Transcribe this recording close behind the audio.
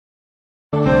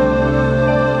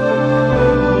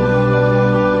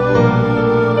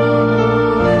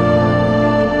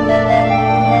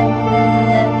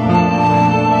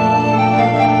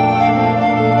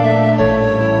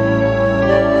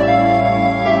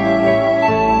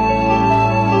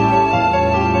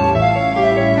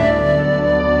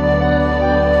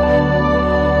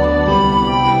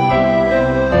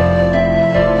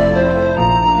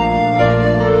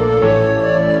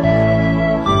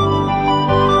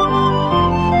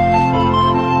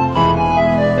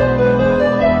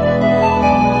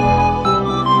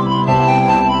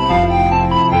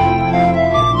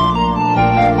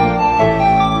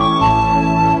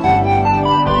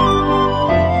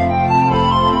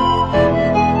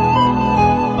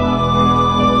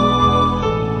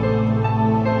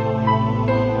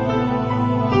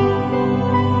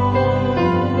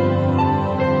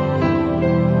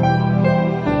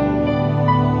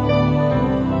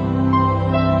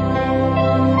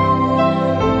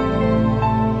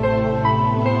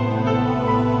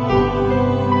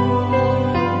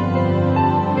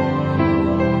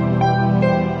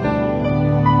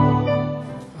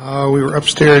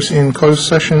upstairs in closed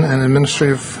session and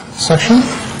administrative session.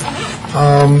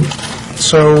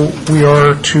 So we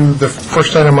are to the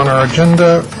first item on our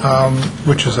agenda,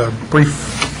 which is a brief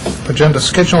agenda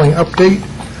scheduling update.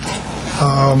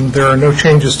 There are no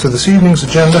changes to this evening's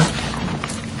agenda.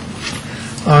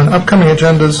 On upcoming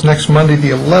agendas, next Monday,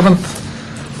 the 11th,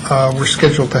 we're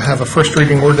scheduled to have a first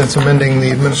reading ordinance amending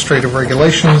the administrative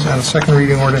regulations and a second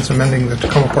reading ordinance amending the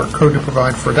Tacoma Park Code to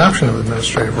provide for adoption of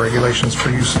administrative regulations for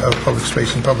use of public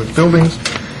space and public buildings.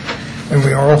 And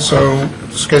we are also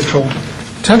scheduled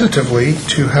tentatively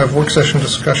to have work session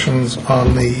discussions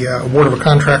on the award of a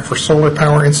contract for solar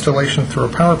power installation through a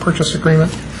power purchase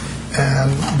agreement.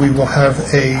 And we will have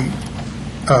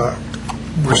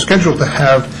we're scheduled to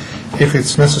have, if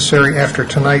it's necessary after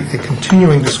tonight, a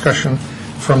continuing discussion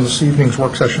from this evening's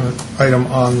work session item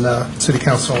on City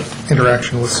Council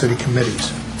interaction with city committees.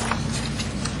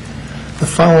 The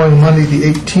following Monday, the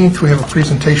 18th, we have a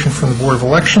presentation from the Board of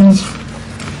Elections.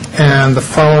 And the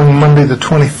following Monday, the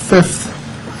 25th,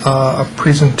 a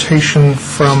presentation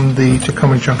from the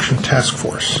Tacoma Junction Task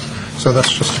Force. So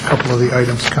that's just a couple of the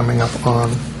items coming up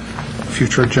on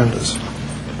future agendas.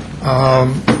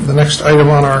 The next item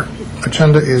on our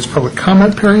agenda is public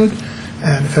comment period.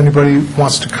 And if anybody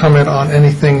wants to comment on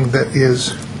anything that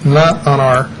is not on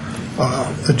our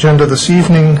agenda this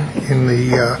evening in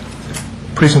the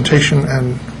presentation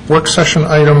and work session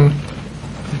item,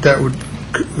 that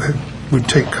would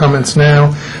take comments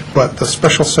now, but the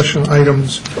special session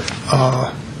items,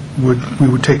 we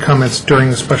would take comments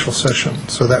during the special session.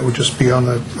 So that would just be on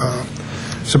the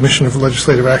submission of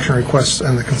legislative action requests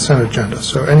and the consent agenda.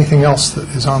 So anything else that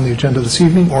is on the agenda this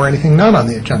evening or anything not on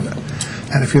the agenda.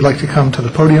 And if you'd like to come to the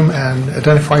podium and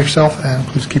identify yourself, and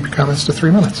please keep your comments to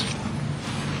 3 minutes.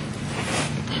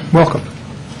 Welcome.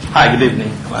 Hi, good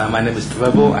evening. My name is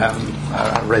Tuebo. I'm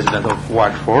a resident of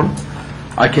Ward 4.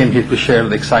 I came here to share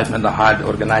the excitement I had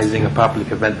organizing a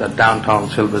public event at downtown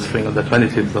Silver Spring on the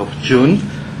 25th of June.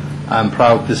 I'm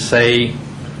proud to say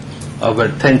over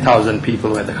 10,000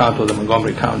 people at the count of the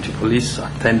Montgomery County Police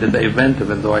attended the event,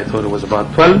 even though I thought it was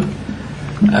about 12.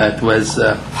 It was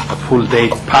a full day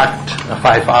packed, a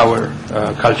 5-hour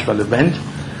cultural event.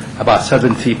 About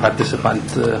 70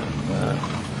 participants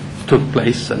took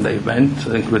place in the event,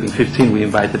 including 15 we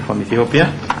invited from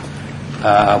Ethiopia,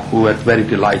 who were very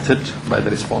delighted by the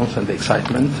response and the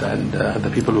excitement. And the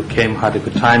people who came had a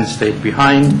good time, stayed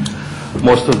behind.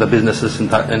 Most of the businesses in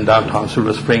downtown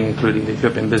Silver Spring, including the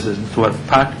Ethiopian businesses, were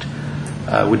packed.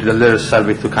 We did a little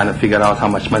survey to kind of figure out how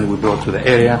much money we brought to the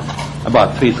area,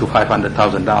 about $300,000 to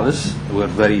 $500,000. We were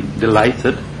very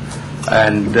delighted,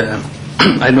 and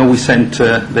I know we sent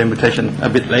the invitation a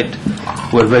bit late.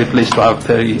 We're very pleased to have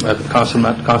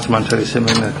Councilman Terry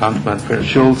Simmons and Councilman Fer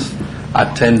Schultz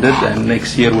attended, and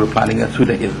next year we're planning a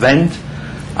 2-day event.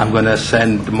 I'm going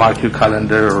to mark your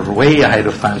calendar way ahead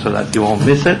of time so that you won't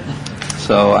miss it.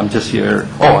 So I'm just here.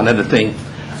 Oh, another thing.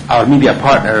 Our media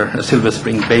partner, a Silver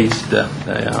Spring-based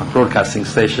broadcasting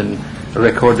station,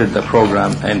 recorded the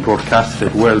program and broadcasted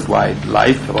it worldwide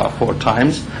live about 4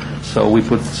 times. So we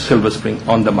put Silver Spring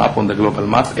on the map, on the global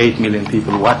map. 8 million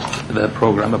people watched the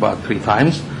program about 3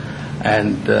 times.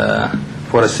 And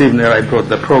for a souvenir, I brought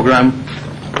the program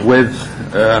with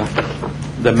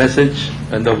the message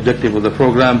and the objective of the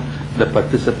program, the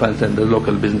participants and the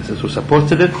local businesses who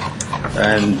supported it.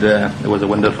 And it was a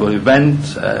wonderful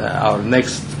event. Our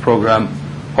next program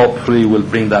hopefully will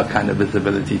bring that kind of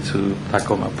visibility to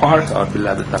Tacoma Park, our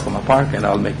beloved Tacoma Park, and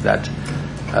I'll make that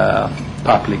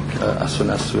public as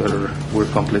soon as we're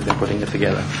completely putting it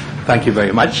together. Thank you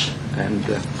very much. And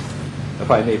if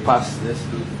I may pass this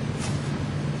to...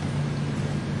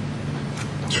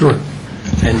 Sure.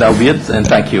 And that'll be it, and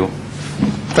thank you.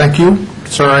 Thank you.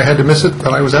 Sorry I had to miss it,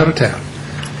 but I was out of town.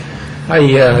 I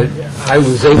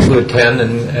was able to attend,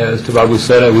 and as Tuebo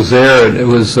said, I was there, and it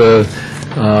was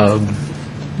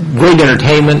great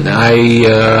entertainment.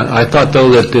 I thought, though,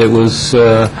 that it was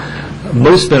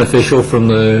most beneficial from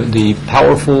the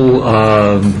powerful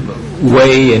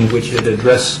way in which it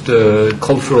addressed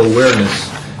cultural awareness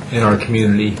in our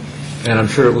community, and I'm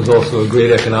sure it was also a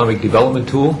great economic development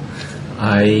tool.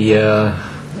 I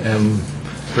am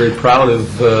very proud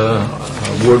of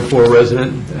Ward 4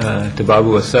 resident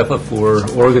Tuebo Asefa for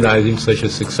organizing such a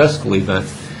successful event,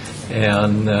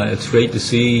 and it's great to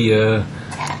see the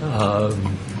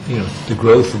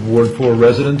growth of Ward 4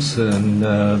 residents and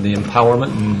the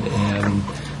empowerment and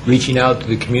reaching out to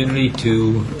the community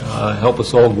to help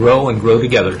us all grow and grow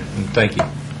together. And thank you.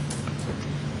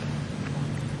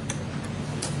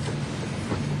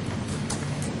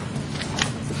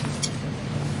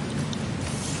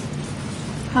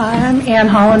 Hi, I'm Ann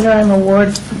Hollander. I'm a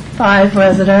Ward 5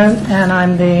 resident, and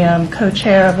I'm the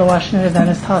co-chair of the Washington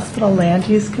Adventist Hospital Land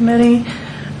Use Committee.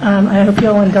 I hope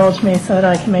you'll indulge me so that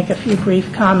I can make a few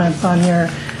brief comments on your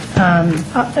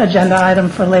agenda item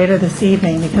for later this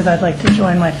evening, because I'd like to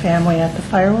join my family at the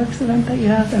fireworks event that you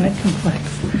have, and it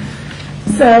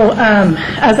conflicts. So,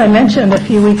 as I mentioned a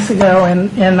few weeks ago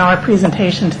in our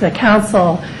presentation to the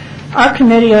council, our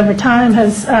committee over time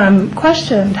has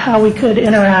questioned how we could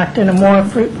interact in a more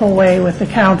fruitful way with the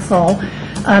council,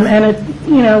 and it,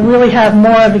 really have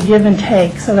more of a give and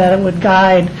take so that it would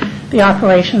guide the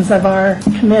operations of our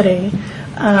committee.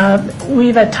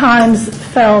 We've at times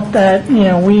felt that,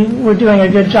 we were doing a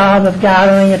good job of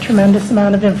gathering a tremendous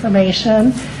amount of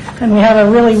information, and we have a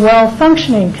really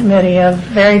well-functioning committee of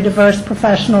very diverse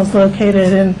professionals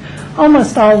located in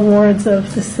almost all wards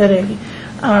of the city.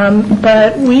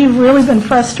 But we've really been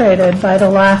frustrated by the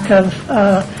lack of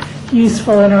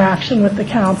useful interaction with the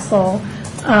council.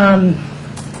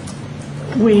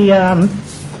 We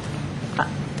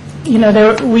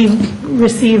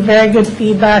received very good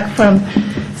feedback from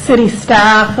city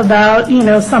staff about,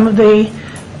 some of the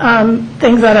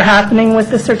things that are happening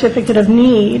with the certificate of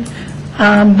need.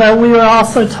 But we were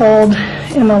also told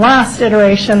in the last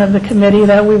iteration of the committee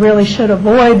that we really should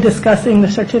avoid discussing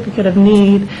the certificate of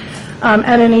need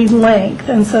at any length.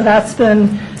 And so that's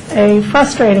been a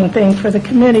frustrating thing for the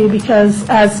committee, because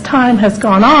as time has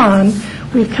gone on,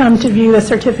 we've come to view the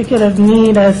certificate of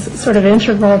need as sort of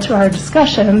integral to our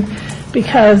discussion,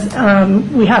 because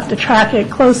we have to track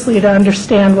it closely to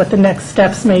understand what the next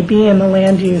steps may be in the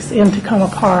land use in Tacoma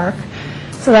Park.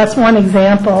 So that's one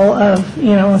example of,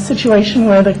 a situation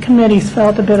where the committee's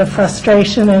felt a bit of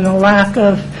frustration and a lack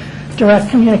of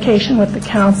direct communication with the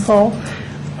council.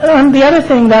 The other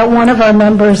thing that one of our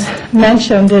members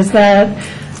mentioned is that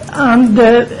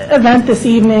the event this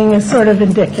evening is sort of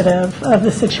indicative of the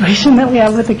situation that we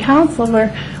have with the council,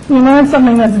 where we learned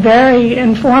something that's very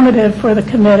informative for the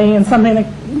committee and something that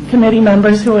committee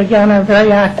members who, again, are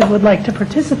very active would like to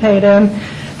participate in.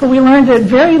 But we learned it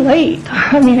very late.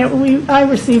 I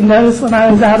received notice when I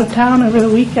was out of town over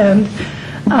the weekend,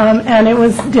 and it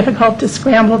was difficult to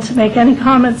scramble to make any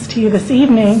comments to you this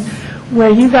evening, where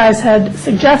you guys had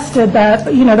suggested that,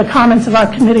 the comments of our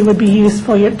committee would be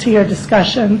useful to your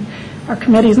discussion. Our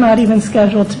committee's not even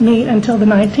scheduled to meet until the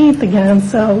 19th again,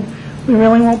 so we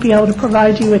really won't be able to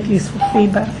provide you with useful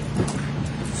feedback.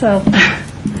 So,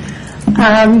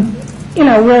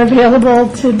 we're available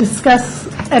to discuss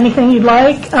anything you'd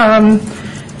like, and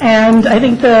I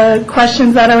think the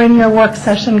questions that are in your work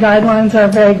session guidelines are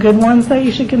very good ones that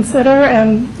you should consider,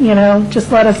 and,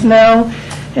 just let us know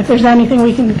if there's anything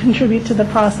we can contribute to the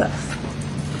process.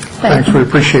 Thanks, we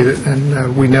appreciate it,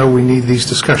 and we know we need these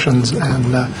discussions,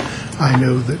 and I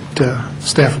know that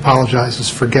staff apologizes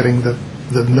for getting the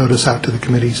notice out to the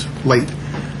committees late.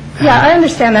 Yeah, I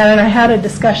understand that, and I had a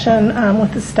discussion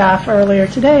with the staff earlier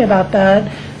today about that,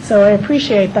 so I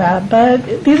appreciate that.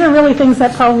 But these are really things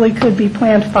that probably could be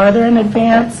planned farther in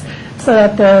advance so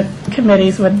that the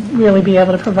committees would really be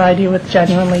able to provide you with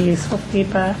genuinely useful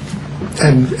feedback.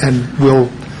 And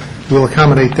we'll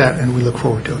accommodate that, and we look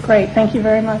forward to it. Great, thank you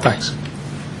very much. Thanks.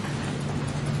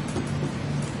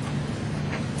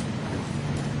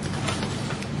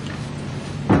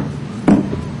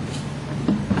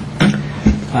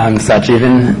 I'm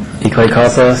Sajivan Equay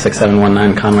Khalsa,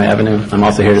 6719 Conway Avenue. I'm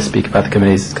also here to speak about the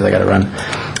committees because I got to run.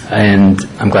 And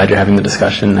I'm glad you're having the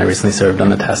discussion. I recently served on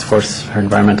the task force for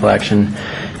environmental action,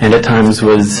 and at times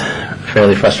was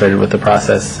fairly frustrated with the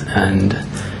process and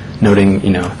noting,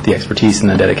 the expertise and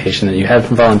the dedication that you have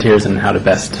from volunteers and how to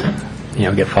best,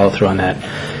 get follow through on that.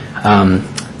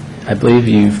 I believe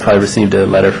you've probably received a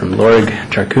letter from Lorg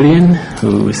Charkoudian,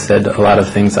 who said a lot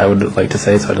of things I would like to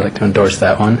say, so I'd like to endorse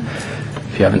that one.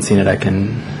 If you haven't seen it,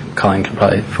 Colleen can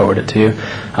probably forward it to you.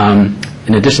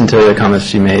 In addition to the comments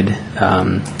she made,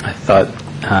 I thought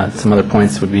some other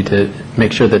points would be to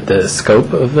make sure that the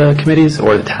scope of the committees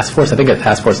or the task force, I think a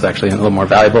task force is actually a little more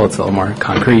valuable, it's a little more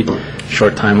concrete,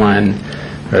 short timeline,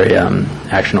 very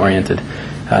action-oriented,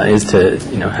 is to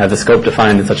have the scope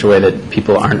defined in such a way that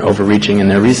people aren't overreaching in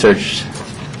their research,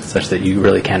 such that you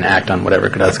really can act on whatever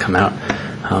does come out.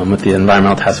 With the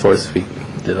environmental task force, we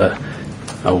did a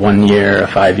 1 year, a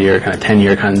 5 year, kind of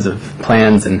 10-year kinds of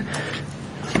plans, and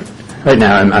right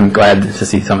now I'm glad to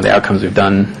see some of the outcomes we've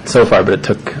done so far, but it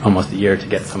took almost a year to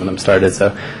get some of them started.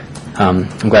 So I'm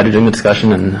glad you're doing the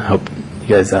discussion, and hope you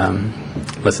guys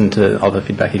listen to all the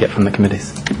feedback you get from the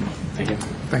committees. Thank you.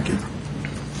 Thank you.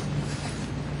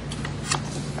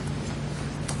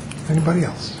 Anybody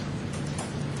else?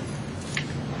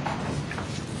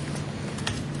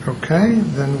 Okay,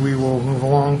 then we will move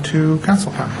along to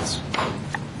council comments.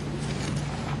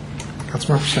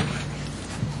 Councilmember Singer.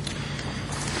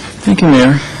 Thank you,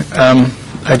 Mayor.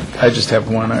 I just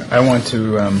have one. I want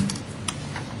to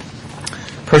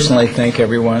personally thank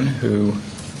everyone who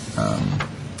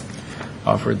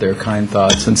offered their kind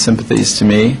thoughts and sympathies to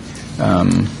me.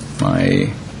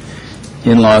 My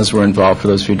in-laws were involved. For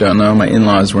those of you who don't know, my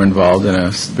in-laws were involved in a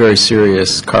very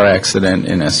serious car accident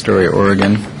in Astoria,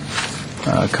 Oregon,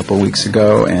 a couple weeks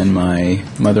ago, and my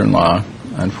mother-in-law,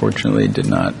 unfortunately, did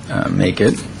not make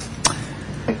it.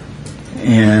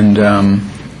 And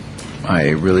I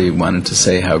really wanted to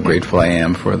say how grateful I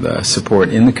am for the support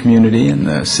in the community and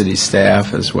the city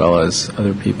staff, as well as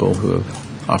other people who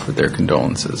have offered their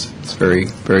condolences. It's very,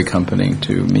 very comforting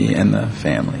to me and the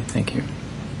family. Thank you.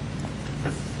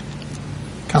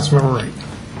 Councilmember Wright.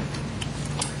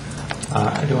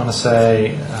 I do want to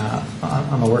say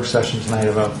on the work session tonight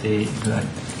about the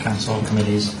council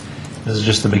committees, this is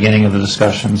just the beginning of the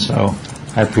discussion, so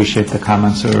I appreciate the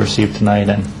comments that we received tonight.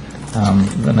 And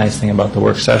the nice thing about the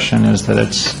work session is that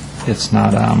it's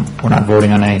not we're not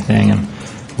voting on anything, and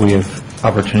we have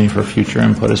opportunity for future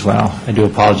input as well. I do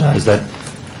apologize that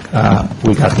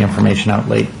we got the information out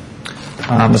late.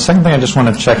 The second thing I just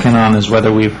want to check in on is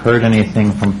whether we've heard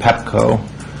anything from Pepco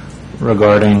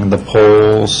regarding the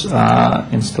poles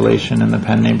installation in the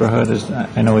Penn neighborhood.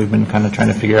 I know we've been kind of trying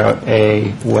to figure out,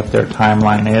 what their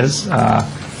timeline is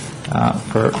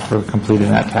for completing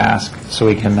that task, so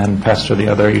we can then pester the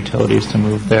other utilities to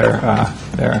move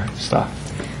their stuff.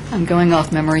 I'm going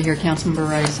off memory here, Councilmember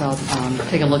Rice. I'll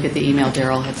take a look at the email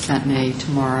Daryl had sent me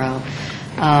tomorrow.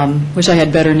 Wish I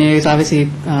had better news. Obviously,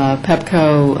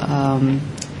 Pepco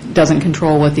doesn't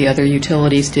control what the other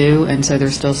utilities do, and so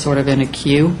they're still sort of in a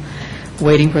queue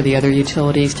waiting for the other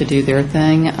utilities to do their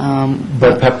thing.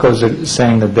 But Pepco's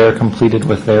saying that they're completed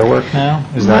with their work now?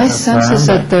 Is my that sense is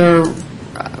that they're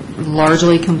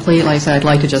largely complete. Like I said, I'd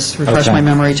like to just refresh my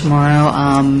memory tomorrow.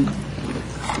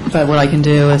 But what I can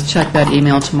do is check that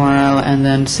email tomorrow and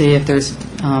then see if there's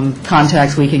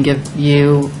contacts we can give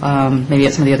you, maybe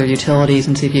at some of the other utilities,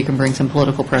 and see if you can bring some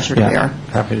political pressure to bear.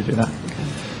 Happy to do that.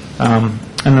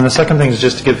 And then the second thing is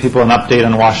just to give people an update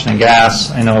on Washington Gas.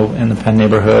 I know in the Penn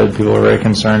neighborhood, people are very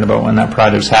concerned about when that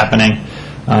project's happening.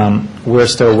 We're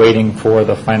still waiting for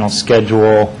the final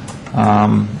schedule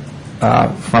from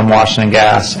Washington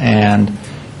Gas, and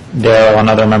Daryl and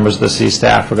other members of the city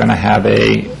staff are going to have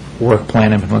a work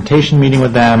plan implementation meeting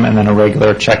with them, and then a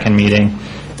regular check-in meeting.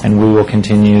 And we will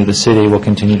continue, the city will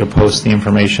continue to post the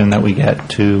information that we get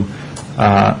to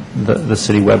the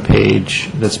city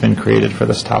webpage that's been created for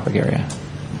this topic area.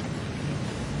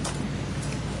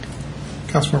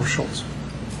 Councilmember Schultz.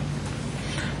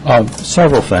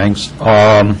 Several things.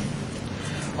 I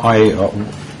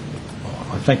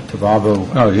think Tavabo.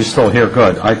 Oh, he's still here.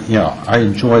 Good. I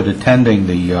enjoyed attending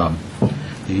the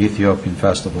Ethiopian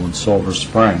Festival in Silver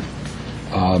Spring,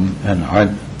 and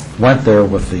I went there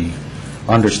with the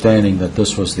understanding that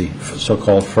this was the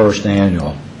so-called first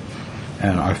annual,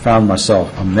 and I found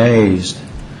myself amazed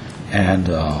and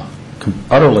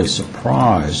utterly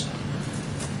surprised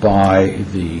by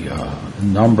the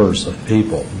numbers of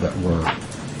people that were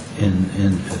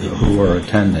who were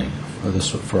attending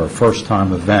for a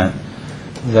first-time event.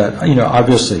 That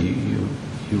obviously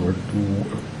you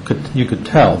could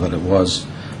tell that it was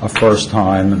a first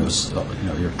time, and it was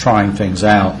you're trying things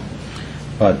out.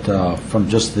 But from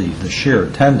just the sheer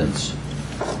attendance,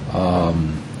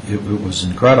 it was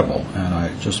incredible, and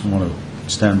I just want to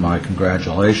extend my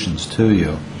congratulations to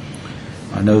you.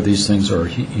 I know these things are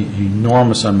an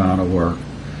enormous amount of work,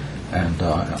 and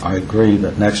I agree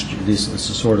that next year it's the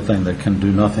sort of thing that can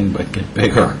do nothing but get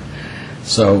bigger.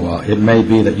 So it may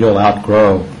be that you'll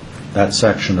outgrow that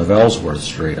section of Ellsworth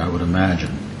Street, I would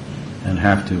imagine, and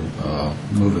have to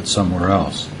move it somewhere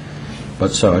else.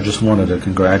 But so I just wanted to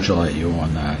congratulate you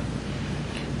on that.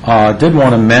 I did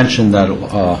want to mention that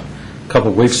a couple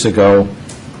of weeks ago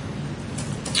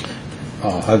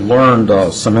I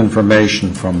learned some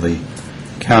information from the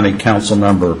county council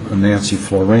member Nancy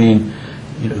Florine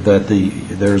that the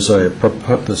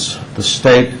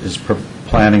state is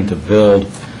planning to build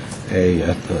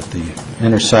at the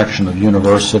intersection of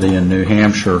University and New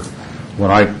Hampshire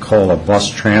what I call a bus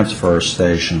transfer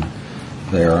station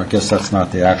there. I guess that's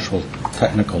not the actual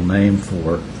technical name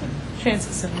for it.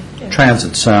 Transit Center. Yeah.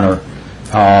 Transit Center,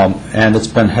 and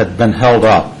it's had been held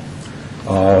up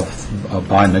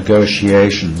by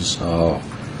negotiations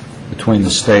between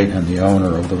the state and the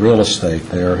owner of the real estate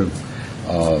there.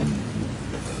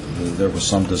 There was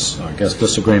some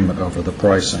disagreement over the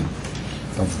pricing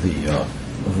of the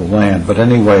land. But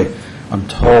anyway, I'm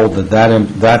told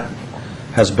that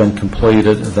has been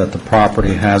completed, that the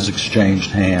property has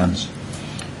exchanged hands,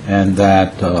 and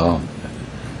that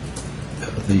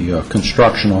the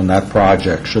construction on that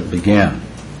project should begin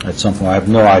at some point. I have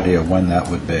no idea when that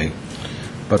would be,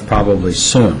 but probably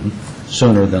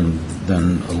sooner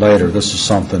than later. This is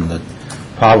something that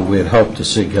probably we had hoped to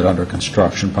see get under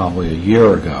construction probably a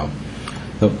year ago.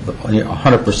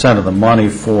 100% of the money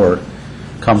for it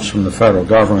comes from the federal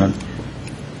government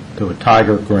through a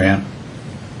Tiger grant,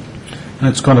 and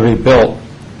it's going to be built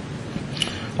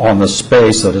on the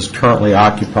space that is currently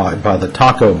occupied by the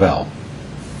Taco Bell.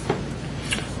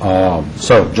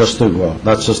 So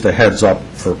that's just a heads up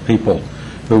for people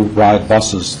who ride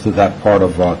buses through that part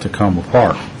of Tacoma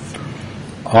Park.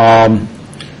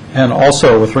 And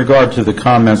also, with regard to the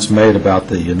comments made about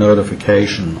the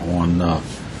notification on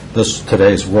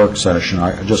today's work session,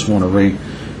 I just want to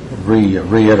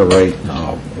reiterate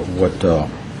what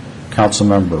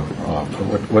Councilmember,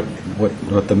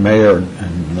 what the mayor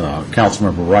and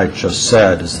Councilmember Wright just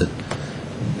said, is that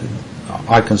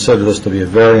I consider this to be a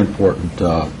very important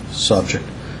subject.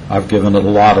 I've given it a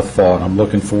lot of thought. I'm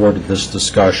looking forward to this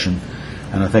discussion,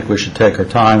 and I think we should take our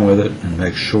time with it and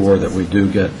make sure that we do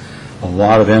get a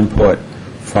lot of input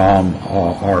from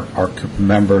our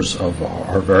members of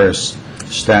our various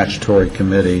statutory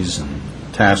committees and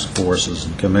task forces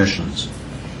and commissions.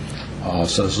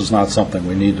 So this is not something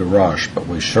we need to rush, but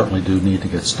we certainly do need to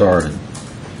get started.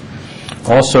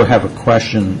 I also have a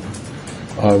question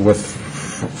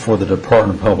for the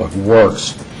Department of Public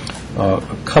Works. A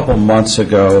couple months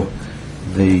ago,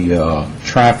 the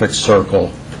traffic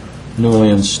circle newly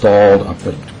installed up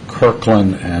at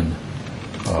Kirkland and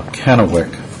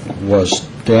Kennewick was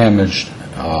damaged.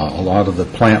 A lot of the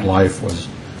plant life was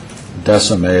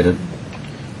decimated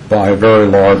by a very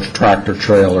large tractor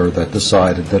trailer that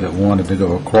decided that it wanted to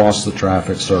go across the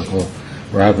traffic circle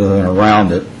rather than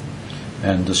around it,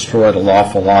 and destroyed an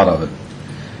awful lot of it.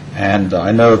 And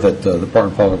I know that the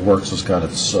Department of Public Works has got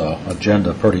its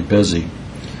agenda pretty busy,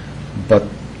 but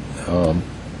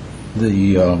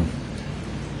the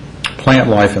plant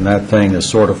life in that thing is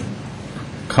sort of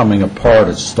coming apart.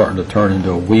 It's starting to turn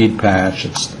into a weed patch.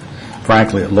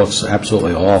 Frankly, it looks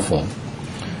absolutely awful.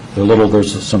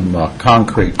 There's some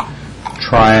concrete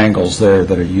triangles there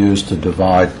that are used to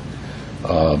divide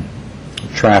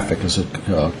traffic as it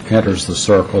enters the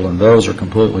circle, and those are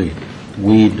completely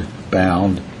weed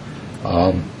bound,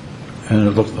 and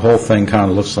the whole thing kind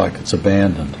of looks like it's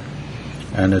abandoned.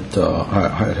 And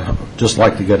I'd just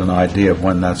like to get an idea of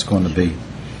when that's going to be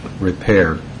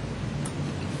repaired.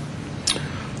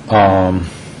 And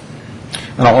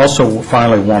I also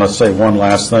finally want to say one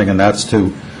last thing, and that's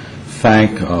to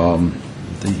thank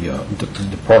the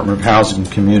Department of Housing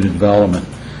and Community Development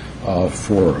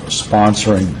for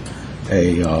sponsoring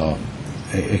a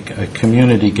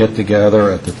community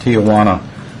get-together at the Tijuana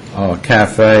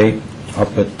Cafe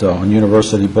up on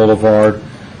University Boulevard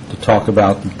to talk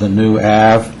about the new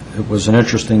Ave. It was an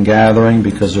interesting gathering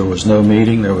because there was no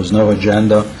meeting, there was no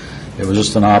agenda. It was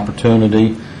just an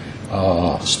opportunity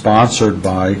sponsored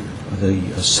by the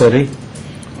city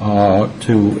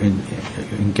to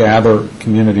gather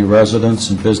community residents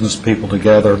and business people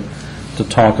together to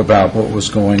talk about what was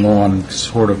going on and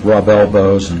sort of rub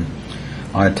elbows. And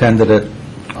I attended it,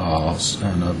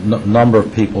 and a number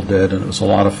of people did, and it was a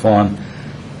lot of fun.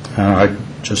 And I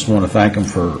just want to thank them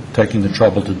for taking the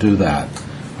trouble to do that.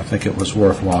 I think it was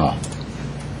worthwhile.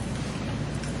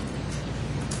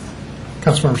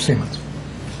 Councilmember Siemens.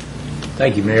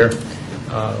 Thank you, Mayor.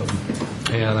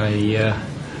 And I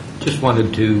just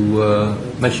wanted to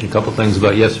mention a couple things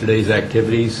about yesterday's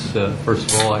activities. First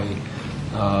of all, I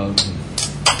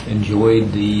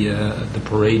enjoyed the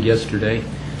parade yesterday,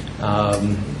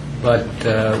 but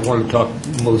I wanted to talk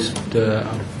most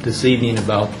this evening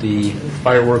about the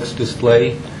fireworks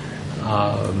display.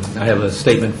 I have a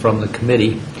statement from the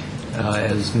committee.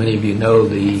 As many of you know,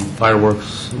 the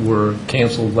fireworks were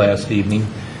canceled last evening,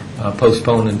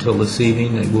 postponed until this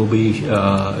evening. It will be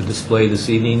a display this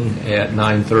evening at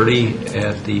 9:30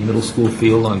 at the middle school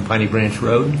field on Piney Branch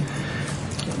Road.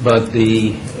 But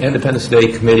the Independence Day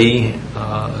Committee,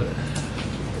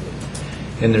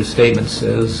 in their statement,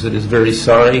 says it is very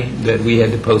sorry that we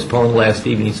had to postpone last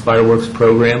evening's fireworks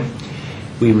program.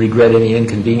 We regret any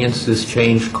inconvenience this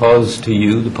change caused to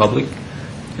you, the public.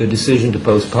 The decision to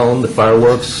postpone the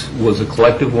fireworks was a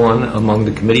collective one among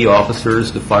the committee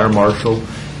officers, the fire marshal,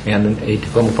 and a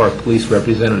Tacoma Park police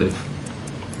representative.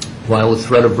 While the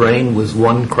threat of rain was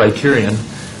one criterion,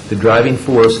 the driving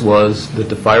force was that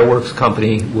the fireworks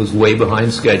company was way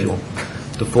behind schedule.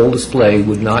 The full display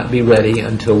would not be ready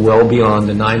until well beyond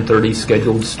the 9:30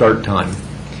 scheduled start time.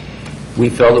 We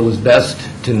felt it was best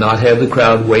to not have the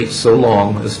crowd wait so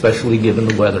long, especially given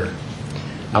the weather.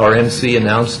 Our MC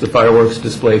announced the fireworks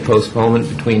display postponement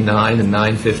between 9 and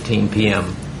 9:15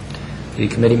 p.m. The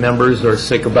committee members are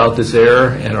sick about this error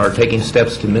and are taking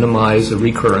steps to minimize a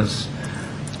recurrence.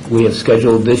 We have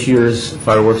scheduled this year's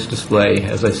fireworks display,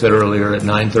 as I said earlier, at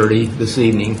 9:30 this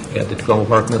evening at the Tacoma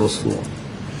Park Middle School.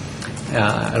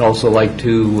 I'd also like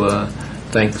to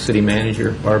thank City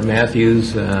Manager Barb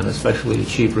Matthews and especially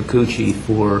Chief Rakucci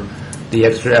for the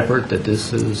extra effort that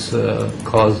this has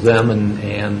caused them,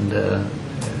 and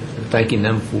thanking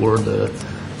them for the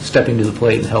stepping to the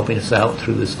plate and helping us out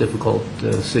through this difficult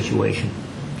situation.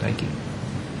 Thank you.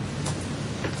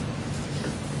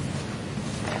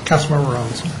 Councilmember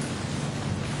Robinson.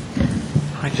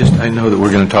 I know that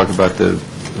we're going to talk about the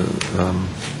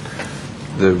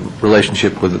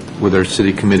relationship with our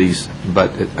city committees, but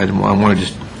I want to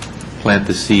just plant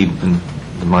the seed in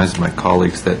the minds of my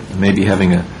colleagues that maybe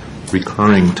having a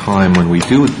recurring time when we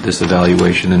do this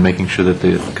evaluation and making sure that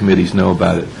the committees know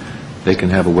about it, they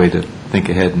can have a way to think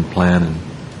ahead and plan and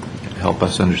help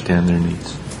us understand their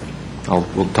needs.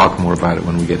 We'll talk more about it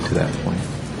when we get to that point.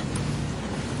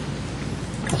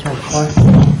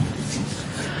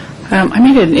 I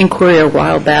made an inquiry a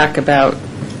while back about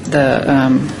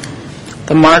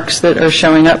the marks that are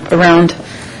showing up around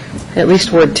at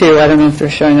least Ward 2. I don't know if they're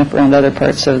showing up around other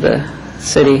parts of the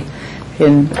city.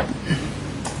 In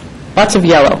lots of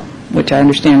yellow, which I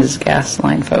understand is gas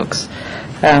line folks.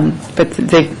 But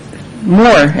they more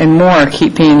and more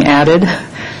keep being added.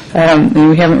 And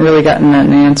we haven't really gotten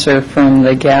an answer from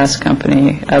the gas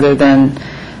company other than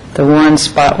the one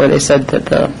spot where they said that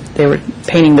they were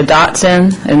painting the dots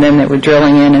in and then they were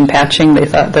drilling in and patching. They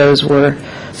thought those were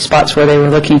spots where they were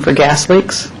looking for gas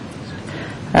leaks.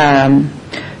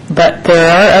 But there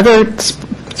are other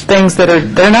things that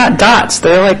they're not dots.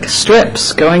 They're like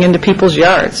strips going into people's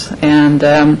yards. And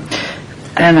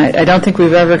I don't think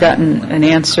we've ever gotten an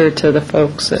answer to the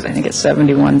folks at, I think it's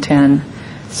 7110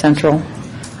 Central,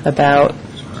 about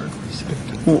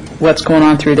what's going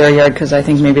on through their yard, because I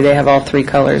think maybe they have all three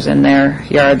colors in their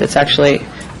yard that's actually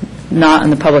not in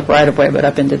the public right-of-way but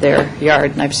up into their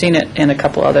yard. And I've seen it in a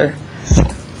couple other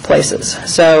places.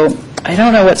 So I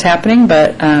don't know what's happening,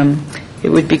 but it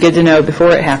would be good to know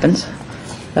before it happens.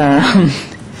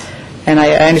 And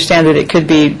I understand that it could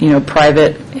be,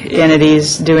 private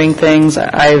entities doing things.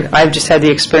 I've just had the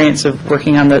experience of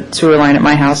working on the sewer line at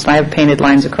my house, and I have painted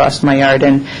lines across my yard,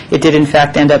 and it did in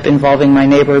fact end up involving my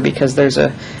neighbor because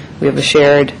we have a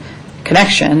shared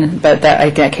connection, but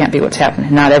that can't be what's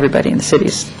happening. Not everybody in the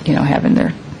city's, having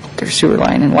their sewer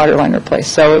line and water line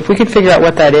replaced. So if we could figure out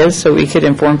what that is so we could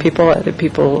inform people,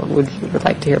 people would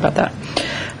like to hear about that.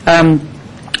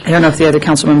 I don't know if the other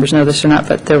council members know this or not,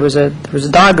 but there was a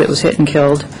dog that was hit and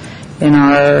killed in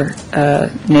our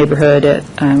neighborhood at,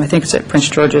 I think it's at Prince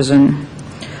George's and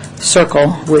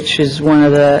Circle, which is one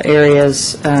of the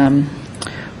areas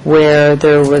where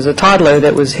there was a toddler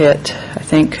that was hit, I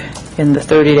think, in the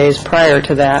 30 days prior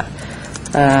to that,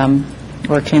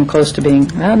 or came close to being,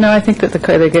 no, I think that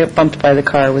they get bumped by the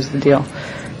car was the deal.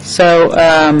 So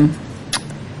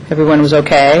everyone was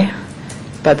okay.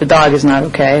 But the dog is not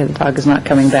okay. The dog is not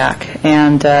coming back.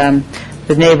 And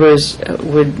the neighbors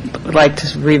would like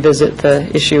to revisit the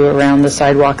issue around the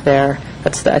sidewalk there.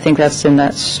 I think that's in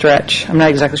that stretch. I'm not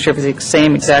exactly sure if it's the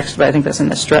same exact, but I think that's in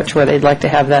the stretch where they'd like to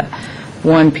have that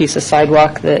one piece of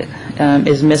sidewalk that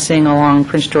is missing along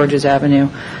Prince George's Avenue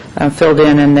filled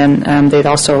in. And then they'd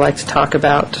also like to talk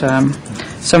about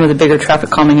some of the bigger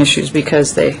traffic calming issues,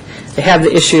 because they have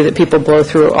the issue that people blow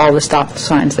through all the stop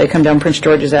signs. They come down Prince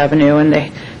George's Avenue and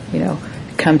they,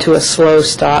 come to a slow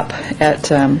stop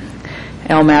at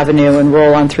Elm Avenue and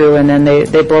roll on through, and then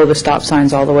they blow the stop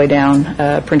signs all the way down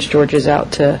Prince George's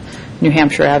out to New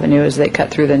Hampshire Avenue as they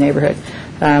cut through the neighborhood.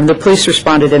 The police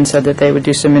responded and said that they would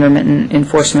do some intermittent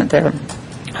enforcement there,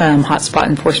 hotspot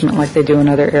enforcement like they do in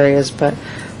other areas, but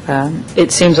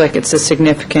it seems like it's a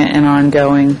significant and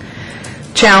ongoing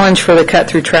challenge for the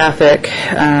cut-through traffic,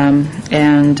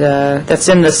 and that's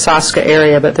in the Saska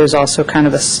area, but there's also kind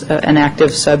of an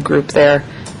active subgroup there,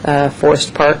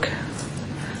 Forest Park.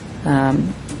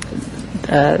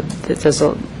 They're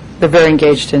very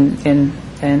engaged in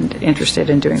and interested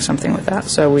in doing something with that,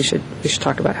 so we should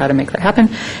talk about how to make that happen.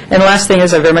 And the last thing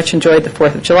is, I very much enjoyed the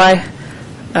 4th of July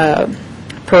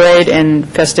parade and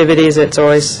festivities. It's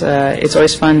always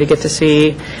fun to get to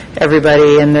see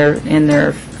everybody in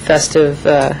their festive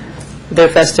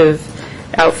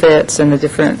outfits and the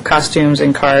different costumes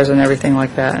and cars and everything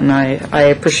like that. And I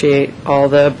appreciate all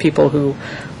the people who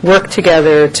work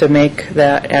together to make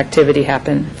that activity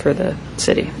happen for the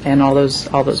city and all those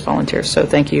volunteers. So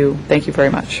thank you very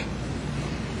much.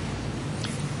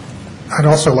 I'd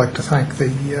also like to thank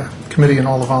the committee and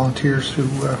all the volunteers who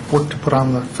worked to put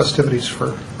on the festivities for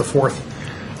the 4th.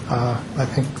 I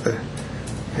think that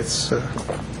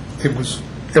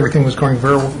everything was going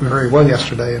very well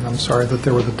yesterday, and I'm sorry that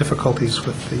there were the difficulties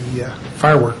with the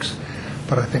fireworks.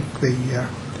 But I think the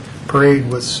parade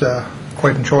was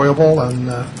quite enjoyable, and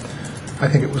I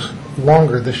think it was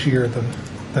longer this year than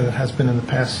it has been in the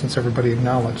past, since everybody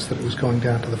acknowledged that it was going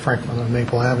down to the Franklin on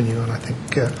Maple Avenue, and I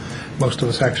think most of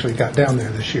us actually got down there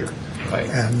this year. Right.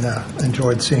 And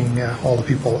enjoyed seeing all the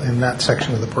people in that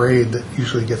section of the parade that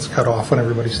usually gets cut off when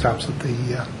everybody stops at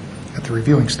the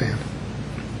reviewing stand.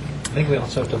 I think we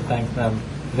also have to thank them.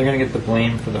 If they're going to get the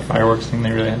blame for the fireworks thing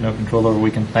they really had no control over,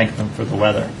 we can thank them for the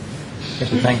weather. We have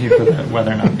to thank you for the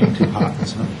weather not being too hot.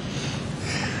 So.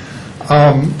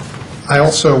 I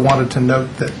also wanted to note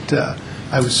that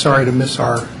I was sorry to miss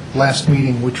our last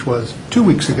meeting, which was 2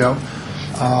 weeks ago,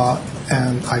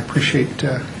 and I appreciate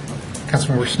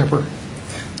Councilmember Snipper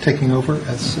taking over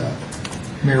as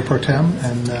Mayor Pro Tem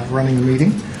and running the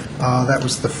meeting. That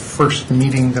was the first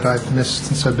meeting that I've missed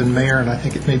since I've been mayor, and I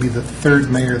think it may be the third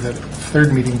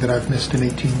meeting that I've missed in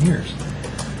 18 years.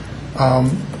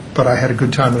 But I had a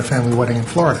good time at a family wedding in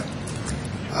Florida.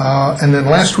 And then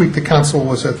last week the council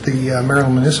was at the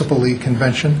Maryland Municipal League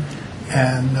convention,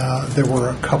 and there were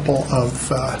a couple of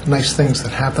nice things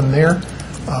that happened there.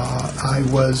 I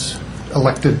was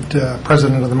elected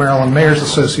president of the Maryland Mayors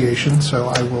Association, so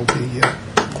I will be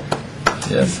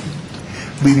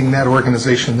leading that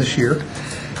organization this year.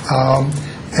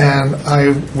 And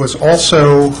I was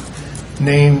also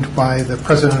named by the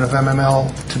president of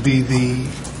MML to be the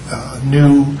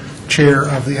new chair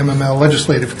of the MML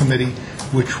Legislative Committee,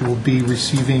 which will be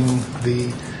receiving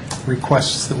the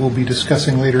requests that we'll be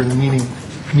discussing later in the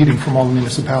meeting from all the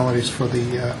municipalities for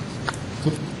the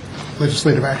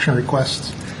legislative action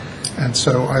requests. And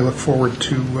so I look forward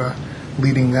to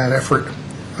leading that effort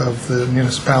of the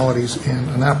municipalities in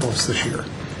Annapolis this year.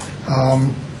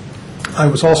 I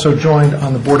was also joined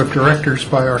on the board of directors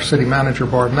by our city manager,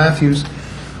 Barb Matthews,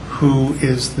 who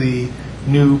is the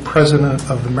new president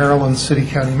of the Maryland City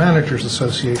County Managers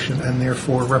Association, and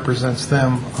therefore represents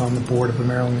them on the board of the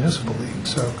Maryland Municipal League.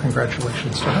 So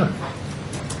congratulations to her.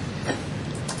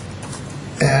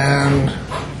 And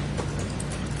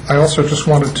I also just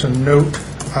wanted to note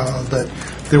that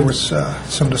there was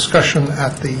some discussion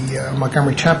at the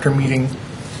Montgomery chapter meeting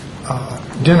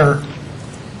dinner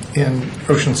in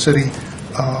Ocean City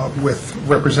with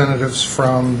representatives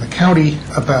from the county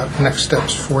about next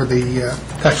steps for the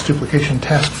tax duplication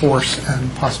task force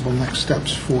and possible next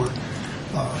steps for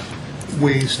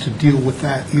ways to deal with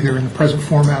that, either in the present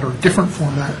format or a different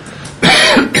format.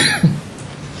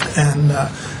 And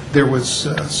there was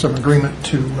some agreement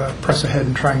to press ahead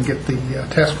and try and get the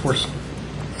task force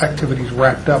activities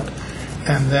wrapped up,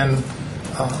 and then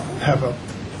have a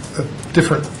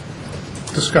different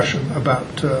discussion about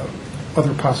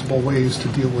other possible ways to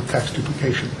deal with tax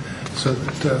duplication, so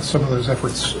that some of those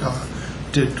efforts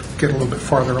did get a little bit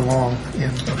farther along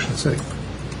in Ocean City.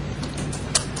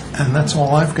 And that's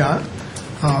all I've got.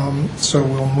 So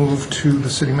we'll move to the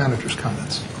city manager's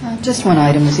comments. Just one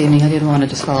item this evening. I did want to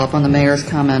just follow up on the mayor's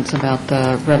comments about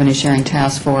the revenue sharing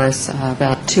task force.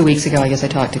 About 2 weeks ago, I guess I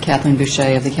talked to Kathleen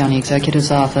Boucher of the county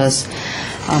executive's office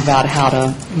about how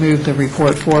to move the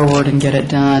report forward and get it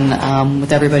done.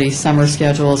 With everybody's summer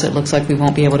schedules, it looks like we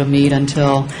won't be able to meet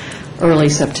until early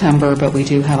September, but we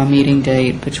do have a meeting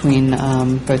date between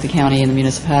both the county and the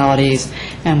municipalities,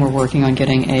 and we're working on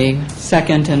getting a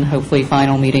second and hopefully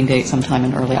final meeting date sometime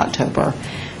in early October.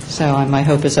 So my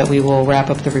hope is that we will wrap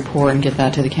up the report and get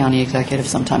that to the county executive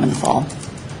sometime in the fall.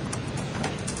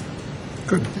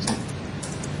 Good.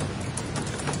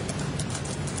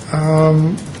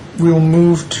 We'll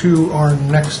move to our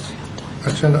next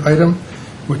agenda item,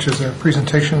 which is a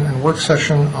presentation and work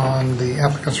session on the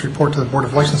applicant's report to the Board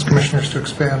of License Commissioners to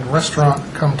expand restaurant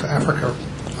Come to Africa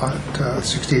at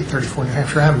 6834 New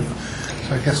Hampshire Avenue.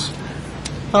 So I guess...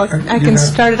 I can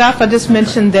start it off. I'll just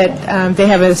mention that they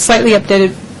have a slightly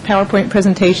updated PowerPoint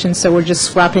presentation, so we're just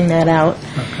swapping that out.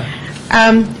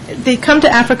 Okay. The Come to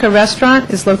Africa restaurant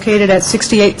is located at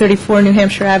 6834 New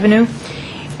Hampshire Avenue,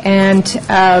 and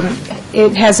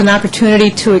it has an opportunity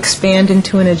to expand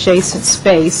into an adjacent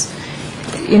space.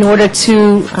 In order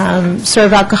to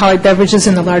serve alcoholic beverages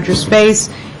in the larger space,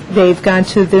 they've gone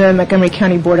to the Montgomery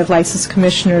County Board of License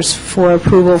Commissioners for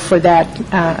approval for that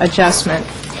adjustment.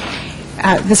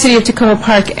 The City of Tacoma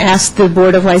Park asked the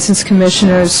Board of License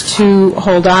Commissioners to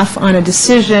hold off on a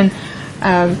decision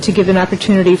to give an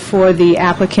opportunity for the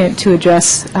applicant to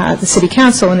address the City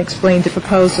Council and explain the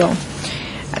proposal.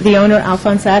 The owner,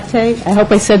 Alphonse Ate, I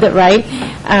hope I said that right,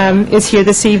 is here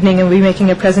this evening and will be making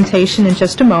a presentation in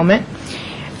just a moment.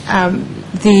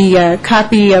 The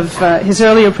copy of his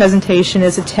earlier presentation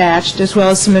is attached, as well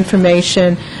as some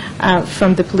information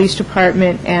from the police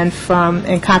department and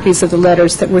copies of the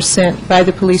letters that were sent by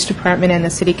the police department and the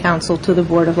City Council to the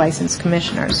Board of License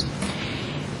Commissioners.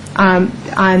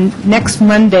 On next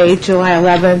Monday, July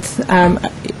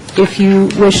 11th, if you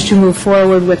wish to move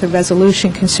forward with a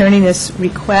resolution concerning this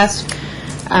request,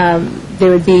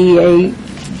 there would be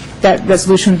that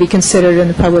resolution would be considered and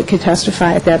the public could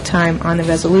testify at that time on the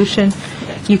resolution.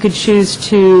 You could choose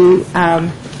to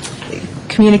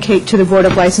communicate to the Board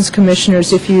of License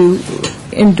Commissioners if you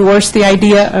endorse the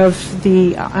idea of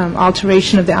the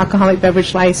alteration of the alcoholic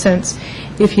beverage license,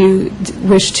 if you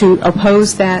wish to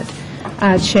oppose that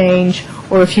change,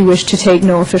 or if you wish to take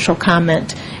no official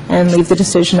comment and leave the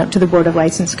decision up to the Board of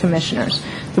License Commissioners.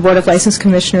 The Board of License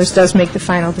Commissioners does make the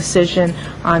final decision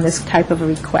on this type of a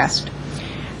request.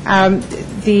 In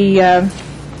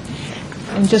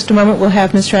just a moment, we'll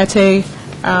have Mr. Ate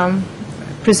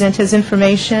present his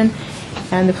information,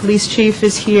 and the police chief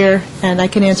is here, and I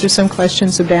can answer some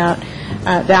questions about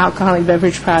the alcoholic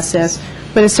beverage process.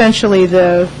 But essentially,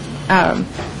 the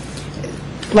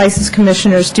license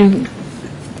commissioners do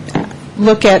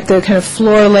look at the kind of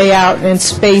floor layout and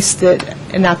space that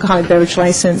an alcoholic beverage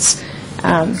license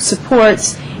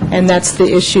supports, and that's the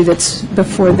issue that's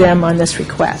before them on this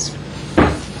request.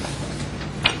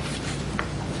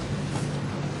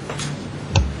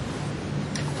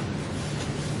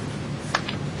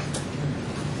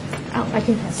 Oh, I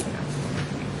can pass it out.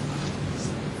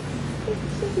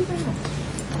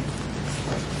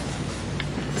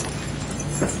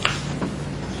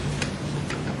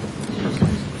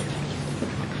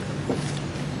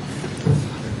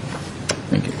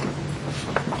 Thank you.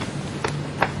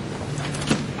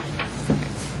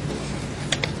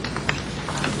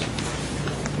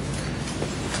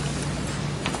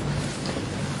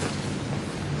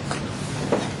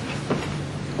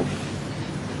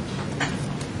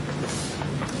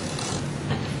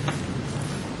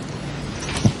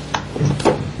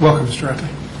 Welcome, Mr. Ate.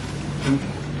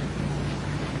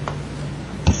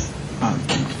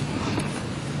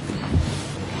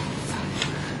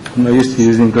 I'm not used to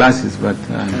using glasses, but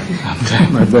I'm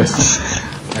trying my best.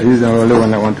 I use them only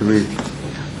when I want to read.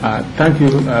 Thank you,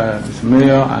 Mr.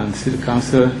 Mayor and City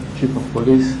Council, Chief of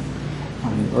Police,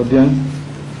 and the audience.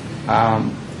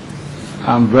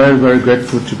 I'm very, very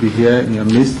grateful to be here in your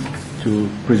midst to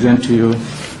present to you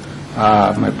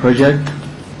my project.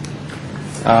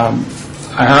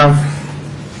 I have,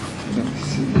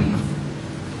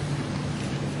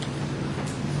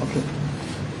 okay.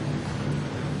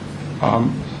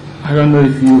 I don't know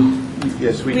if you.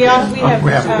 Yes, we have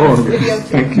video.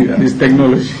 Thank you. This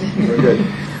technology. Good.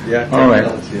 Yeah. All right.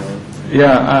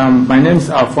 Yeah. My name is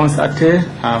Alphonse Ate.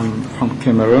 I'm from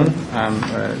Cameroon. I'm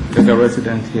a legal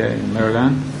resident here in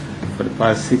Maryland for the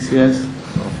past 6 years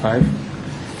or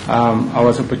 5. I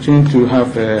was opportunity to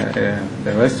have a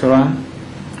restaurant.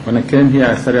 When I came here,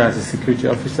 I started as a security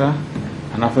officer,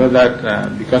 and after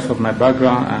that, because of my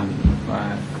background, and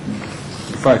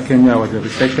before I came here, I was a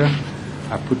researcher.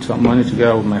 I put some money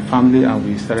together with my family, and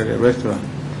we started a restaurant.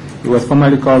 It was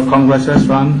formerly called Congress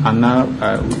Restaurant, and now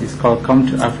it's called Come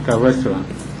to Africa Restaurant.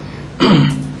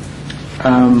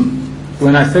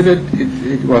 When I started,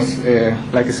 it was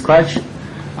like a scratch,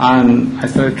 and I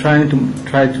started trying to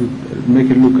make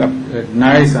it look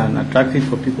nice and attractive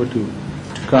for people to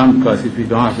come, because if you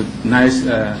don't have a nice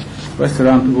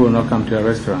restaurant, people will not come to a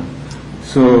restaurant.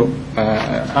 So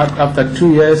after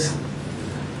 2 years,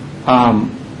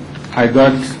 I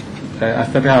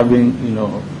started having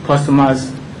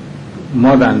customers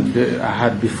more than I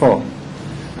had before,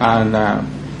 and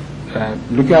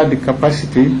looking at the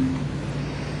capacity,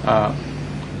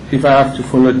 if I have to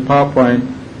follow the PowerPoint,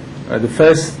 the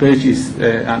first page is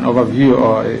an overview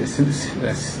or a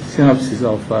synopsis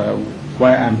of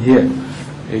why I'm here.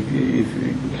 If you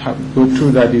go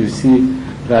through that, you see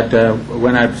that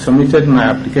when I submitted my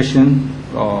application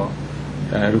or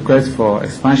request for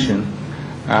expansion,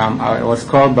 I was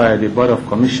called by the Board of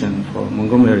Commission for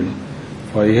Montgomery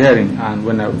for a hearing, and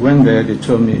when I went there, they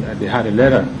told me they had a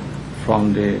letter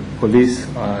from the police,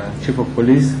 chief of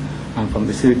police, and from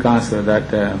the city council that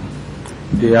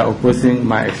they are opposing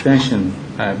my extension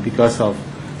because of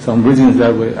some reasons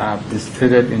that were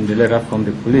stated in the letter from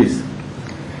the police.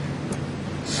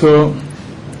 So,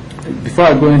 before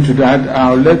I go into that,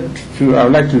 I would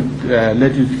like to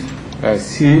let you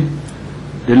see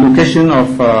the location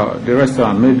of the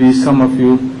restaurant. Maybe some of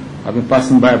you have been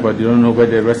passing by, but you don't know where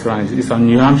the restaurant is. It's on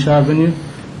New Hampshire Avenue,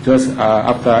 just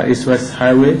after East-West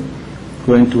Highway,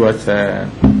 going towards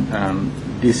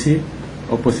DC,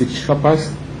 opposite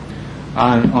Shoppers.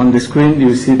 And on the screen,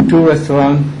 you see two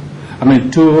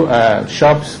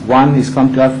shops. One is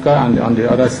Come to Africa, and on the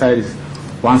other side is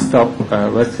one-stop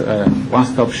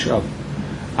shop.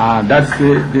 That's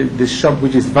the shop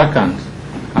which is vacant,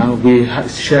 and we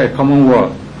share a common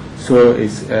wall. So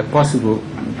it's possible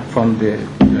from due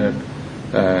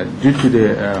to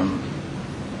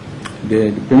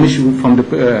the permission from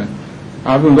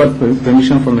having got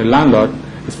permission from the landlord,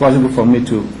 it's possible for me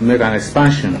to make an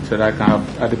expansion so that I can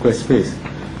have adequate space.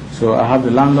 So I have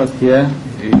the landlord here.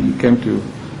 He came to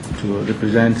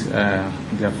represent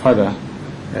their father,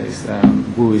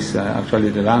 who is actually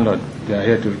the landlord. They are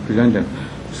here to represent them.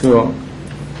 So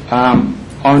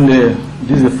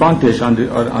this is the frontage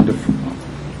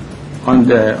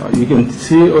you can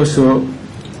see also.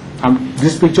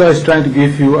 This picture is trying to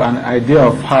give you an idea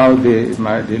of how the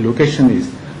location is.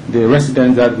 The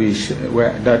residence that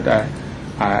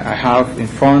I have in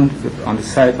front, on the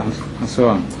side, and so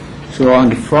on. So on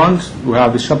the front, we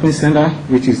have the shopping center,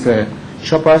 which is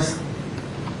Shoppers.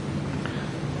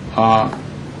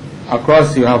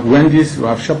 Across, you have Wendy's, we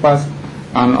have Shoppers,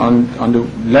 and on the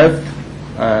left,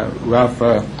 we have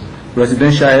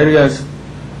residential areas,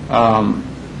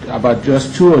 about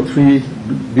just 2 or 3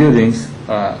 buildings,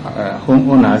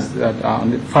 homeowners that are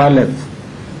on the far left,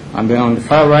 and then on the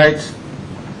far right.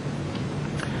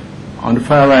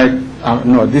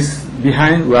 This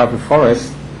behind we have a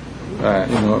forest.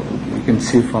 You can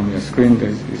see from your screen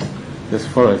there's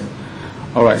forest.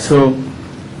 All right. So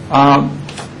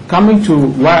coming to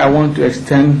why I want to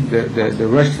extend the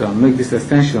restaurant, make this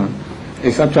extension,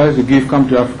 is actually to give Come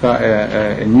to Africa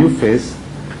a new face.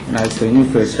 And I say new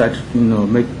face, try to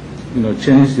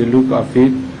change the look of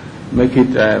it, make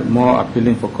it more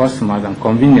appealing for customers and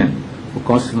convenient for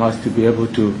customers to be able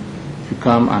to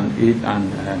come and eat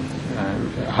and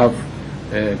have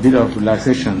a bit of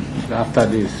relaxation after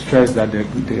the stress that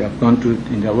they have gone through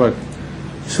in their work.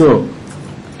 So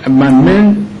my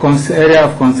main area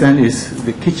of concern is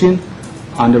the kitchen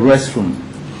and the restroom.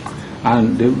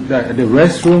 And the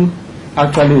restroom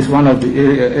actually is one of the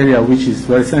area which is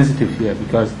very sensitive here,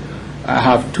 because I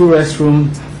have 2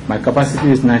 restrooms. My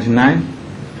capacity is 99.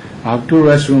 I have 2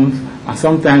 restrooms, and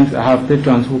sometimes I have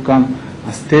patrons who come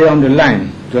and stay on the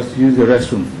line just to use the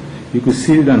restroom. You could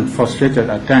see them frustrated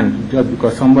at times just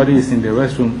because somebody is in the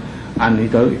restroom and he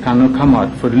cannot come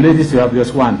out. For the ladies, you have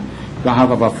just one. You can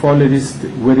have about 4 ladies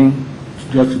waiting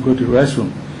just to go to the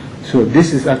restroom. So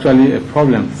this is actually a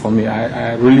problem for me.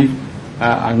 I really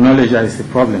acknowledge that it's a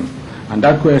problem. And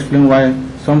that could explain why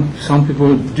some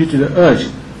people, due to the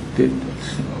urgent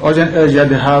urge that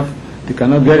they have, they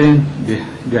cannot get in,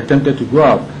 they are tempted to go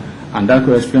out. And that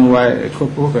could explain why a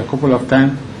couple of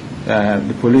times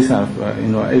the police have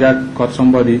either caught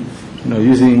somebody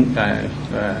using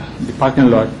the parking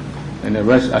lot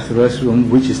as a restroom,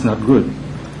 which is not good.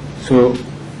 So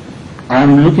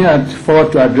I'm looking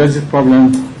forward to address this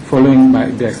problem following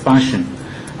the expansion.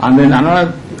 And then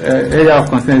another area of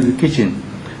concern is the kitchen.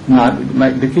 Now,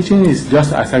 the kitchen is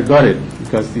just as I got it,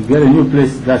 because you get a new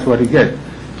place, that's what you get.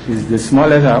 It's the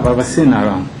smallest I've ever seen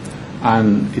around.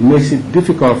 And it makes it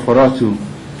difficult for us to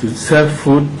serve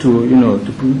food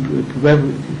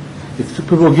if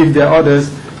people give their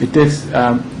orders, it takes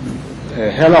a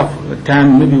hell of a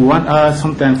time, maybe 1 hour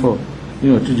sometimes to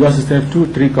just serve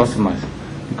 2-3 customers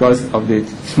because of the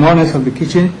smallness of the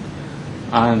kitchen,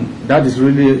 and that is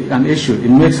really an issue. It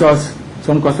makes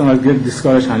some customers get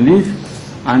discouraged and leave,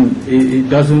 and it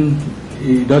doesn't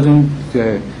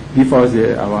give us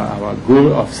our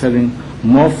goal of selling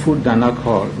more food than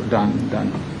alcohol,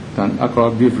 than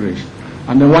alcohol beverage.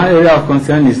 And the one area of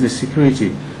concern is the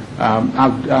security.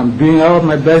 I'm doing all of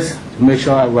my best to make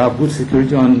sure we have good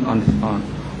security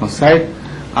on site.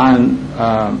 And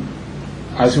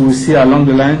as you will see along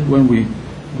the line, when we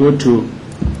go to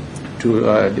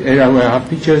the area where I have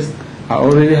pictures, I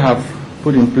already have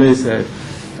put in place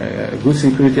good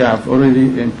security. I've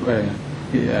already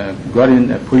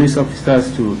gotten police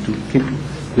officers to keep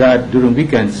guard during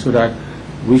weekends, so that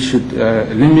we should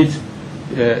limit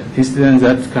incidents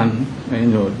that can,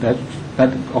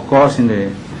 that occurs in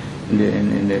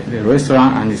the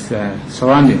restaurant and its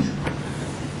surroundings.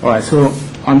 All right. So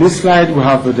on this slide we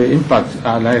have the impact.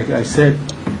 Like I said,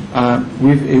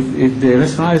 if the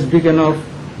restaurant is big enough,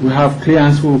 we have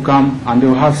clients who will come and they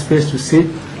will have space to sit,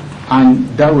 and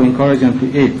that will encourage them to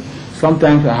eat.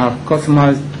 Sometimes I have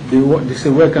customers, they say,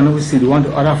 where can we sit? They want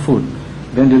to order food.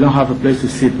 Then they don't have a place to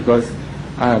sit because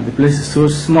the place is so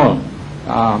small,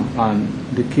 and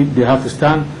they have to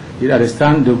stand. At the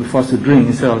stand, they'll be forced to drink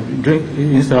instead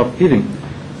of eating.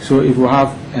 So if we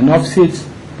have enough seats,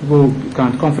 people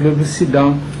can comfortably sit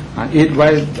down and eat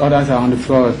while others are on the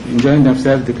floor enjoying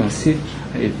themselves. They can sit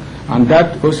and eat. And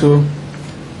that also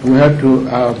will help to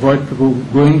avoid people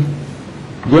going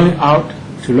out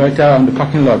to loiter on the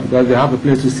parking lot, because they have a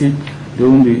place to sit. They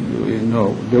won't be,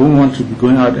 they won't want to be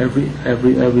going out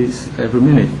every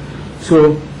minute.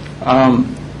 So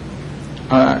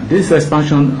this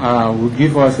expansion will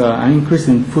give us an increase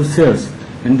in food sales,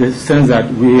 in the sense that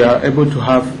we are able to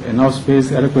have enough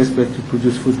space, adequate space to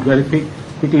produce food very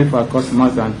quickly for our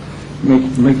customers, and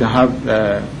make them have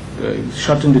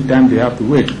shorten the time they have to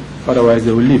wait. Otherwise,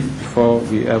 they will leave before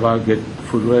we ever get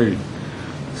food ready.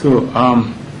 So,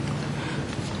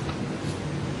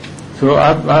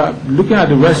 looking at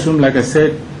the restroom, like I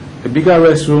said, a bigger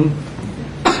restroom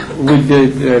with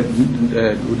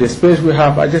the space we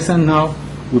have adjacent now,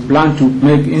 we plan to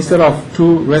make, instead of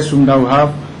 2 restrooms that we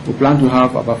have, we plan to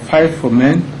have about 5 for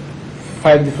men,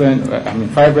 5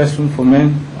 restrooms for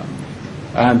men,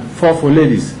 and 4 for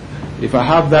ladies. If I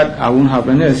have that, I won't have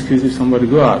any excuse if somebody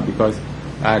go out, because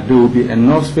there will be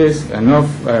enough space, enough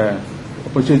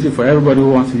opportunity for everybody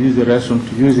who wants to use the restroom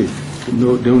to use it.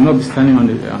 They will not be standing on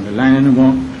the line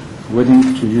anymore, waiting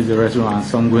to use the restroom, and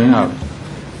some going out.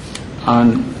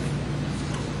 And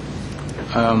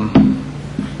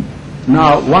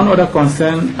now, one other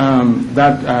concern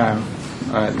that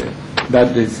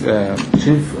the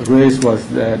chief raised was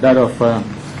that of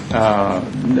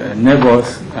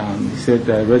neighbors. He said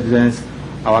residents,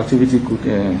 our activity could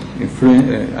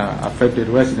affect the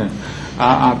residents.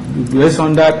 Based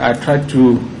on that, I tried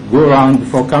to go around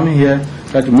before coming here,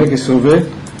 try to make a survey.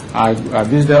 I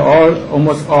visited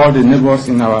almost all the neighbors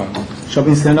in our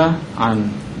shopping center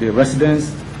and the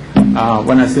residents.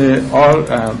 When I say all,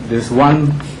 there's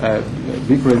one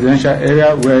big residential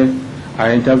area where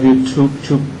I interviewed two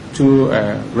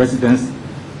residents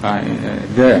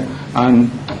there,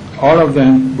 and both of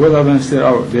them said,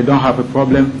 oh, they don't have a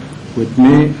problem with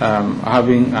me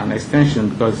having an extension,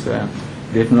 because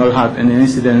they've not had any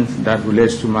incidents that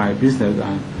relates to my business,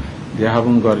 and they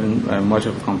haven't gotten much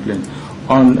of a complaint.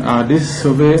 On this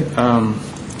survey,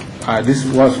 this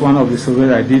was one of the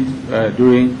surveys I did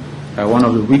during one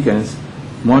of the weekends,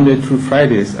 Monday through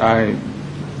Fridays. I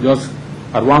just,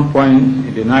 at one point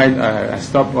in the night, I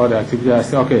stopped all the activity. I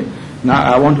said, okay, now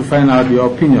I want to find out your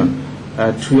opinion.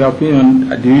 To your opinion,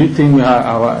 do you think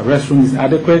our restroom is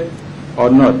adequate or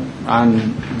not?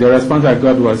 And the response I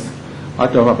got was,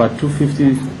 out of about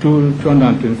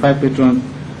 225 patrons,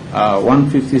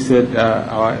 150 said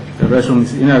our restroom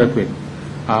is inadequate.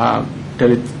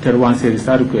 31 said it's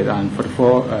adequate, and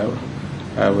 44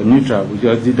 were neutral. We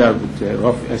just did that with a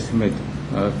rough estimate,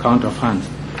 count of hands.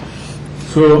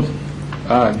 So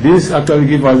this actually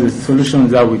gives us the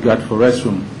solutions that we got for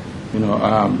restroom.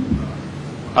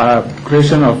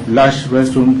 Creation of large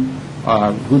restroom,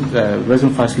 good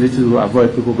restroom facilities will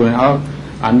avoid people going out,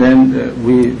 and then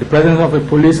the presence of a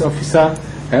police officer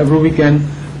every weekend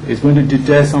is going to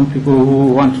deter some people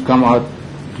who want to come out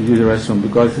to use the restroom,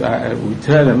 because we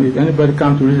tell them, if anybody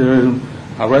comes to use the restroom,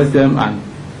 arrest them and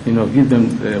give them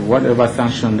whatever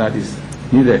sanction that is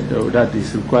needed or that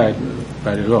is required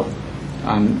by the law.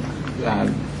 And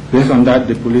based on that,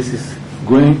 the police is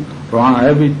going around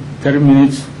every 30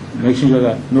 minutes, making sure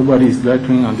that nobody is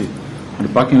loitering on the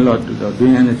parking lot or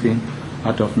doing anything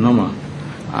out of normal.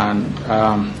 And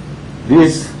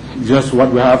this is just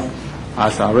what we have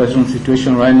as our restroom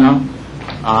situation right now.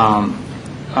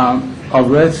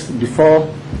 Before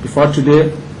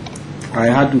today, I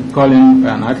had to call in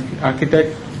an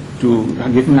architect to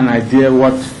give me an idea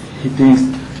what he thinks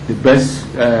the best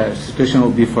situation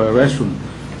would be for a restroom.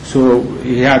 So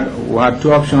we had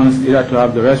 2 options, either to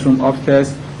have the restroom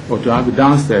upstairs or to have it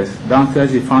downstairs.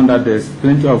 Downstairs, he found that there's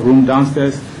plenty of room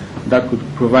downstairs that could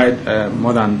provide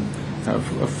more than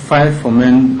 5 for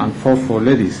men and 4 for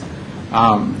ladies.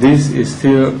 This is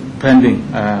still pending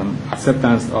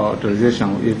acceptance or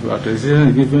authorization. If authorization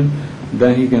is given,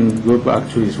 then he can go back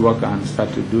to his work and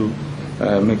start to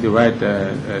make the right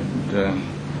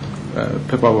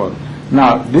paperwork.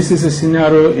 Now, this is a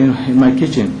scenario in my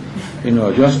kitchen.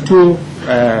 Just 2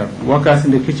 workers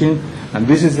in the kitchen, and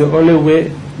this is the only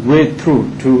way through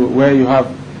to where you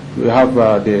have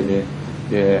the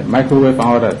microwave and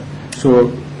all that.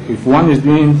 So if one is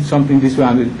doing something this way,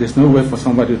 and there's no way for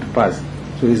somebody to pass.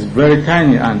 So it's very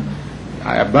tiny, and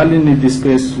I badly need this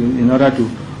space in order to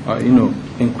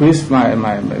increase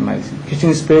my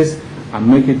kitchen space and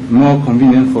make it more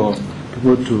convenient for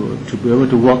people to be able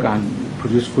to work and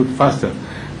produce food faster.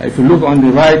 If you look on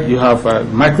the right, you have a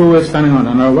microwave standing on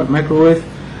another microwave,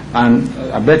 and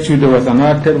I bet you there was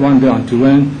another third one there until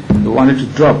when they wanted to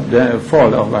drop,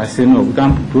 fall off. I say, no, we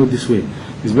can't do it this way.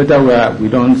 It's better where we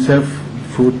don't serve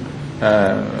food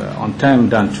on time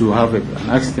than to have an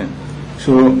accident.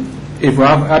 So if we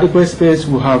have adequate space,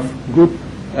 we have good,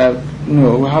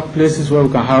 we have places where we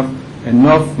can have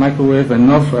enough microwave,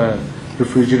 enough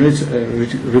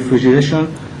refrigeration,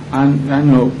 and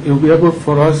it will be able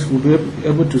for us, we'll be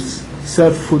able to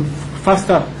serve food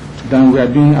faster than we are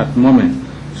doing at the moment.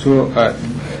 So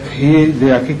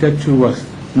the architect too was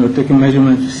taking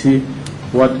measurement to see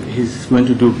what he's going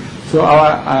to do. So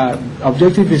our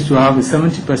objective is to have a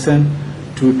 70%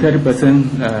 to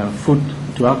 30% food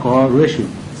to alcohol ratio.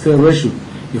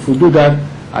 If we do that,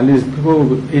 at least people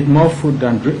will eat more food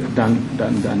than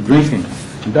drinking.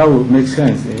 That would make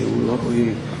sense. It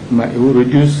will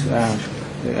reduce a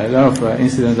lot of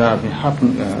incidents that have been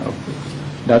happening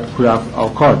that could have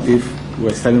occurred if we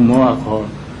were selling more alcohol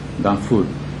than food.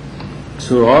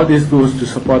 So all this goes to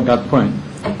support that point.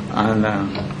 And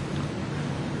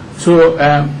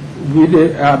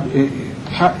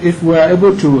if we are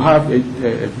able to have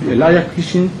a larger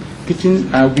kitchen, we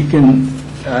can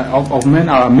augment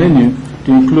our menu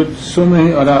to include so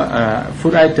many other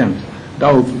food items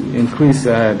that will increase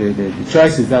the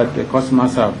choices that the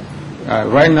customers have.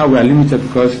 Right now we are limited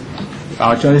because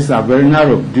our choices are very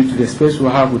narrow due to the space we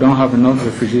have. We don't have enough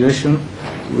refrigeration.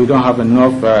 We don't have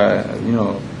enough,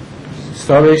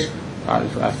 storage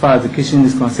as far as the kitchen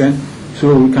is concerned.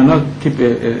 So we cannot keep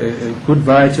a good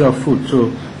variety of food.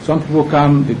 So some people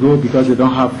come, they go because they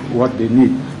don't have what they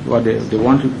need, what they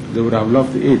want to, they would have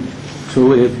loved to eat.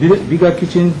 So a bigger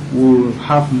kitchen will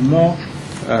have more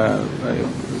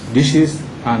dishes,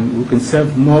 and we can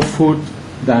serve more food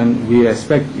than we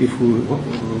expect if we,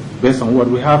 based on what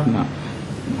we have now.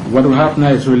 What we have now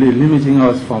is really limiting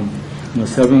us from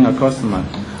serving a customer.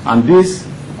 And this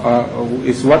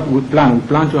is what we plan. We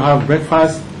plan to have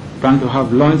breakfast, plan to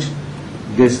have lunch.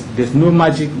 There's no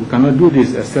magic. We cannot do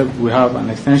this except we have an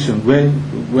extension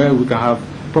where we can have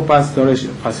proper storage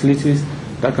facilities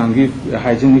that can give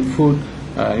hygienic food,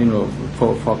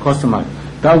 for customers.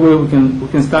 That way we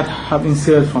can start having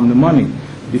sales from the morning.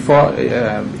 Before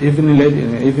evening, late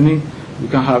in the evening, we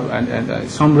can have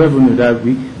some revenue that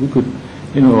we could,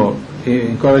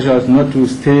 encourage us not to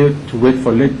stay to wait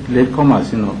for late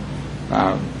comers.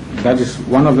 That is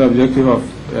one of the objectives of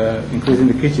increasing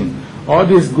the kitchen. All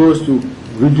this goes to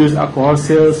reduce alcohol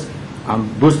sales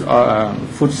and boost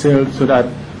food sales so that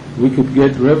we could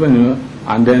get revenue,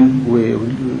 and then we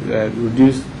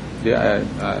reduce the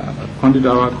quantity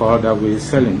of alcohol that we're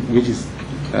selling, which is,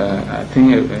 I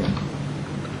think,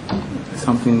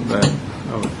 something.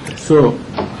 So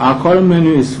our current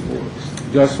menu is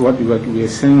just what we are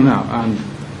saying now, and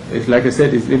it's like I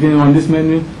said, it's even on this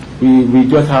menu, we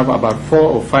just have about 4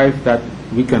 or 5 that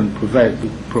we can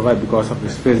provide because of the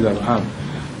space that we have.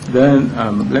 Then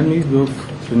let me go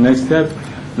to the next step.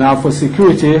 Now for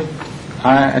security,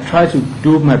 I try to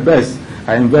do my best.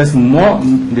 I invest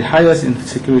the highest in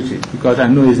security because I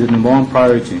know it's the number one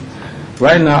priority.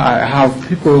 Right now I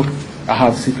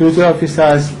have security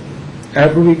officers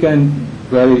every weekend,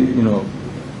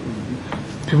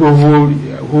 people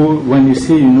who when you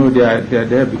see, they are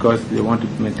there because they want to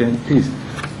maintain peace.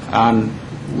 And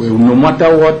no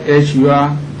matter what age you are,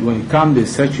 when you come, they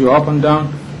search you up and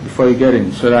down before you get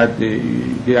in, so that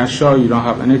they are sure you don't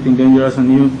have anything dangerous on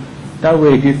you. That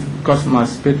way, give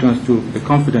customers, patrons, the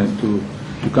confidence to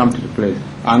come to the place.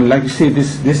 And like you see,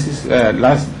 this is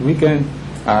last weekend.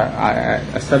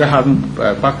 I started having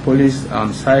park police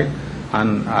on site,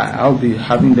 and I'll be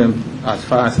having them as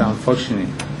far as I'm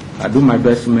functioning. I do my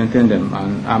best to maintain them,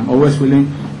 and I'm always willing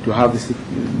to have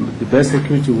the best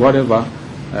security, whatever,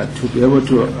 to be able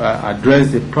to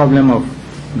address the problem of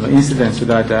incidents, so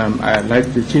that,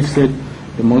 like the chief said,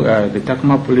 the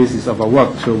Takoma police is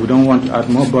overworked, so we don't want to add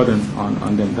more burden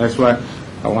on them. That's why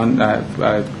I want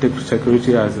take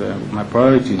security as my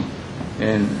priority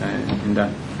in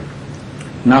that.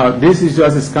 Now, this is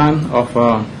just a scan of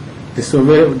the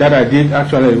survey that I did.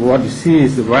 Actually, what you see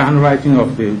is the handwriting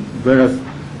of the various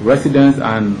residents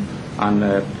and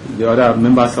the other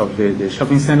members of the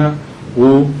shopping center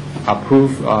who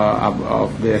approve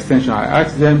of the extension. I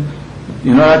asked them,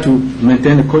 in order to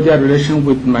maintain a cordial relation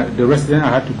with the resident, I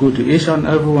had to go to each and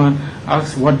everyone,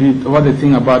 ask what they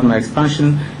think about my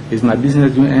expansion. Is my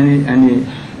business doing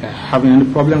having any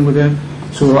problem with them?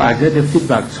 So I get the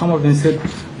feedback. Some of them said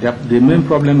the main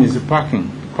problem is the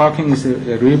parking. Parking is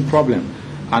a real problem,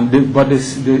 and they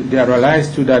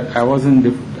realized too that I wasn't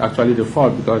actually the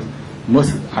fault, because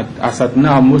as at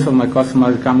now most of my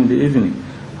customers come in the evening,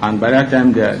 and by that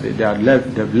time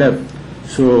they've left.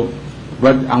 So,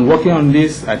 but I'm working on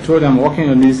this. I told them I'm working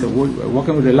on this,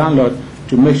 working with the landlord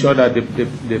to make sure that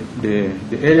the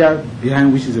area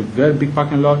behind, which is a very big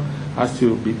parking lot, has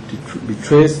to be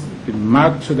traced, be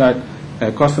marked, so that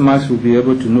customers will be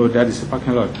able to know that it's a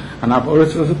parking lot. And I've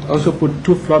also put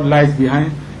 2 floodlights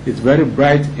behind. It's very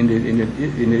bright in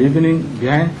the evening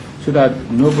behind, so that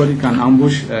nobody can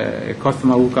ambush a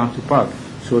customer who comes to park.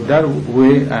 So that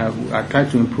way, I try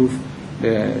to improve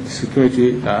the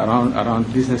security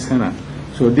around business center.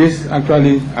 So this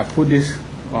actually, I put this,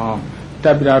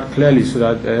 type it out clearly, so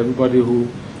that everybody who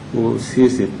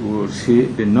sees it will see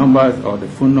the numbers or the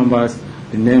phone numbers,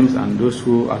 the names, and those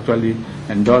who actually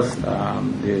endorse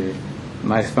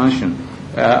my expansion.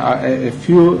 A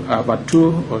few, about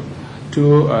two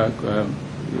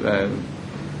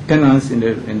tenants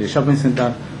in the shopping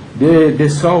center, they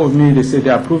saw with me. They said they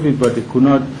approved it, but they could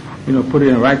not, put it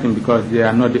in writing because they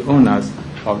are not the owners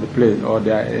of the place, or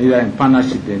they are either in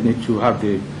partnership. They need to have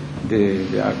the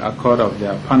accord of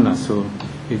their partners. So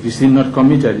if you see not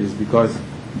committed, it's because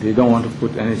they don't want to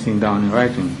put anything down in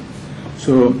writing.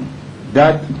 So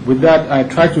with that, I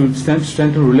try to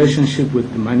strengthen relationship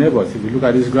with my neighbors. If you look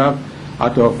at this graph,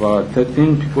 out of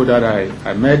 13 people that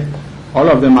I met, all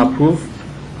of them approved.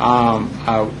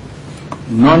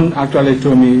 None actually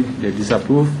told me they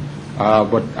disapprove,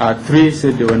 but 3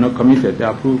 said they were not committed. They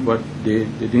approved, but they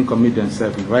didn't commit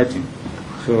themselves in writing.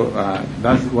 So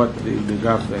that's what the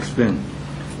graph explained.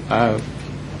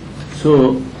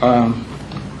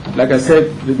 Like I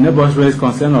said, the neighbors raised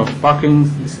concern of parking,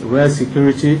 rail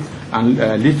security, and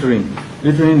littering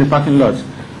in the parking lot.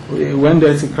 When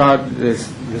there's a crowd, there's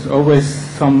always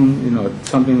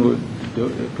something.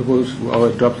 People will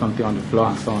always drop something on the floor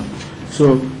and so on.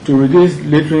 So to reduce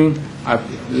littering, I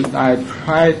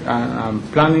tried and I'm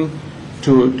planning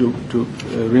to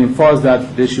reinforce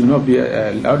that there should not be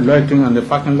loitering on the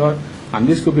parking lot, and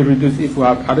this could be reduced if we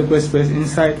have adequate space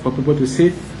inside for people to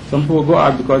sit. Some people go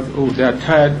out because they are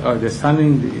tired, or they're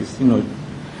standing,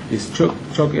 it's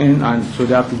choke in, and so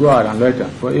they have to go out and loiter.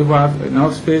 But if we have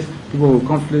enough space, people will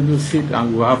comfortably sit,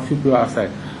 and we'll have people outside.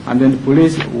 And then the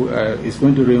police is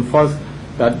going to reinforce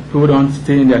that people don't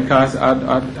stay in their cars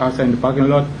outside in the parking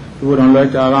lot. People don't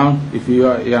loiter around. If you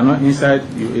are not inside,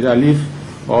 you either leave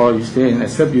or you stay in,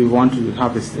 except you want to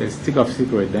have a stick of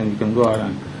cigarette, then you can go out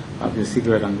and have your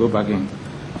cigarette and go back in.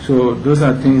 So those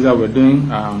are things that we're doing.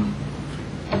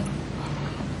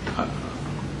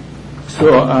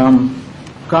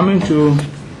 Coming to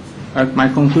my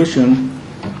conclusion,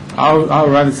 I would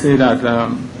rather say that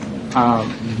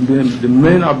the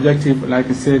main objective, like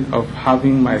I said, of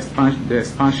having the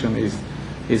expansion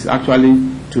is actually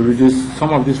to reduce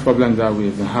some of these problems that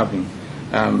we've been having.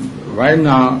 Right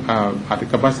now, at a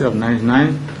capacity of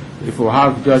 99, if we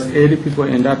have just 80 people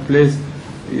in that place,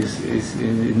 is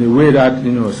in a way that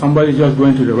somebody just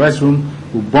going to the restroom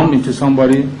will bump into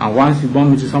somebody, and once you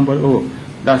bump into somebody,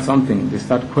 that's something. They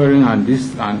start querying and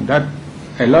this and that.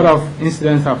 A lot of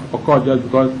incidents have occurred just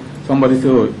because somebody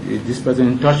said, this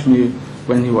person touched me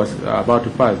when he was about to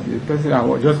pass. The person I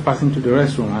was just passing to the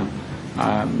restroom, and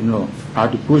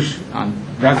had to push, and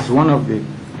that's one of the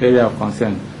area of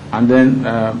concern. And then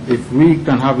if we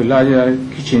can have a larger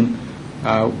kitchen,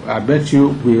 I bet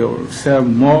you we'll sell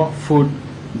more food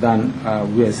than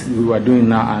we were doing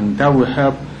now, and that will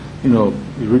help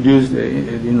reduce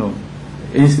the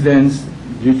incidents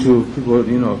due to people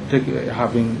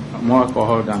having more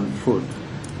alcohol than food.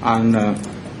 And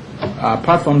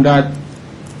apart from that,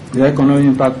 the economic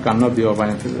impact cannot be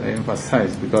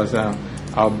overemphasized, because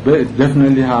I'll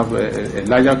definitely have a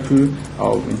larger crew.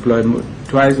 I'll employ 2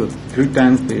 or 3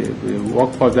 times the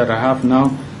workforce that I have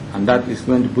now, and that is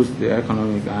going to boost the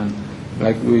economic. And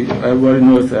like everybody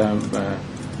knows,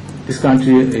 this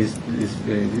country is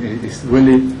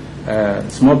really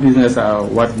small business are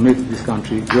what makes this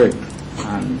country great.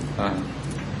 And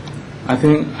I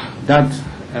think that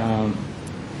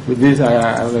with this I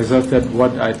have exhausted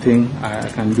what I think I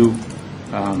can do,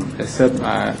 except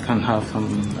I can have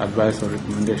some advice or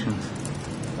recommendations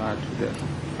to that.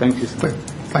 Thank you, sir.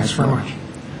 Thanks very much.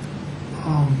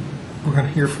 We're going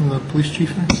to hear from the police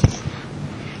chief next.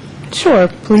 Sure,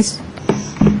 police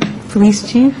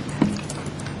chief.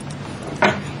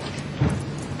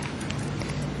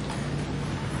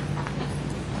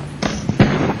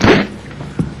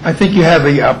 I think you have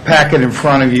a packet in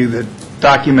front of you that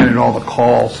documented all the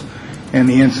calls and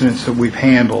the incidents that we've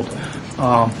handled.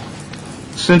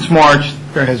 Since March,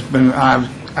 there has been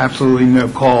absolutely no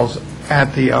calls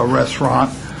at the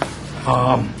restaurant.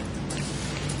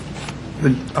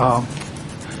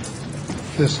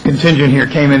 this contingent here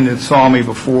came in and saw me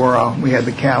before we had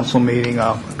the council meeting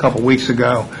a couple weeks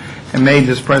ago and made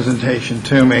this presentation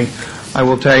to me. I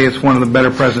will tell you it's one of the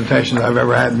better presentations I've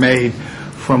ever had made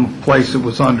from a place that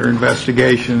was under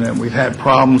investigation that we've had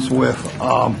problems with.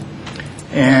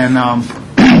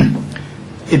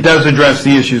 It does address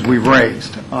the issues we've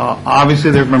raised.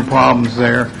 Obviously, there have been problems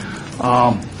there.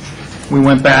 We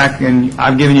went back, and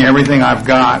I've given you everything I've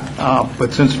got,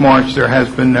 but since March, there has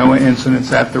been no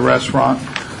incidents at the restaurant.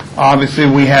 Obviously,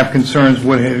 we have concerns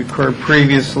what had occurred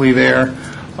previously there,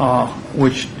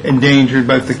 which endangered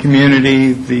both the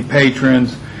community, the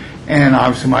patrons, and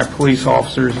obviously my police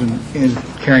officers in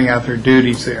carrying out their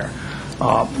duties there.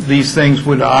 These things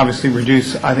would obviously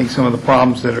reduce, I think, some of the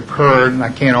problems that occurred, and I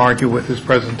can't argue with this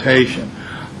presentation.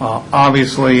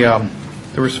 Obviously,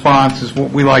 the response is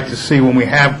what we like to see when we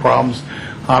have problems,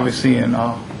 obviously in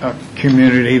a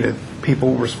community, that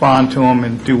people respond to them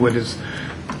and do what is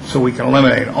so we can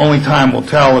eliminate. Only time will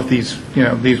tell if these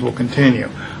will continue.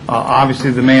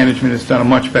 Obviously, the management has done a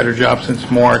much better job since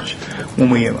March when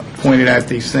we pointed out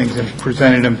these things and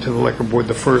presented them to the liquor board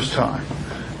the first time.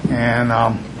 And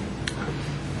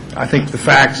I think the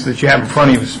facts that you have in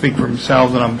front of you speak for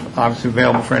themselves, and I'm obviously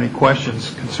available for any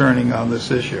questions concerning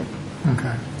this issue.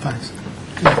 Okay, thanks.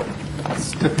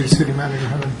 Does Deputy City Manager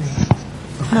have anything?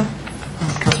 Okay. No.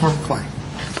 Councilmember Clay.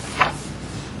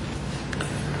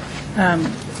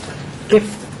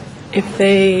 If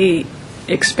they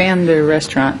expand their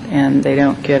restaurant and they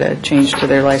don't get a change to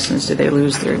their license, do they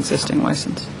lose their existing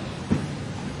license?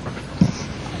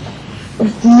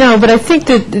 No, but I think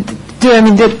that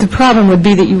the problem would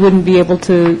be that you wouldn't be able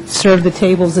to serve the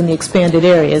tables in the expanded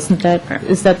area. Is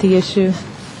that the issue?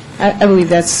 I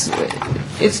believe it's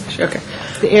okay.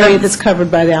 The area that's covered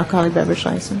by the alcoholic beverage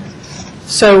license.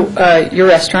 So your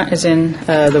restaurant is in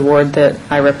the ward that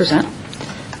I represent,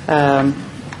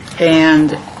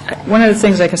 and one of the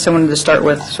things I guess I wanted to start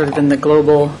with, sort of in the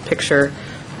global picture,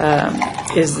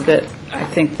 is that I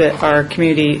think that our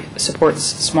community supports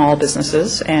small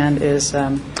businesses and is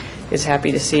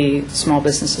happy to see small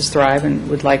businesses thrive and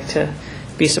would like to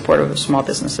be supportive of small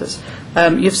businesses.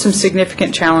 You have some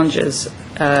significant challenges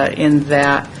in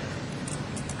that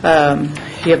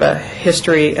you have a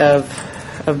history of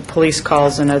police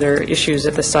calls and other issues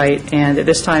at the site, and at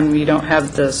this time you don't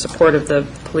have the support of the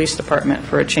police department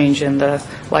for a change in the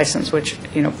license, which,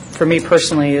 for me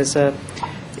personally is a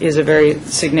very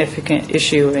significant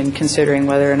issue in considering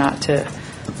whether or not to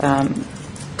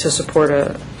support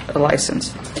a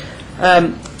license.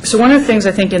 So one of the things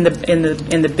I think in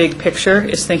the big picture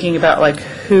is thinking about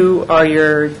who are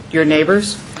your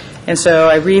neighbors. And so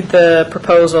I read the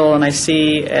proposal and I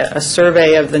see a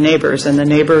survey of the neighbors, and the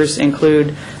neighbors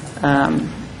include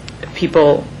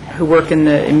people who work in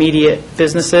the immediate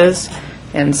businesses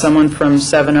and someone from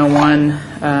 701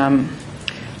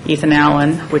 Ethan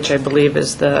Allen, which I believe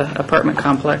is the apartment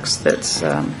complex that's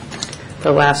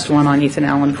the last one on Ethan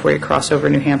Allen before you cross over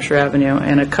New Hampshire Avenue,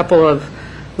 and a couple of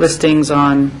listings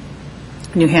on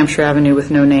New Hampshire Avenue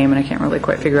with no name, and I can't really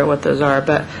quite figure out what those are.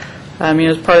 But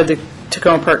as part of the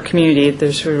Tacoma Park community,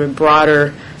 there's sort of a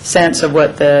broader sense of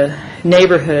what the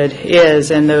neighborhood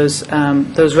is, and those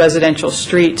residential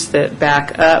streets that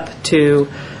back up to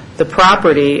the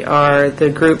property are the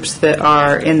groups that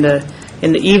are in the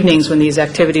evenings when these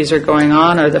activities are going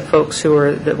on, are the folks who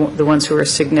are the ones who are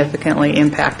significantly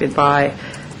impacted by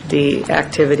the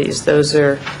activities. Those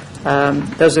are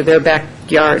their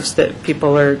backyards that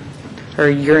people are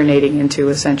urinating into,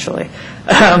 essentially,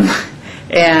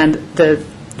 and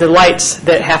the lights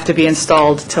that have to be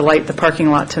installed to light the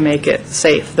parking lot to make it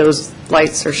safe. Those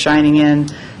lights are shining in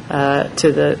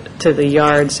to the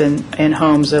yards and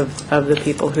homes of the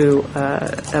people who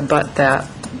abut that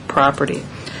property.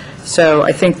 So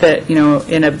I think that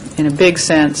in a big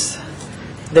sense,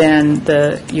 then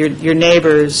your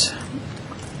neighbors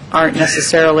aren't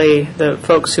necessarily the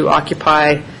folks who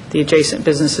occupy the adjacent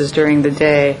businesses during the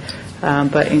day,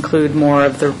 but include more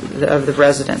of the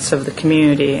residents of the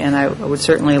community, and I would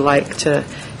certainly like to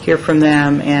hear from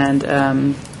them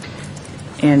and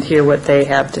hear what they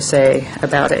have to say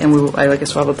about it. And I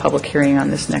guess we'll have a public hearing on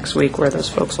this next week where those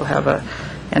folks will have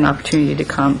an opportunity to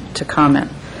comment.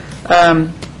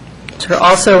 So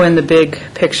also in the big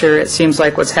picture, it seems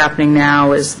like what's happening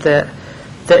now is that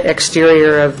the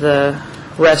exterior of the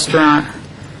restaurant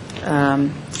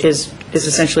is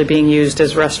essentially being used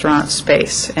as restaurant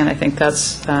space, and I think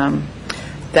that's a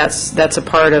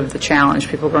part of the challenge.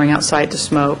 People going outside to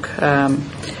smoke, and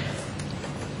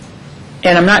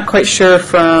I'm not quite sure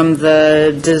from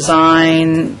the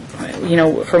design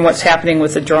from what's happening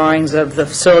with the drawings of the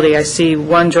facility, I see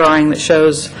one drawing that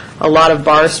shows a lot of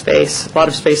bar space, a lot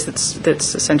of space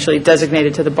that's essentially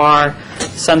designated to the bar,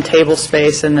 some table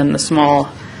space, and then the small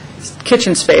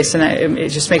kitchen space. And it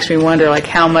just makes me wonder, like,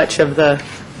 how much of the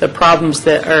problems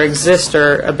that exist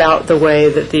are about the way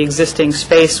that the existing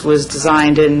space was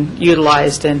designed and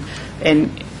utilized, and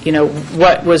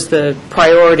what was the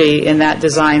priority in that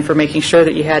design for making sure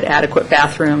that you had adequate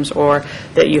bathrooms, or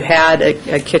that you had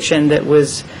a kitchen that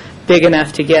was big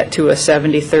enough to get to a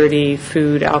 70-30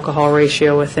 food-alcohol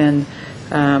ratio within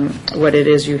what it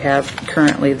is you have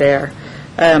currently there.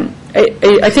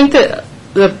 I think that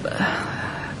the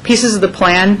pieces of the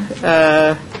plan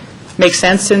make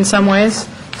sense in some ways.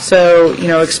 So,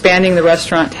 expanding the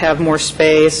restaurant to have more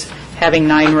space, having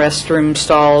 9 restroom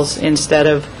stalls instead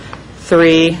of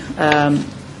 3,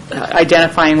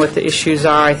 identifying what the issues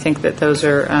are. I think that those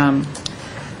are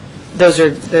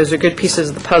good pieces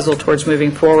of the puzzle towards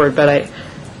moving forward. But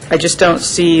I just don't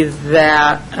see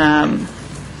that.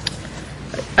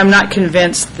 I'm not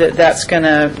convinced that that's going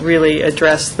to really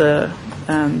address the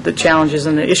challenges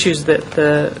and the issues that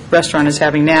the restaurant is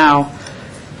having now,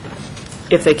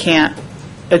 if they can't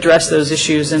address those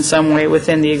issues in some way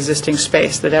within the existing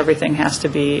space. That everything has to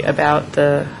be about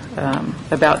the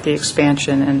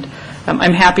expansion. And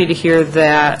I'm happy to hear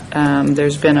that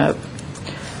there's been a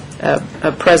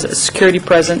security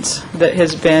presence that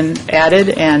has been added,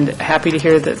 and happy to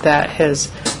hear that has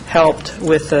helped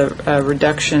with the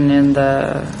reduction in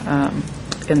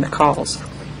the calls.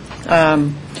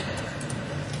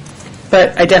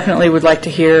 But I definitely would like to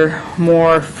hear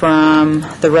more from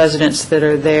the residents that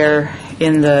are there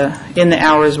in the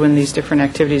hours when these different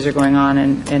activities are going on,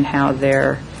 and how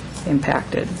they're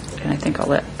impacted. And I think I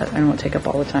don't want to take up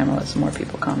all the time. I'll let some more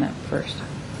people comment first.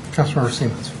 Councilmember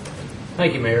Siemens.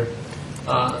 Thank you, Mayor.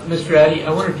 Mr. Addy,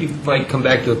 I wonder if you might come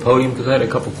back to the podium, because I had a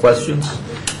couple questions.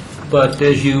 But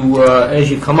as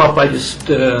you come up, I just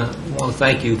want to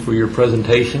thank you for your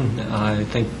presentation. I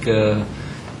think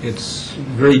it's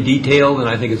very detailed, and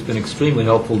I think it's been extremely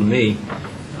helpful to me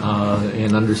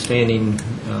in understanding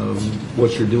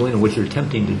what you're doing and what you're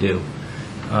attempting to do.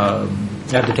 I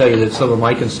have to tell you that some of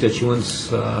my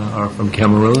constituents are from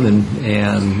Cameroon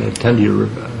and tend to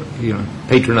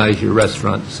patronize your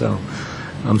restaurant. So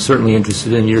I'm certainly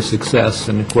interested in your success,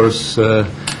 and of course the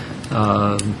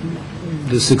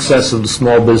success of the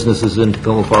small businesses in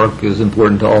Tacoma Park is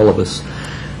important to all of us.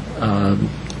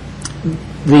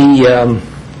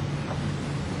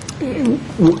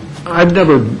 I've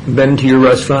never been to your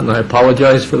restaurant, and I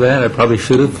apologize for that. I probably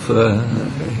should have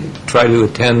tried to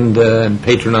attend and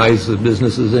patronize the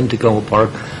businesses in Tacoma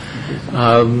Park.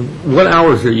 What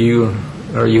hours are you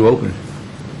open?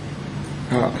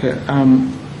 Okay.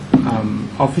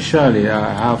 Officially,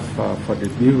 I have for the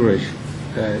beverage,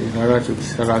 in order to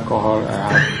sell alcohol,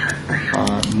 I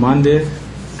have Monday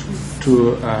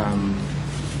to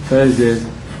Thursdays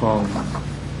from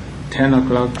 10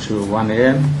 o'clock to 1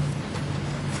 a.m.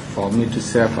 for me to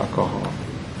serve alcohol.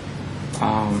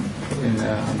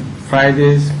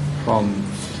 Fridays from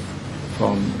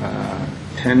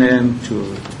 10 a.m.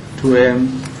 to 2 a.m.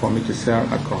 for me to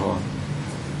serve alcohol.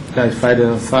 That's Friday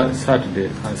and Saturday.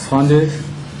 And Sundays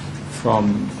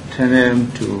from 10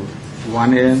 a.m. to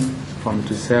 1 a.m. for me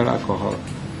to sell alcohol.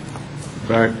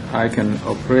 But I can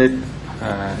operate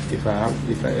if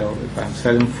I'm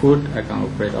selling food, I can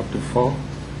operate up to 4.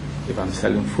 If I'm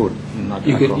selling food, not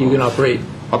alcohol. You can operate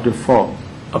up to 4.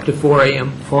 Up to 4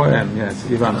 a.m.? 4 a.m., yes,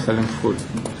 if I'm selling food.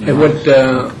 And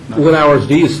what hours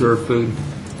do you serve food?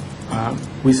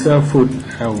 We sell food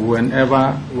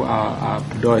whenever our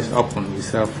door is open. We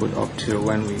sell food up till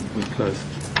when we close.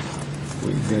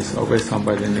 There's always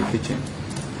somebody in the kitchen.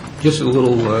 Just a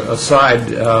little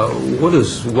aside, what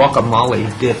is guacamole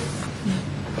dip?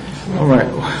 All right,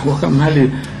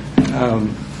 guacamole,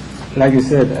 like you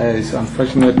said, it's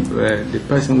unfortunate. The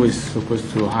person who is supposed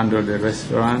to handle the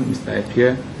restaurant, Mr.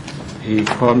 Epierre, he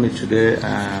called me today.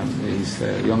 His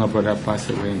younger brother passed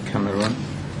away in Cameroon,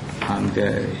 and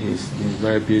he's been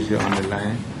very busy on the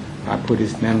line. I put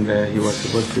his name there. He was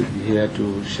supposed to be here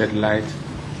to shed light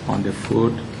on the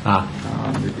food,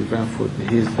 the different food.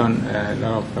 He's done a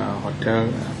lot of hotel,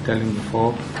 I'm telling you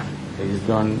before. He's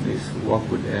done his work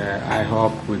with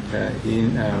IHOP, with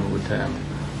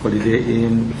Holiday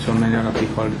Inn, so many other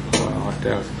people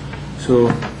hotels.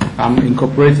 So I'm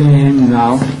incorporating him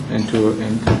now into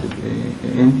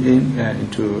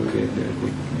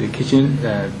the kitchen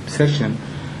section.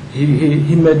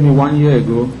 He made me 1 year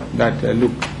ago that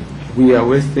look, we are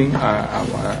wasting our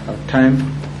time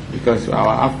because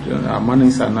our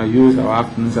mornings are not used, our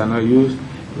afternoons are not used.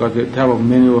 because the type of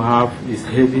menu we have is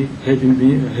heavy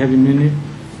menu,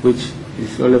 which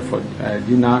is only for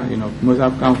dinner. Most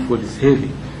African food is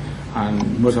heavy,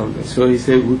 and most of it. So he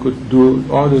said we could do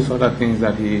all those other things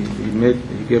that he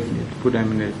gave me to put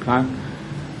them in the plan.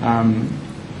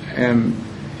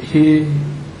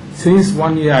 Since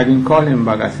 1 year I didn't call him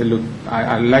back. I said, look,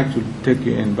 I'd like to take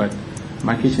you in, but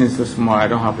my kitchen is so small. I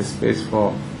don't have a space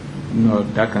for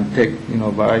that can take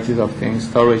varieties of things.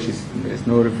 Storage there's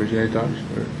no refrigerator,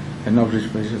 enough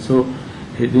refrigerator. So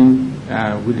he didn't.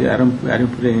 I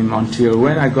didn't put him until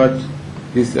when I got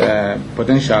this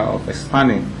potential of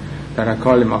expanding. That I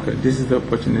called him. Okay, this is the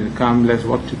opportunity. Come, let's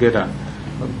work together.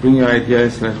 Bring your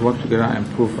ideas. Let's work together and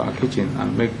improve our kitchen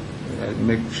and make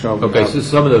sure. Okay, so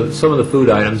some of the food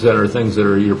items that are things that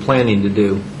you're planning to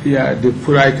do. Yeah, the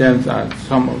food items are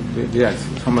some of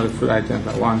the food items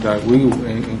I want that we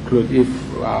include if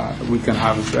we can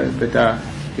have better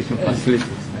kitchen facilities.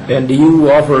 Yeah. And do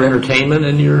you offer entertainment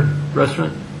in your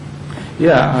restaurant?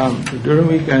 Yeah, during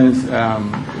weekends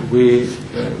we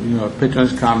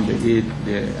patrons come, they eat,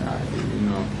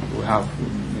 we have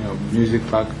music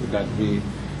pack that we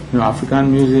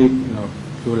African music,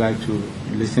 people like to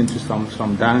listen to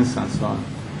some dance and so on.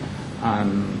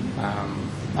 And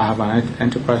I have an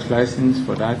enterprise license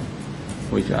for that,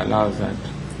 which allows that.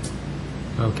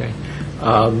 Okay.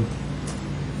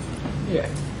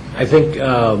 I think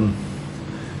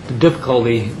the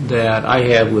difficulty that I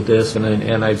have with this,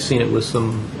 and I've seen it with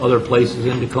some other places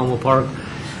in Tacoma Park,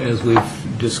 as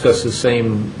we've discussed the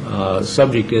same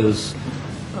subject, is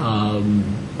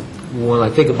when I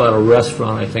think about a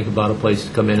restaurant, I think about a place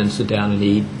to come in and sit down and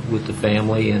eat with the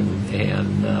family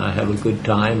and have a good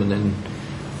time and then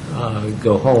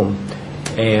go home.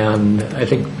 And I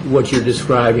think what you're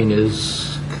describing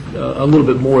is a little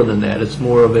bit more than that. It's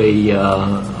more of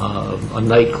a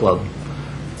nightclub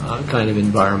kind of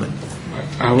environment.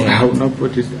 I will not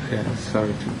put it.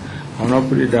 I will not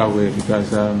put it that way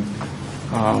because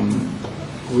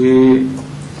we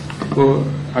go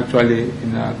actually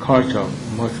in our culture.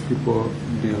 Most people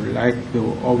they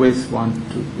will always want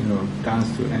to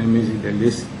dance to any music they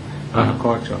listen in our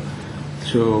culture.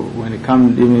 So when they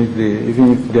come,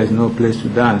 even if there's no place to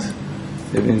dance,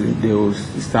 they will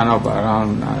stand up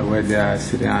around where they are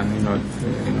sitting and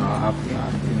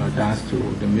dance to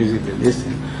the music they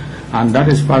listen, and that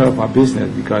is part of our business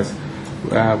because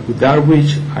without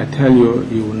which I tell you,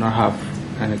 you will not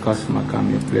have any customer come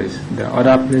your place. There are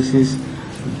other places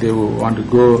they will want to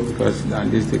go because at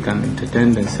least they can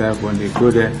entertain themselves when they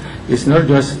go there. It's not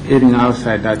just eating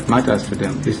outside that matters to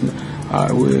them. It's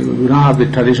we don't have the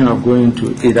tradition of going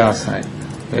to eat outside.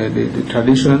 The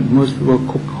tradition, most people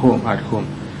cook at home.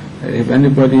 If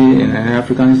anybody in an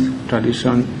African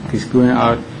tradition is going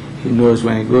out, he knows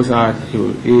when he goes out, he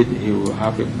will eat, he will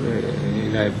have a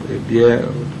beer,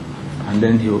 and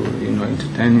then he will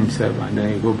entertain himself, and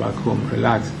then he go back home,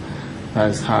 relax.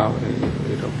 That's how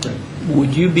it operates.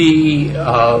 Would you be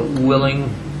willing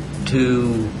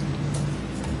to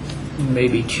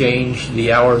maybe change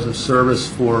the hours of service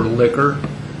for liquor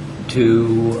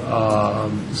to,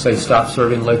 say, stop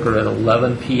serving liquor at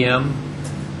 11 p.m.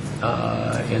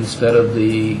 Instead of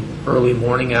the early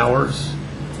morning hours,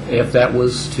 if that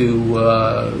was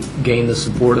to gain the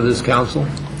support of this council?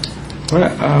 Well,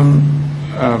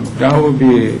 that would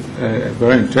be a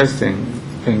very interesting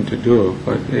thing to do,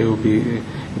 but it would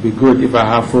be good if I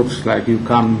have folks like you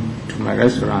come to my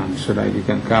restaurant so that you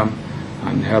can come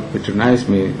and help patronize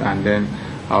me, and then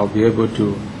I'll be able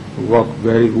to work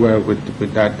very well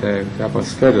with that type of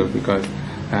schedule because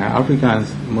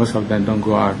Africans, most of them don't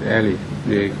go out early.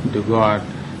 They go out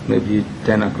maybe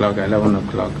 10 o'clock, 11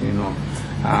 o'clock,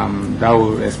 That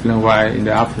will explain why in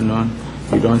the afternoon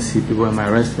you don't see people in my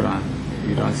restaurant.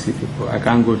 You don't see people. I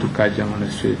can't go to catch them on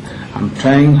the street. I'm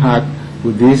trying hard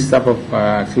with this type of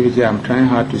activity. I'm trying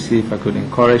hard to see if I could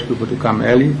encourage people to come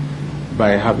early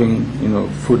by having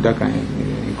food that can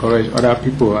encourage other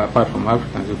people apart from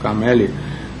Africans to come early.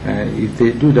 If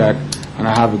they do that, and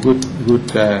I have a good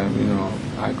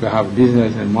I could have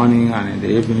business in the morning and in the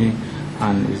evening,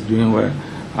 and it's doing well.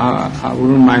 I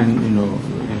wouldn't mind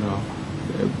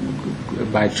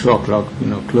by 2 o'clock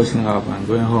closing up and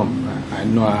going home. I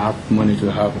know I have money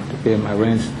to pay my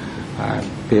rent,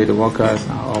 pay the workers,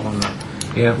 and all of that.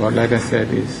 Yeah. But like I said,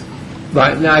 it's.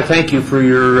 But now I thank you for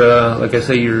your, like I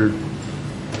say, your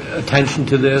attention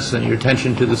to this and your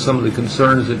attention to some of the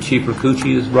concerns that Chief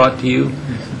Rakuchi has brought to you.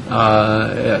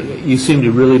 You seem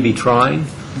to really be trying,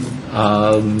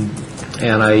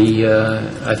 and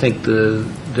I think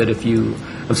that if you,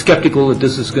 I'm skeptical that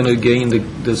this is going to gain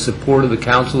the support of the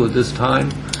council at this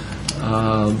time,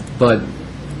 but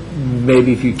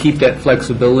maybe if you keep that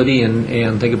flexibility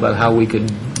and think about how we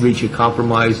could reach a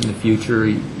compromise in the future,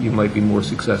 you might be more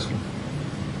successful.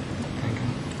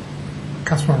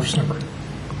 Councilmember Snipper.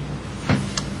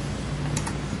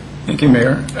 Thank you,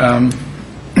 Mayor.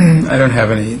 I don't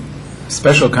have any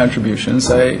special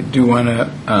contributions. I do want to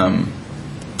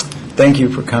thank you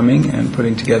for coming and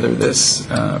putting together this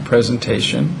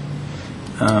presentation.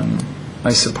 I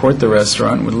support the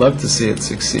restaurant, would love to see it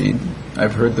succeed.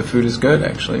 I've heard the food is good,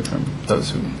 actually, from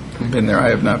those who've been there. I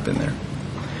have not been there.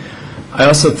 I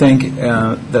also think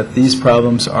that these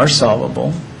problems are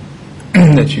solvable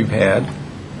that you've had.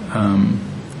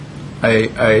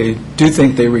 I do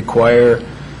think they require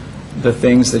the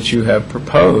things that you have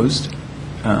proposed,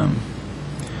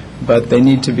 but they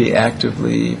need to be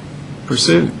actively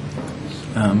pursued.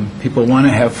 People want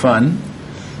to have fun,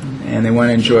 and they want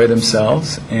to enjoy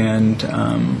themselves, and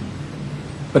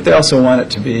but they also want it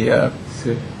to be a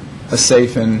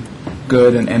safe and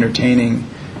good and entertaining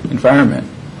environment.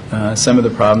 Some of the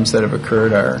problems that have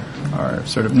occurred are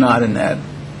sort of not in that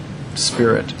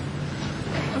spirit.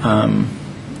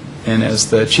 And as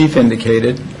the chief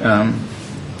indicated,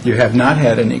 you have not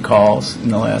had any calls in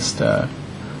the last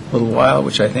little while,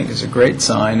 which I think is a great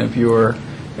sign of your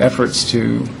efforts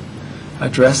to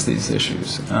address these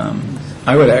issues.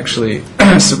 I would actually,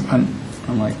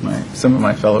 unlike some of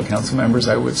my fellow council members,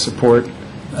 I would support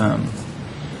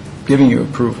giving you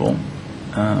approval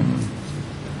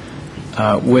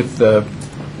with the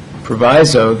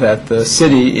proviso that the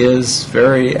city is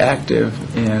very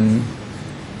active in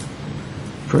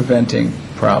preventing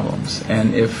problems.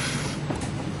 And if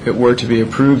it were to be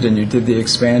approved and you did the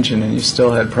expansion and you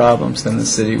still had problems, then the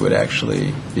city would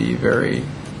actually be very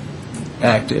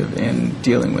active in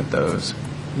dealing with those.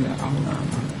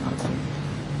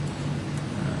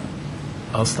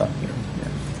 I'll stop there. Yeah.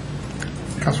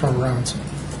 Councilmember Robinson.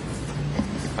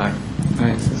 Hi.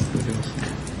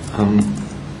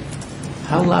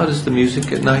 How loud is the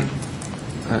music at night?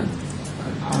 I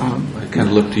kind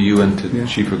of look to you and to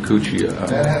Chief Rakucci.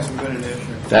 That hasn't been an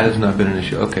issue. That has not been an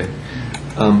issue. Okay.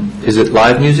 Is it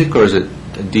live music or is it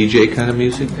a DJ kind of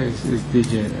music? It's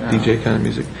DJ. DJ kind of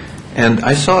music. And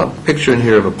I saw a picture in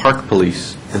here of a park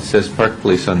police. It says Park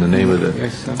Police on the name of it.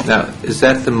 Yes, sir. Now, is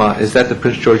that the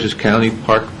Prince George's County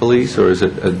Park Police, or is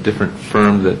it a different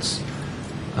firm that's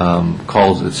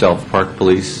calls itself Park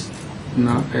Police?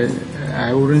 No,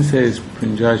 I wouldn't say it's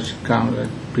Prince George County,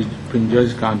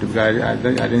 because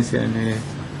I didn't see any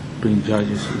Prince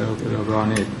George's logo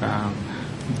on it.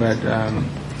 But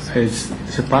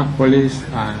it's a park police,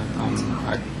 and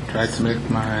I tried to make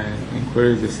my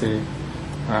inquiries to say,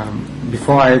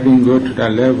 before I even go to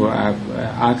that level, I've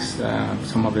asked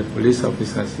some of the police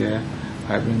officers here,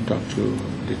 I've been talked to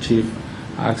the chief,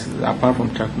 asked, apart from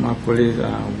Takoma Police,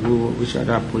 which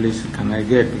other police can I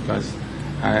get? Because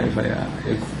if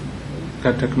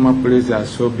the Takoma Police are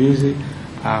so busy,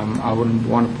 I wouldn't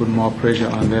want to put more pressure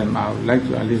on them. I would like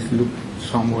to at least look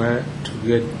somewhere to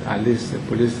get at least the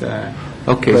police.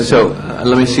 Okay, so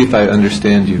let me see if I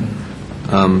understand you.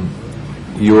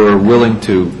 You're willing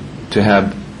to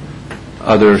have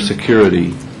other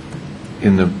security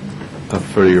in the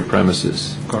for your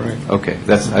premises? Correct. Okay,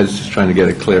 I was just trying to get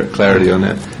a clarity on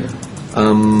that. Yeah.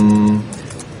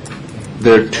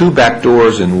 There are two back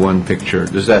doors in one picture.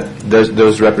 Does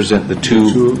those represent the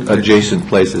two adjacent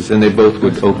places, and they both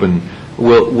would open?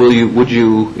 Would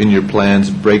you in your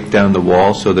plans break down the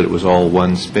wall so that it was all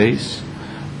one space?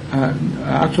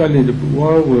 Actually, the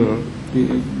wall will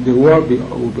be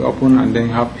open, and then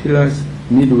have pillars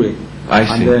midway. I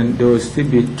see. And then there will still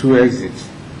be two exits.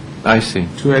 I see.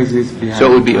 Two exits behind. So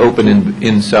it would be open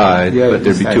inside, yeah, but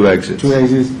there'd be two exits. Two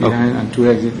exits behind and two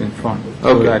exits in front. So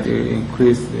Okay. that you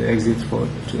increase the exits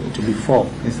to be four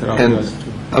instead of just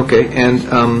two. Okay, and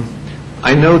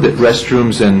I know that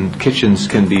restrooms and kitchens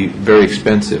can be very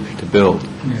expensive to build.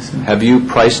 Yes, sir. Have you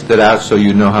priced that out so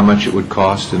you know how much it would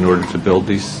cost in order to build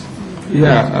these?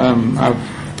 Yeah, I've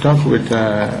talked with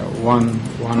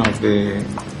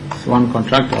one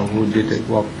contractor who did the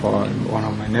work for one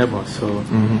of my neighbors. So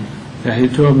yeah, he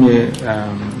told me,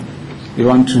 you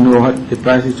want to know what the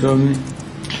price he told me?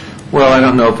 Well, I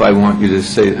don't know if I want you to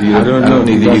say. I don't know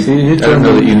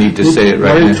that you need to say it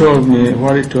right now.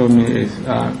 What he told me is,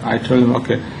 I told him,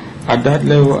 okay, at that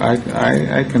level,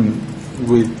 I can,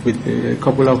 with a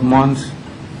couple of months,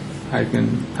 I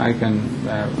can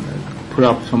put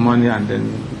up some money and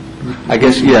then. I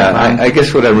guess, yeah. I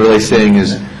guess what I'm really saying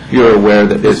is, you're aware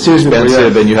that it's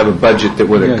expensive, and you have a budget that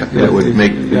would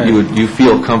make you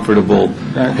feel comfortable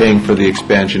paying for the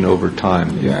expansion over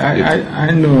time. Yeah,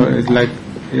 I know. It's like,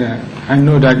 yeah, I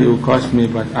know that it will cost me,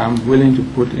 but I'm willing to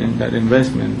put in that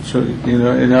investment. So,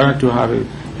 in order to have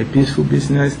a peaceful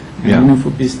business, a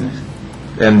meaningful business.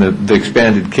 And the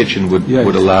expanded kitchen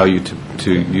would allow you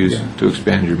to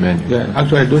expand your menu. Yeah,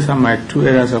 actually, those are my 2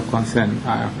 areas of concern.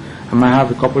 I might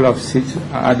have a couple of seats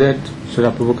added so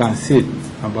that people can sit,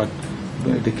 but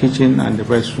the kitchen and the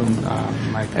restroom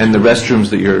might... And the restrooms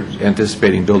that you're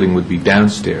anticipating building would be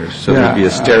downstairs, so there'd be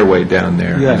a stairway down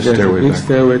there. Yeah, and a stairway there's a big back.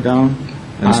 stairway down.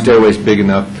 And the stairway's big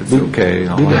enough, it's okay.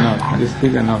 Big enough, it's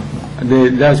big enough.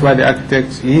 That's why the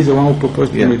architect, he's the one who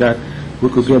proposed to me that we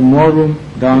could get more room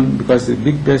down because it's a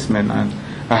big basement, and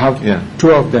I have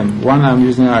 2 of them. One I'm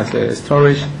using as a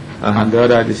storage, and the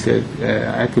other, they said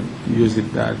I could use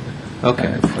it that.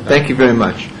 Okay. Thank you very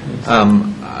much.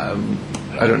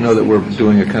 I don't know that we're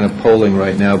doing a kind of polling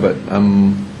right now, but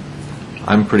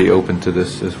I'm pretty open to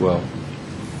this as well.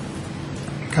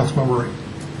 Councilmember Ray.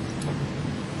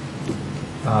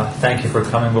 Thank you for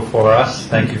coming before us.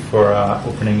 Thank you for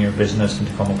opening your business in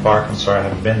Tacoma Park. I'm sorry I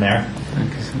haven't been there.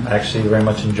 Thank you so much. I actually very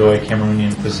much enjoy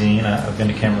Cameroonian cuisine. I've been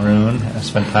to Cameroon. I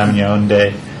spent time in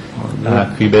Yaoundé,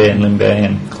 Quibé, and Limbe,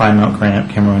 and climbed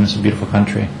Mount Cameroon. It's a beautiful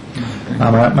country.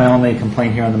 My only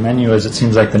complaint here on the menu is it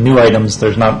seems like the new items,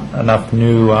 there's not enough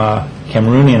new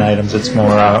Cameroonian items. It's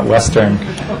more Western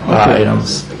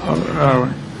items.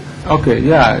 Okay,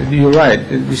 yeah, you're right.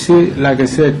 You see, like I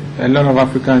said, a lot of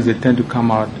Africans, they tend to come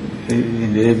out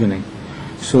in the evening.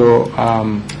 So,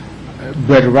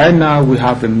 but right now we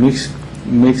have a mixed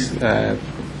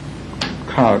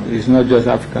crowd. It's not just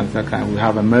Africans that come. We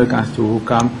have Americans too who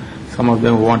come. Some of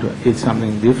them want to eat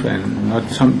something different.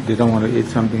 They don't want to eat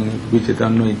something which they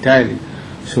don't know entirely.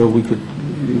 So we could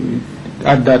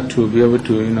add that to be able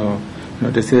to,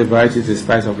 they say variety is the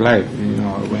spice of life. When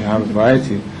you have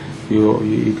variety,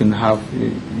 you can have,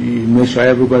 you make sure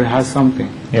everybody has something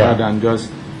rather than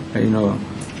just,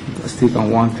 stick on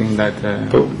one thing that...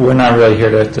 But we're not really here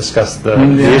to discuss the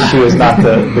issue is not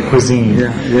the cuisine.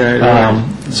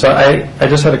 So I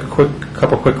just had a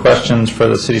couple quick questions for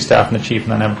the city staff and the chief,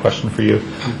 and then I have a question for you.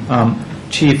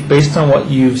 Chief, based on what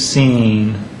you've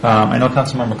seen, I know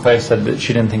Councilmember Clay said that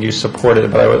she didn't think you supported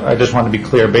it, but I just want to be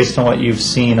clear, based on what you've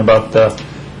seen about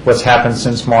what's happened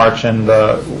since March and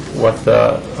what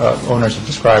the owners have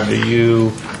described to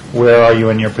you, where are you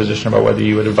in your position about whether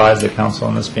you would advise the council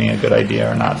on this being a good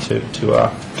idea or not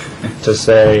to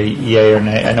say yay or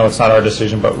nay? I know it's not our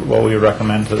decision, but what we would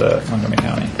recommend to the Montgomery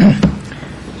County.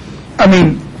 I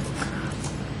mean,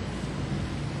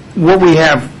 what we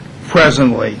have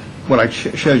presently, what I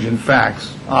showed you in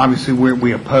facts, obviously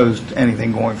we opposed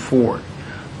anything going forward.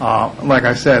 Like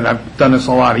I said, I've done this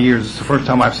a lot of years. It's the first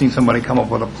time I've seen somebody come up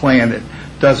with a plan that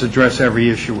does address every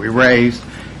issue we raised,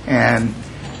 and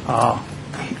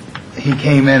he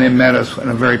came in and met us in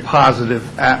a very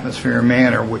positive atmosphere and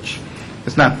manner, which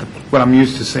is not what I'm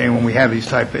used to seeing when we have these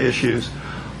type of issues.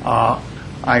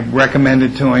 I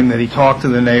recommended to him that he talk to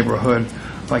the neighborhood,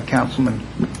 like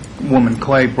Councilwoman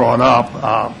Clay brought up,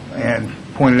 and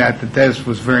pointed out that this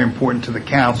was very important to the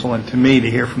council and to me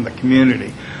to hear from the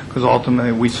community, because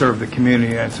ultimately we serve the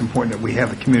community, and it's important that we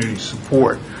have the community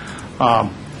support.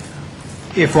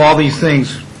 If all these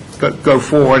things go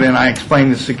forward, and I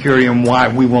explained the security and why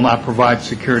we will not provide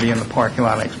security in the parking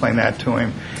lot, I explained that to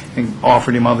him and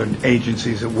offered him other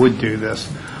agencies that would do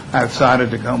this outside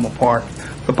of Tacoma Park.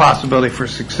 The possibility for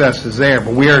success is there,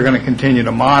 but we are going to continue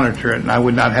to monitor it, and I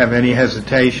would not have any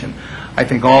hesitation. I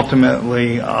think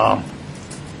ultimately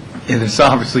it is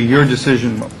obviously your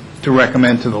decision to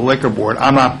recommend to the liquor board.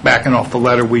 I'm not backing off the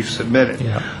letter we've submitted.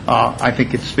 I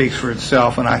think it speaks for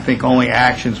itself, and I think only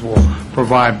actions will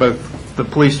provide both the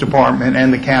police department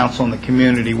and the council and the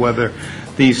community, whether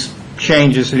these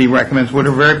changes that he recommends, which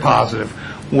are very positive,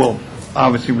 will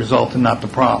obviously result in not the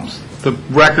problems. The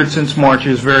record since March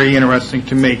is very interesting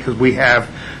to me because we have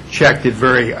checked it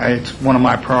it's one of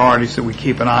my priorities that we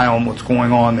keep an eye on what's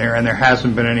going on there, and there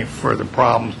hasn't been any further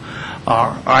problems.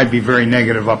 I'd be very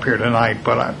negative up here tonight,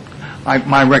 but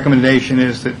my recommendation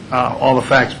is that all the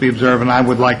facts be observed, and I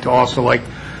would like to also, like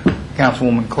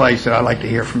Councilwoman Clay said, I'd like to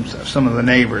hear from some of the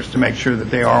neighbors to make sure that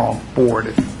they are on board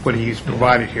if what he's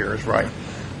provided here is right.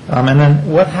 And then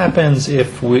what happens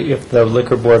if the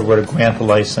liquor board were to grant the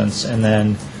license and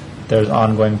then there's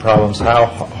ongoing problems? How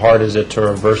hard is it to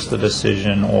reverse the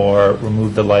decision or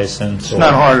remove the license? It's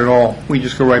not hard at all. We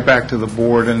just go right back to the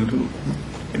board, and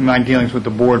in my dealings with the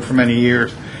board for many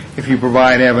years, if you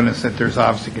provide evidence that there's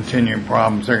obviously continuing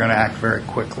problems, they're going to act very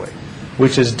quickly.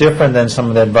 Which is different than some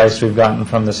of the advice we've gotten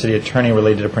from the city attorney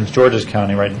related to Prince George's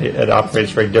County, right? It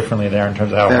operates very differently there in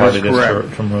terms of how hard it is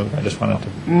to remove. I just wanted to...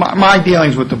 My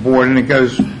dealings with the board, and it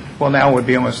goes, well, now it would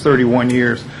be almost 31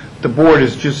 years, the board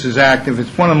is just as active.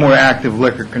 It's one of the more active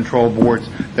liquor control boards.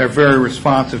 They're very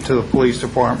responsive to the police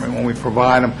department when we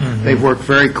provide them. They've worked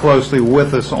very closely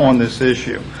with us on this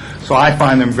issue. So I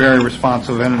find them very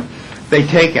responsive, and they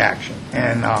take action.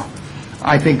 And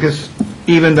I think this,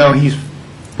 even though he's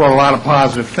brought a lot of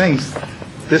positive things,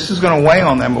 this is going to weigh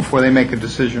on them before they make a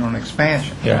decision on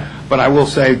expansion. Yeah. But I will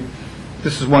say,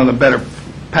 this is one of the better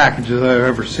packages I've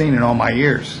ever seen in all my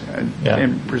years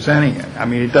in presenting it. I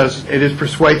mean, it is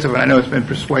persuasive, and I know it's been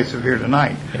persuasive here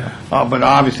tonight. Yeah. But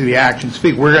obviously the actions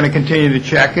speak. We're going to continue to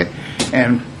check it,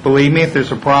 and believe me, if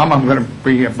there's a problem, I'm going to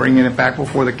bring it back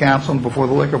before the council and before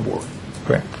the liquor board.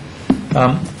 Great.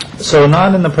 So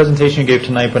not in the presentation you gave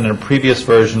tonight, but in a previous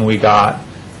version we got,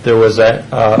 there was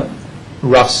a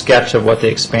rough sketch of what the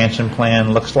expansion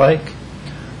plan looks like.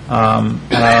 And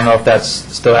I don't know if that's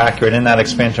still accurate. In that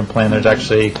expansion plan, there's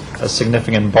actually a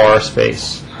significant bar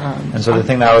space. And so the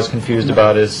thing that I was confused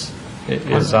about is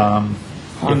if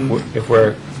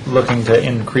we're looking to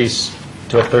increase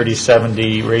to a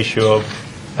 30-70 ratio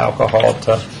of alcohol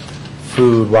to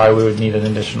food, why we would need an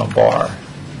additional bar.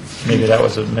 Maybe that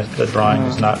was the drawing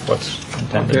is not what's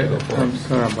intended to go for. I'm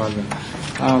sorry about that.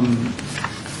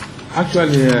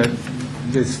 Actually,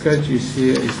 the sketch you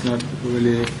see is not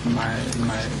really my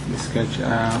sketch.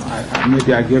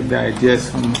 Maybe I gave the idea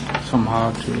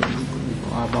somehow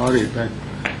about it, but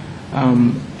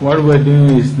what we're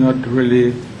doing is not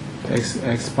really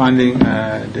expanding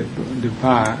the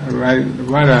bar.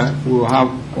 Rather, we'll have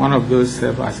one of those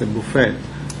serve as a buffet,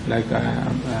 like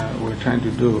we're trying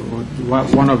to do.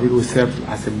 One of it will serve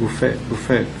as a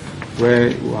buffet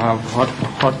where we'll have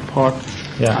hot pot.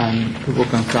 Yeah. And people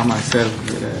can come and serve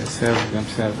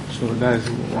themselves. So that is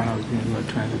one of the things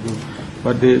we're trying to do.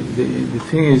 But the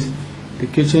thing is, the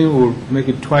kitchen will make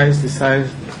it twice the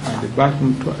size, the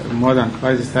bathroom more than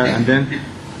twice the size, and then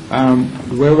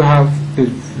where we have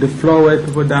the floor where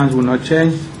people dance will not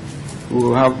change. We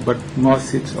will have but more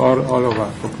seats all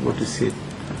over for people to sit.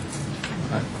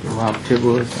 We'll have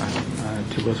tables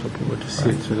and tables for people to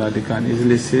sit, so that they can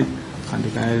easily sit and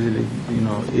they can easily,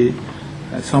 eat.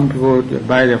 Some people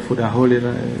buy their food and hold it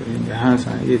in their hands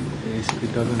and eat.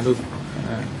 It doesn't look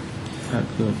that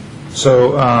good.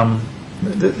 So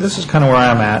this is kind of where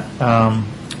I'm at.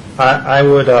 I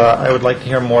would like to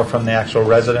hear more from the actual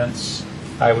residents.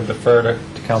 I would defer to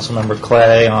Councilmember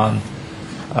Clay on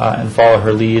and follow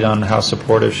her lead on how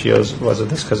supportive she was of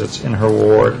this because it's in her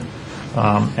ward,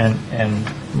 and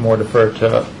more defer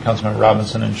to Councilmember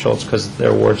Robinson and Schultz because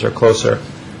their wards are closer.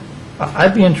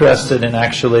 I'd be interested in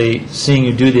actually seeing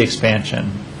you do the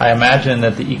expansion. I imagine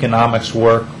that the economics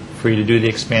work for you to do the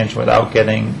expansion without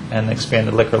getting an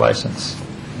expanded liquor license,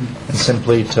 and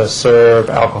simply to serve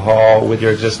alcohol with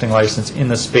your existing license in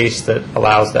the space that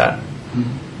allows that.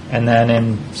 And then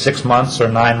in 6 months or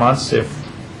 9 months, if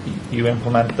you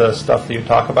implement the stuff that you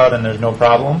talk about and there's no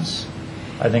problems,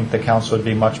 I think the council would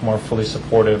be much more fully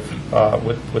supportive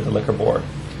with the liquor board.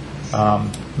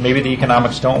 Maybe the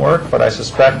economics don't work, but I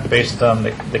suspect based on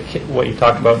what you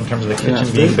talked about in terms of the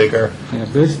kitchen being bigger. Yeah,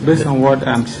 based on what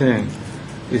I'm saying,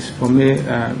 is for me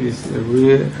is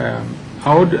really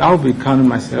I would be counting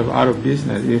myself out of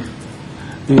business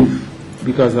if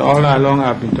because all along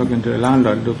I've been talking to the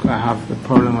landlord. Look, I have a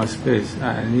problem of space.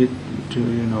 I need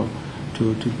to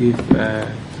to give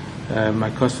my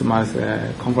customers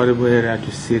a comfortable area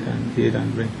to sit and eat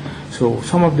and drink. So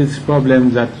some of these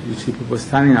problems that you see people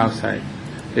standing outside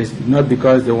is not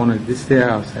because they want to stay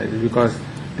outside, it's because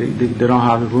they don't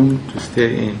have room to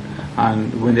stay in.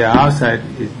 And when they are outside,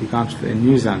 it becomes a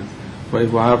nuisance. But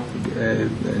if we have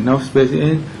enough space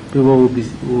in, people will be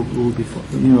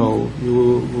you will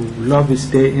love to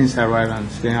stay inside rather than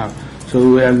stay out. So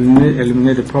we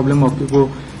eliminate the problem of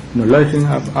people loitering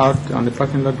out on the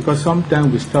parking lot, because sometimes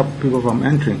we stop people from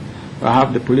entering. I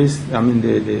have the police,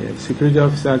 the security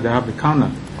officers, they have the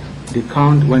counter. They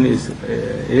count when it's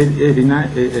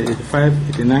 85,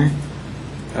 89,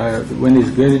 when it's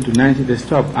getting to 90, they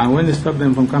stop. And when they stop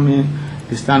them from coming in,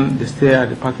 they stay at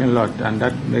the parking lot, and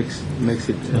that makes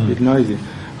it a bit noisy.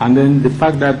 And then the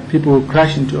fact that people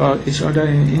crash into each other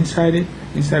inside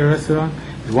the restaurant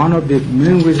is one of the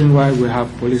main reasons why we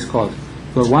have police calls.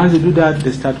 But once they do that,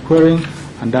 they start quarreling,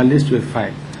 and that leads to a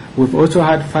fight. We've also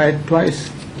had fight twice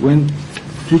when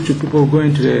two people go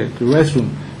into the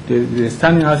restroom. They're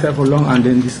standing outside for long, and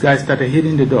then this guy started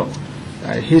hitting the door.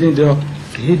 Hit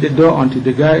the door until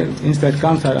the guy inside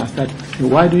comes out and starts,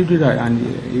 why do you do that? And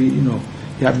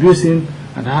he abused him,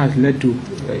 and that has led to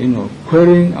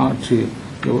quarreling until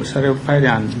they started fighting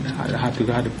and had to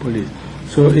go to the police.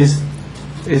 So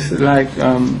it's like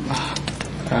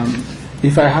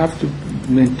if I have to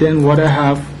maintain what I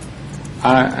have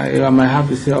I might have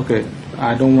to say, okay,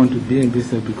 I don't want to be in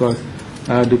business because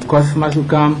the customers will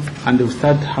come and they'll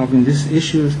start having these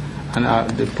issues, and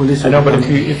the police. I know, but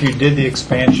if you did the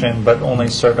expansion but only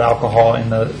serve alcohol in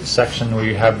the section where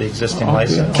you have the existing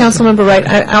license. Councilmember Wright,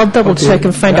 I'll double check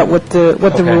and find out what the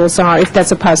Okay. rules are, if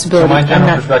that's a So possibility. my I'm general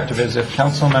not- perspective is if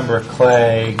Councilmember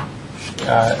Clay,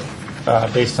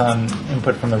 based on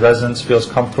input from the residents, feels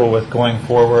comfortable with going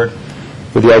forward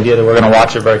with the idea that we're going to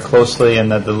watch it very closely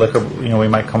and that the liquor, we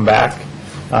might come back,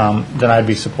 then I'd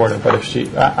be supportive. But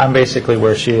if I'm basically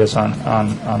where she is on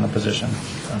the position.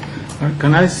 So.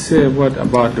 Can I say what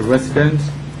about the residents?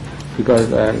 Because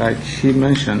like she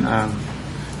mentioned,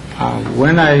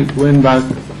 when I went back,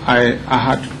 I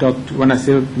had to talk to, when I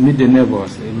say meet the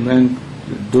neighbors, it meant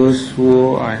those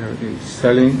who are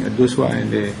selling, those who are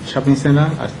in the shopping center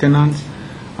as tenants,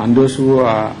 and those who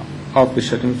are off the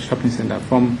shopping center.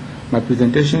 From my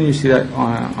presentation, you see that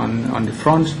on the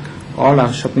front, all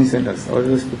our shopping centers, all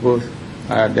those people,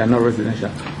 they are not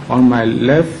residential. On my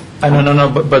left, No,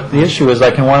 but the issue is,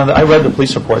 like in I read the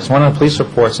police reports. One of the police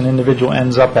reports, an individual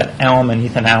ends up at Elm and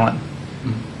Ethan Allen.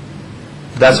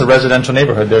 That's a residential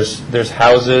neighborhood. There's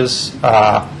houses,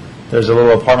 there's a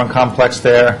little apartment complex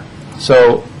there.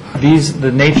 So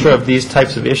the nature of these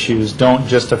types of issues don't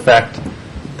just affect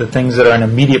the things that are in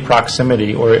immediate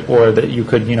proximity or that you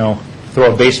could,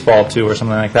 throw a baseball to or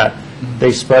something like that.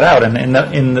 They spread out. And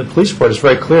in the police report, it's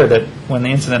very clear that when the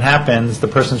incident happens, the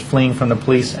person's fleeing from the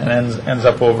police and ends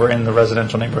up over in the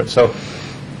residential neighborhood. So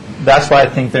that's why I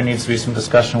think there needs to be some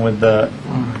discussion with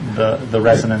the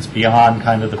residents beyond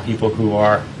kind of the people who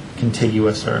are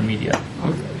contiguous or immediate.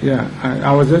 yeah,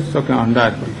 I was just talking on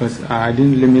that because I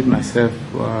didn't limit myself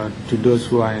to those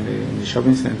who are in the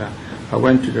shopping center. I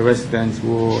went to the residents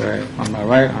who were on my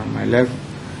right, on my left,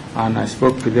 and I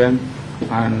spoke to them.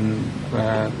 And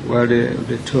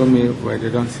they told me where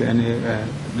they don't see any.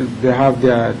 They have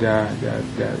their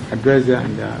address there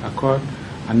and their accord,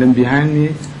 and then behind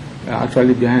me,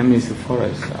 actually behind me is the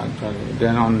forest. Actually,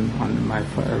 then on my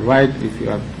right, if you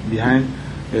are behind,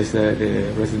 there's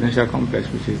the residential complex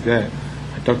which is there.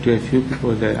 I talked to a few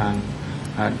people there,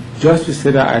 and just to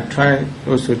say that I try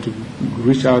also to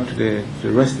reach out to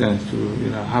the residents to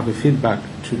have a feedback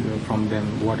from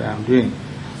them what I'm doing.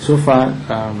 So far,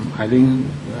 I think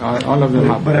all of them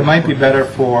have. But it might be better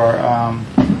for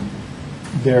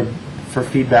for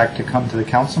feedback to come to the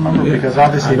council member, because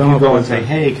obviously if you go and say,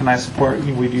 hey, can I support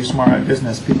you, we do Smart Right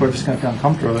Business, people are just going to feel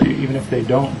uncomfortable. Even if they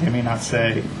don't, they may not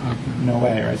say, no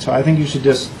way, right? So I think you should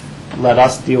just let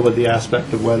us deal with the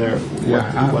aspect of whether,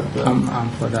 I'm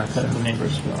for that, the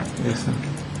neighbors feel. Yes, sir.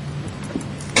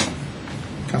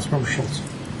 Councilmember Schultz.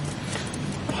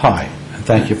 Hi, and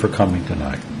thank you for coming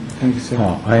tonight. Thank you, sir.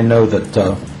 I know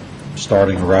that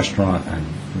starting a restaurant and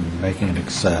making an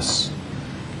success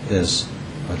is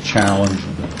a challenge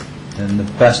in the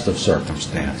best of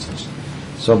circumstances.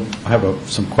 So I have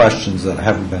some questions that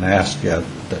haven't been asked yet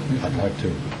that I'd like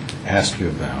to ask you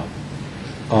about.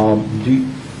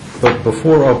 But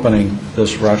before opening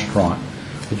this restaurant,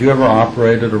 had you ever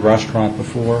operated a restaurant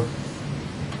before?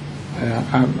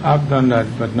 I've done that,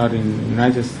 but not in the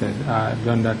United States. I've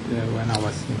done that when I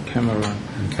was in Cameroon.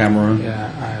 In Cameroon?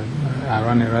 Yeah, I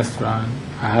run a restaurant.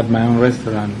 I had my own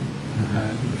restaurant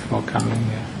before coming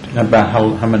here. About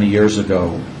how many years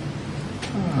ago?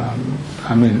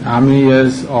 How many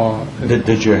years or?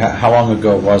 Did you? How long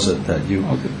ago was it that you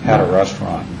had a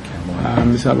restaurant in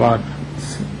Cameroon? It's about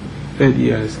 8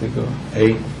 years ago.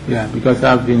 8? Yeah, because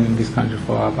I've been in this country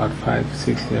for about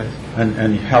 5-6 years.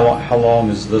 And how long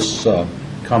has this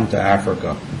come to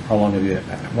Africa? How long have you?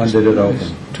 When did it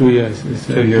open? 2 years. It's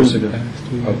 2 years ago. It's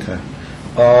 2 years. Okay.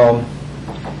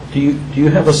 Do you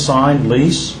have a signed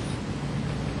lease?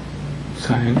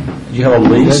 Signed. Do you have a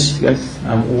lease? Yes.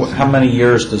 How many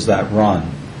years does that run?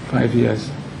 5 years.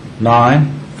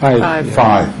 9? 5.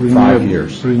 5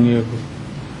 years. Renewable.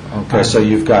 Okay, so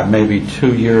you've got maybe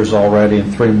 2 years already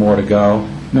and 3 more to go?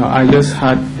 No, I just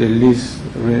had the lease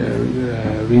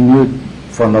renewed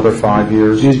for another 5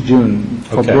 years. This June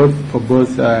for Okay.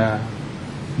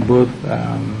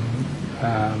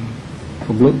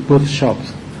 both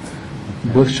shops.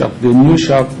 Both shops. The new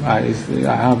shop, I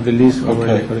have the lease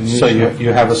already for the new So shop.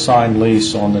 you have a signed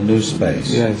lease on the new space?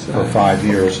 Yes, For 5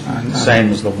 years,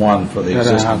 same as the one for the that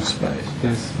I existing have. space?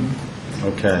 Yes.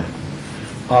 Okay.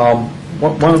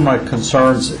 One of my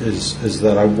concerns is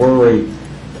that I worry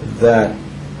that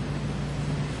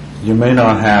you may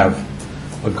not have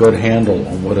a good handle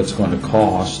on what it's going to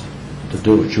cost to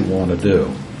do what you want to do.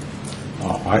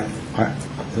 I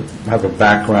have a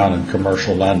background in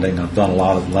commercial lending. I've done a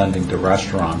lot of lending to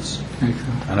restaurants,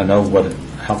 and I know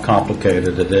how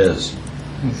complicated it is.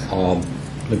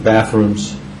 The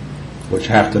bathrooms, which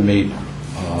have to meet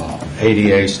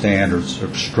ADA standards, are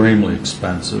extremely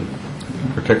expensive,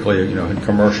 particularly, in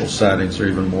commercial settings, are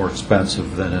even more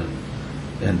expensive than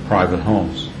in private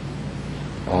homes.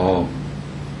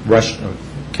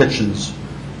 Kitchens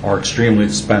are extremely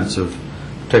expensive,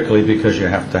 particularly because you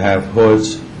have to have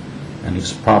hoods and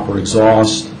proper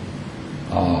exhaust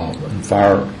and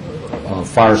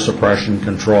fire suppression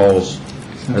controls,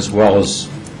 as well as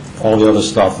all the other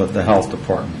stuff that the health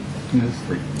department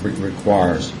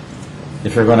requires.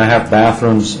 If you're going to have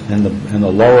bathrooms in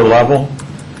the lower level,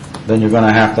 then you're going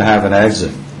to have an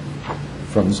exit.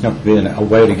 There's going to be a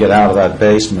way to get out of that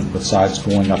basement besides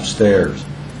going upstairs,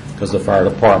 because the fire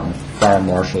department, fire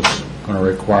marshal's going to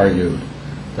require you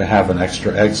to have an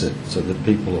extra exit so that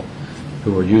people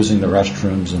who are using the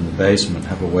restrooms in the basement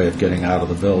have a way of getting out of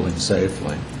the building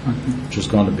safely, which is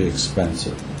going to be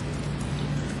expensive.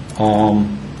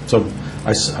 So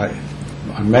I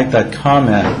make that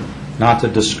comment not to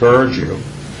discourage you,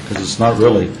 because it's not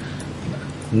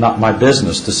my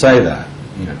business to say that,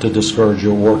 to discourage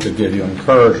you or to give you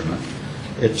encouragement.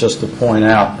 It's just to point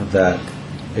out that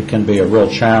it can be a real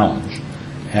challenge,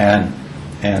 and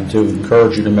to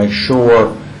encourage you to make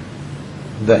sure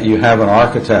that you have an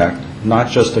architect, not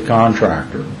just a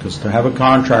contractor, because to have a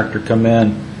contractor come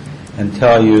in and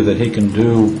tell you that he can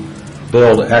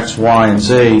build X, Y, and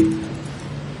Z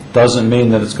doesn't mean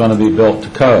that it's going to be built to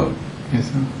code. Yes,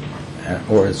 sir.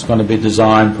 Or it's going to be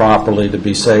designed properly to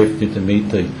be safe, to meet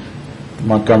the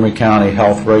Montgomery County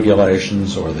health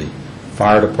regulations or the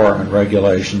fire department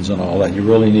regulations and all that. You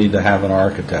really need to have an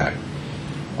architect.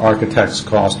 Architects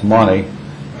cost money,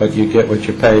 but you get what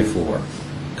you pay for.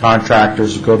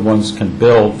 Contractors, good ones, can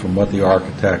build from what the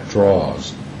architect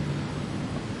draws.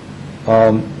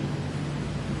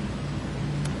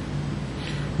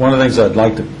 One of the things I'd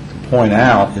like to point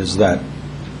out is that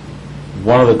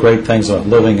one of the great things about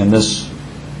living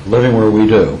where we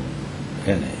do,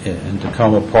 in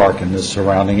Tacoma Park and the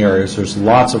surrounding areas, there's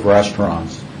lots of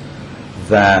restaurants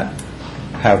that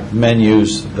have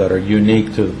menus that are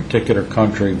unique to the particular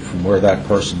country from where that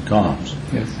person comes.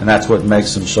 Yes. And that's what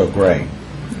makes them so great.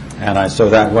 And so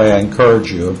that way I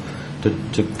encourage you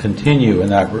to continue in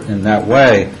that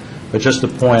way, but just to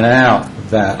point out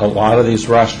that a lot of these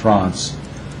restaurants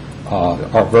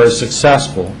are very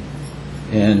successful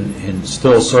in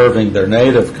still serving their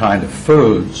native kind of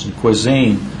foods and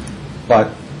cuisine, but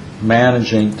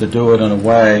managing to do it in a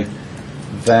way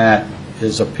that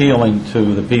is appealing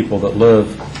to the people that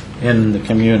live in the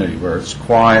community, where it's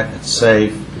quiet, it's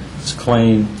safe, it's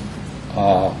clean.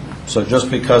 So just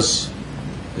because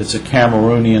it's a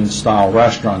Cameroonian-style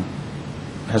restaurant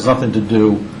has nothing to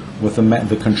do with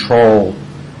the control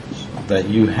that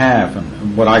you have.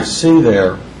 And what I see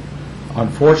there,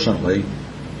 unfortunately,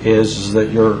 is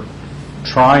that you're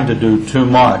trying to do too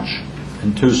much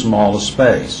in too small a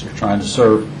space. You're trying to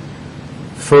serve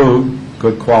food,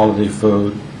 good quality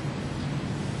food.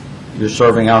 You're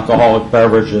serving alcoholic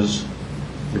beverages.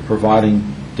 You're providing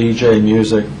DJ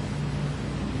music.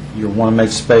 You want to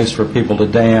make space for people to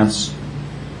dance.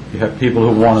 You have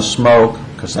people who want to smoke,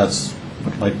 because that's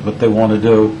what they want to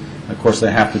do. And of course,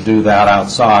 they have to do that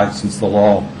outside, since the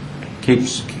law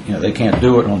keeps, they can't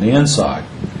do it on the inside.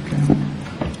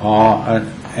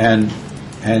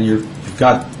 And you've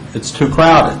got, it's too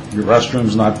crowded. Your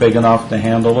restroom's not big enough to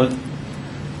handle it,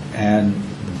 and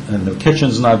the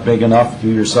kitchen's not big enough.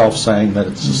 You yourself saying that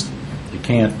it's just, you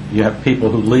can't, you have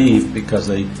people who leave because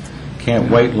they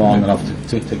can't wait long enough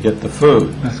to get the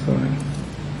food. That's correct.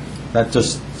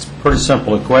 It's a pretty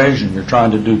simple equation. You're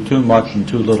trying to do too much in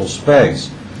too little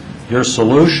space. Your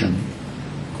solution,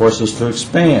 of course, is to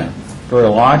expand. Very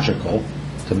logical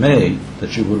to me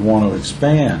that you would want to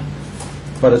expand.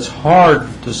 But it's hard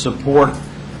to support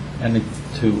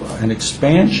an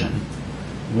expansion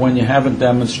when you haven't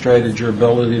demonstrated your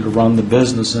ability to run the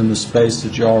business in the space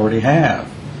that you already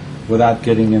have without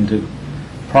getting into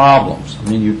problems. I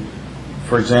mean,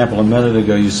 for example, a minute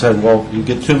ago you said, well, you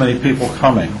get too many people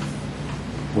coming,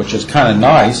 which is kind of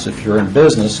nice if you're in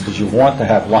business, because you want to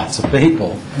have lots of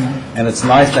people, and it's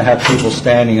nice to have people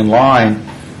standing in line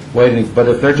waiting. But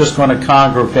if they're just going to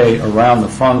congregate around the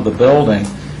front of the building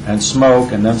and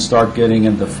smoke and then start getting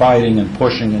into fighting and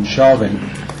pushing and shoving,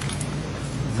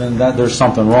 then there's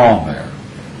something wrong there.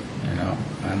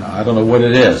 And I don't know what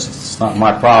it is. It's not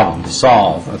my problem to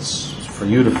solve. That's for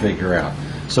you to figure out.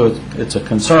 So it's a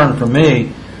concern for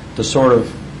me to sort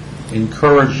of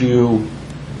encourage you.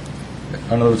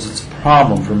 In other words, it's a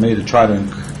problem for me to try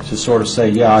to sort of say,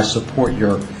 yeah, I support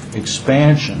your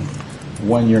expansion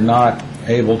when you're not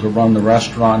able to run the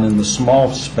restaurant in the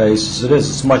small space as it is.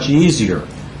 It's much easier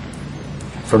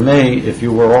for me, if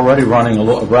you were already running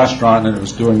a restaurant and it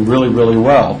was doing really, really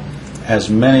well, as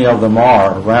many of them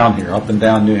are around here, up and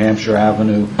down New Hampshire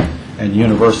Avenue and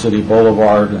University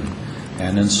Boulevard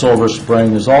and in Silver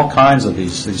Spring, there's all kinds of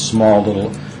these small little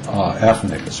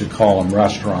ethnic, as you call them,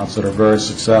 restaurants that are very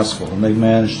successful, and they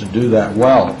managed to do that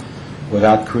well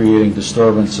without creating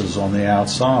disturbances on the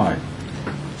outside.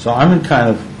 So I'm kind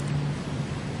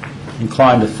of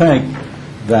inclined to think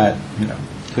that,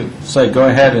 to say go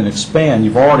ahead and expand,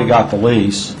 you've already got the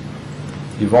lease,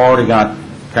 you've already got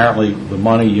apparently the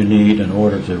money you need in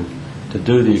order to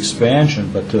do the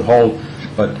expansion,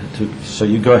 so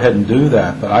you go ahead and do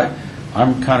that. But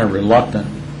I'm kind of reluctant,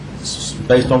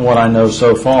 based on what I know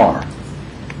so far,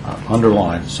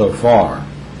 underlined so far,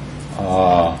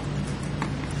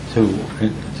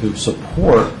 to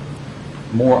support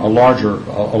a larger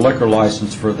liquor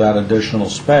license for that additional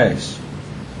space.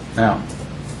 Now,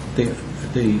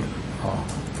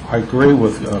 I agree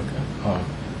with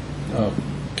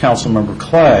Councilmember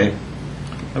Clay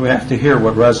that we have to hear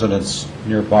what residents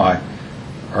nearby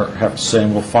have to say,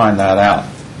 and we'll find that out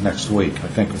next week. I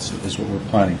think is what we're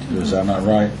planning to do. Is that not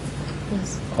right?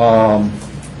 Yes.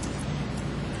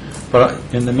 But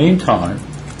in the meantime,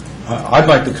 I'd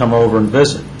like to come over and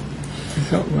visit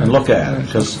and look at it,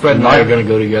 because Fred and I are going to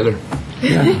go together.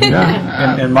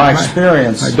 In my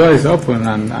experience, my door is open,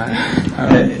 and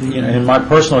in my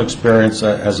personal experience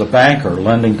as a banker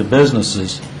lending to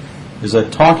businesses, is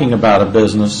that talking about a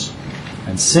business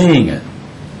and seeing it,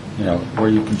 where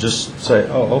you can just say,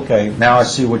 oh, okay, now I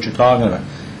see what you're talking about.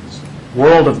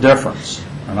 World of difference.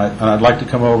 And I'd like to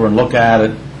come over and look at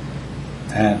it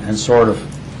and sort of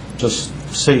just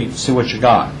see what you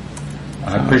got.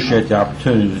 I appreciate the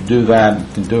opportunity to do that,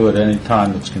 and can do it any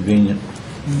time that's convenient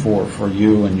for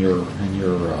you and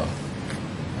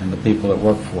and the people that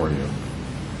work for you.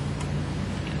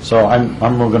 So I'm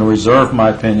going to reserve my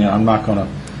opinion. I'm not going to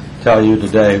tell you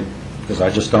today, because I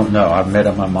just don't know. I've made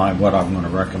up my mind what I'm going to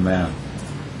recommend.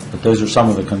 But those are some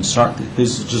of the concerns.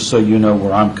 This is just so you know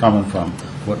where I'm coming from,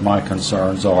 what my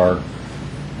concerns are,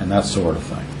 and that sort of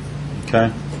thing.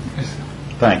 Okay?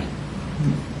 Thank you.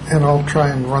 And I'll try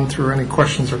and run through any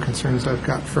questions or concerns I've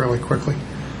got fairly quickly.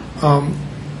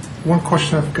 One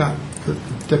question I've got that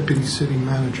the Deputy City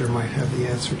Manager might have the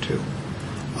answer to.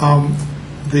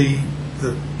 The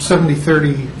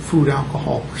 70-30 food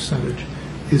alcohol percentage,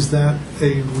 is that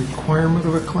a requirement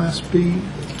of a Class B?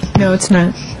 No, it's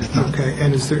not. Okay,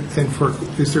 and is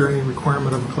there any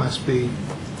requirement of a Class B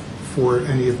for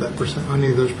any of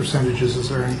those percentages? Is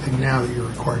there anything now that you're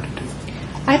required to do?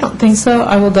 I don't think so.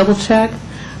 I will double check.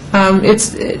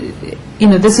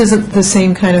 This isn't the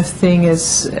same kind of thing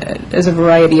as a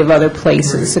variety of other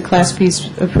places. The Class B is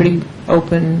a pretty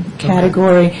open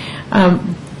category.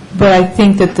 But I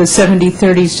think that the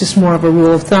 70-30 is just more of a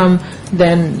rule of thumb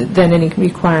than any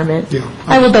requirement. Yeah.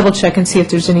 I will double check and see if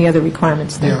there's any other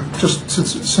requirements there. Yeah, just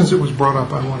since it was brought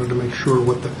up, I wanted to make sure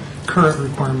what the current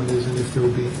requirement is and if there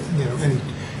would be, any.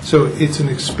 So it's an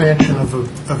expansion of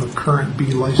a current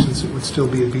B license. It would still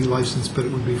be a B license, but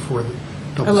it would be for the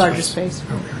double a larger space.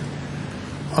 Okay.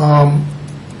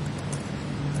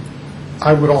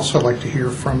 I would also like to hear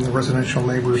from the residential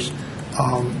neighbors,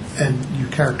 and you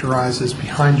characterize as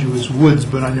behind you as woods,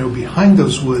 but I know behind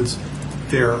those woods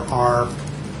there are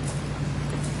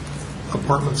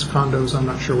apartments, condos. I'm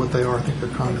not sure what they are. I think they're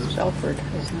condos. Belford,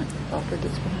 isn't it? Belford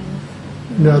that's behind them.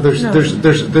 No, there's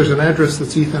an address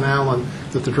that's Ethan Allen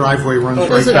that the driveway runs right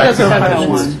back That's to.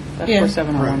 701. That's Yeah. where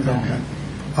 701 Right,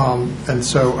 okay. And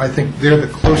so I think they're the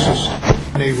closest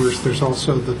neighbors. There's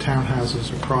also the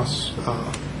townhouses across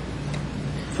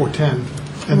 410,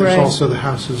 and there's Right. also the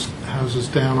houses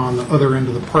down on the other end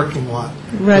of the parking lot.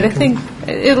 Right. I think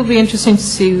it'll be interesting to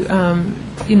see,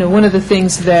 one of the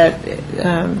things that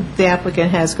the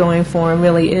applicant has going for him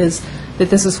really is that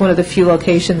this is one of the few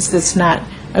locations that's not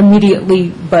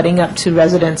immediately butting up to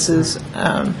residences.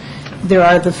 There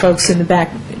are the folks in the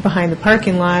back, behind the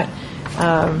parking lot,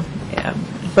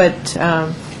 but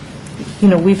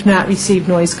we've not received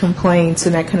noise complaints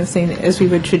and that kind of thing, as we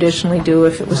would traditionally do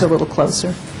if it was a little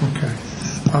closer. Okay.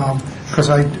 Because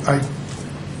I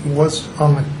was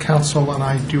on the council, and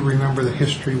I do remember the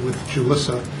history with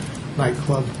Julissa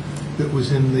nightclub that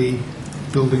was in the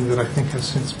building that I think has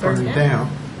since burned down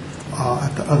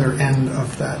at the other end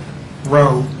of that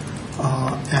row,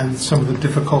 and some of the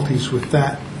difficulties with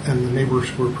that, and the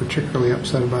neighbors were particularly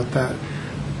upset about that.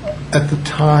 At the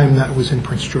time, that was in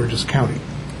Prince George's County.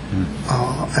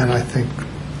 And I think,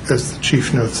 as the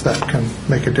chief notes, that can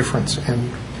make a difference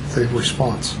in the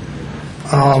response.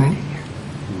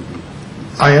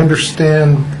 I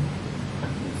understand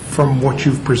from what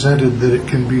you've presented that it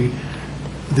can be,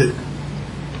 that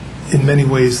in many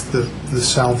ways, the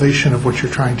salvation of what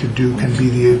you're trying to do can be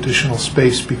the additional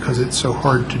space, because it's so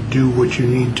hard to do what you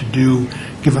need to do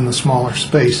given the smaller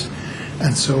space.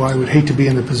 And so I would hate to be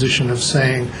in the position of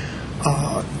saying,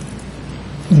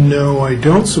 no, I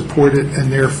don't support it, and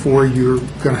therefore you're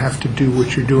going to have to do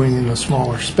what you're doing in a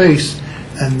smaller space,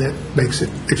 and that makes it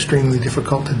extremely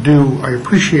difficult to do. I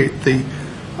appreciate the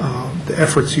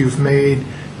efforts you've made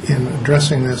in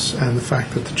addressing this, and the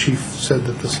fact that the chief said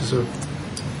that this is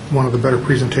one of the better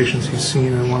presentations he's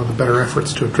seen and one of the better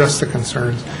efforts to address the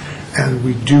concerns. And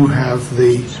we do have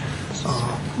the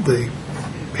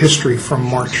history from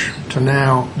March to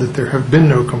now that there have been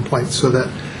no complaints, so that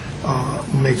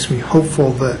makes me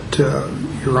hopeful that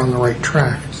you're on the right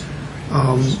track.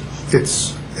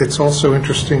 It's also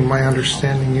interesting, my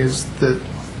understanding is that,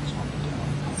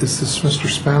 is this Mr.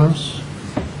 Spanos?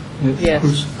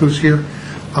 Yes. Who's here?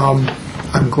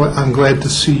 I'm glad to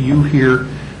see you here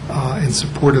in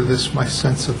support of this. My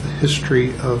sense of the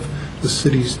history of the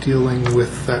city's dealing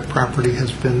with that property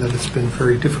has been that it's been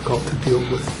very difficult to deal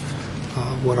with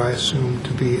what I assume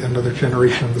to be another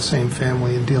generation of the same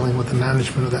family in dealing with the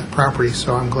management of that property.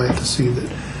 So I'm glad to see that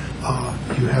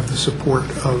you have the support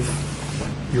of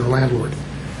your landlord.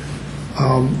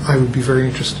 I would be very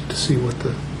interested to see what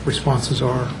the responses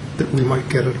are that we might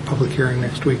get at a public hearing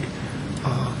next week,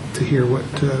 to hear what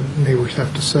neighbors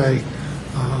have to say.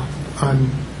 I'm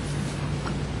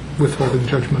withholding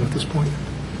judgment at this point.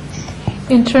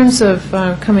 In terms of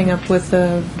coming up with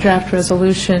a draft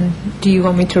resolution, do you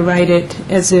want me to write it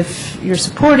as if you're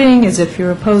supporting, as if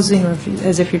you're opposing, or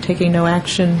as if you're taking no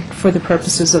action for the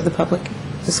purposes of the public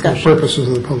discussion? For purposes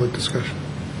of the public discussion.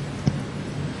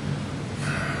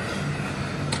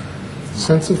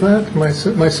 Sense of that? My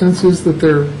sense is that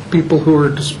there are people who are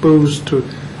disposed to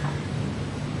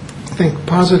think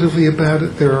positively about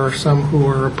it. There are some who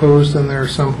are opposed, and there are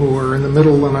some who are in the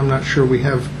middle, and I'm not sure we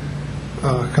have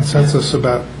consensus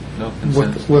about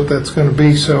what that's going to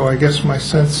be. So I guess my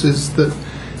sense is that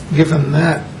given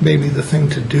that, maybe the thing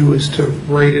to do is to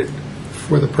write it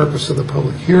for the purpose of the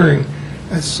public hearing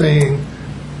as saying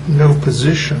no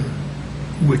position,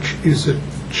 which is a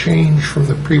change from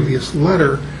the previous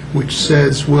letter, which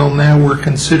says, well, now we're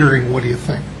considering, what do you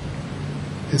think?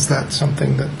 Is that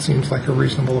something that seems like a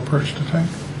reasonable approach to take?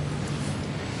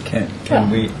 Can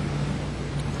we?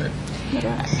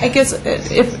 I guess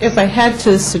if I had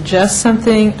to suggest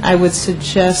something, I would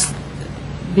suggest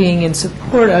being in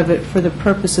support of it for the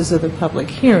purposes of the public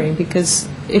hearing, because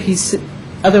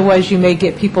otherwise you may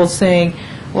get people saying,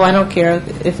 well, I don't care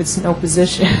if it's no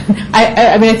position.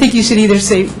 I mean, I think you should either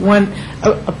say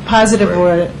a positive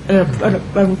or an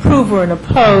approve or an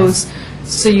oppose,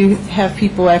 so you have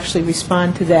people actually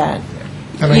respond to that,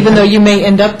 even though you may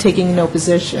end up taking no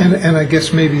position. And I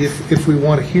guess maybe if we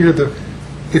want to hear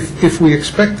if we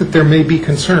expect that there may be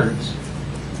concerns,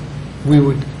 we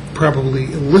would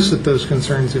probably elicit those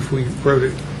concerns if we wrote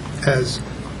it as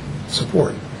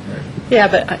support. Yeah,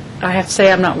 but I have to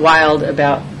say I'm not wild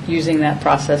about using that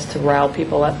process to rile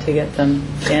people up to get them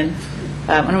in.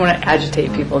 I don't want to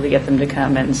agitate people to get them to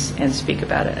come and speak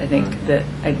about it. I think that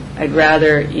I'd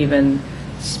rather even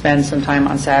spend some time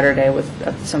on Saturday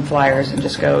with some flyers and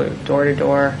just go door to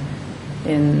door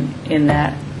in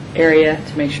that area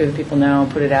to make sure that people know,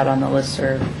 put it out on the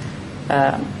listserv,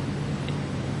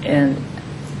 and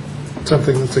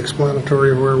something that's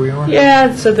explanatory of where we are.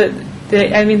 Yeah, so that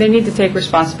they need to take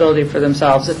responsibility for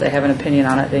themselves. If they have an opinion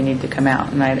on it, they need to come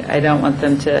out, and I don't want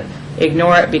them to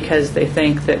ignore it because they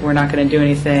think that we're not going to do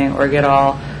anything, or get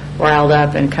all riled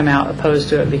up and come out opposed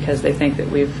to it because they think that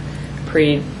we've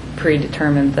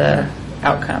predetermined the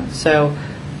outcome. So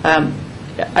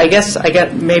I guess I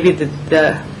get maybe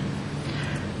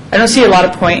I don't see a lot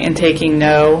of point in taking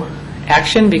no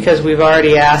action because we've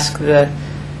already asked the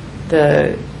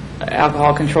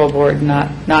Alcohol Control Board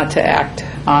not to act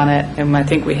on it, and I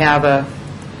think we have the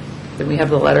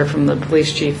letter from the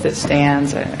police chief that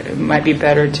stands. It might be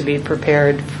better to be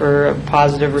prepared for a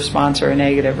positive response or a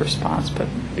negative response, but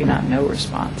maybe not no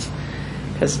response,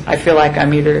 because I feel like I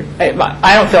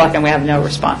don't feel like I'm going to have no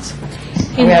response.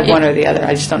 We have one or the other.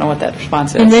 I just don't know what that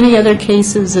response is. In many other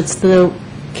cases, it's the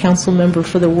council member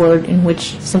for the ward in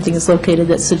which something is located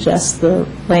that suggests the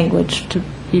language to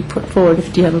be put forward.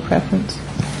 Do you have a preference?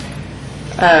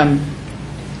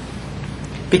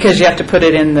 Because you have to put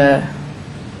it in the.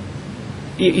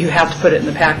 You have to put it in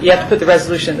the packet. You have to put the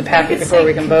resolution in the packet before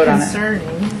we can vote on it. Yeah,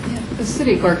 the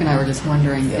city clerk and I were just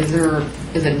wondering, is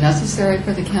it necessary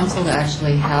for the council to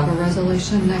actually have a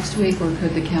resolution next week, or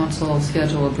could the council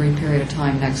schedule a brief period of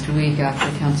time next week after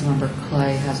Councilmember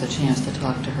Clay has a chance to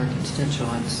talk to her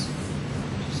constituents?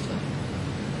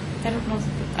 I don't know,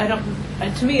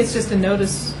 to me, it's just a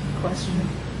notice question.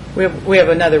 We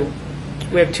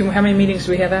have two, how many meetings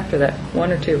do we have after that?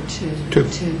 One or two? Two.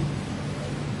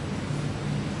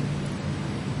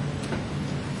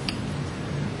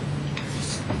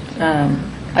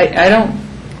 I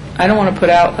don't want to put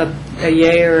out a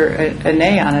yay or a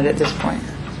nay on it at this point.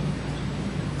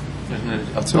 Isn't it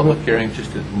a public hearing,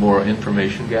 just more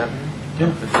information gathering?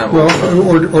 Yeah. Well,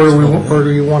 or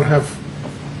do you want to have,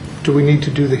 do we need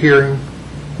to do the hearing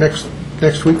next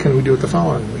week? Can we do it the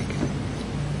following week?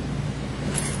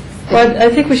 Well, I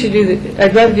think we should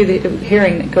I'd rather do the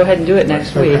hearing, go ahead and do it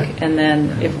next week, and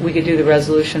then if we could do the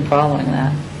resolution following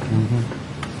that.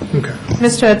 Okay.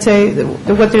 Mr. Ate,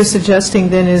 what they're suggesting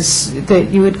then is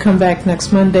that you would come back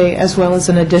next Monday as well as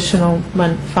an additional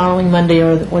following Monday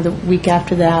or the week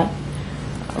after that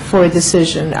for a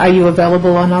decision. Are you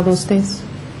available on all those days?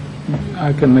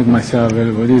 I can make myself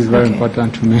available. This is very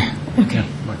important to me. Okay.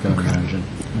 I can imagine.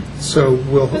 So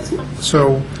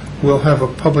we'll have a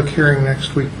public hearing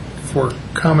next week for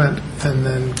comment and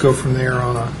then go from there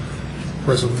on a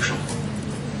resolution.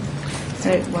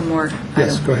 All right, one more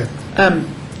Yes, item. go ahead.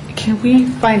 Can we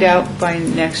find out by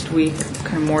next week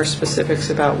kind of more specifics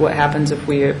about what happens if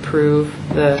we approve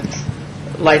the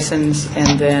license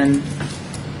and then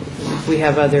we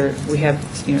have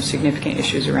significant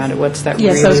issues around it? What's that really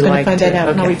like? Yes, I was going to find that out,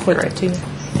 and I'll Okay, report great. that to you.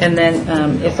 And then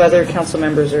if other council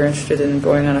members are interested in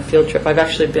going on a field trip, I've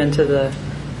actually been to the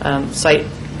site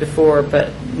before,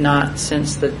 but not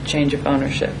since the change of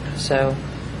ownership. So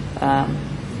I'd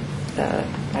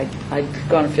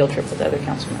go on a field trip with other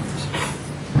council members.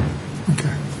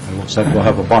 Okay. It looks like we'll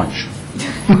have a bunch.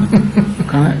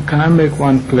 Can I make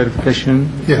one clarification?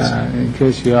 Yes. In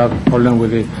case you have a problem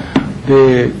with it.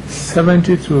 The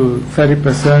 70 to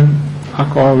 30%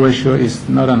 alcohol ratio is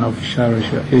not an official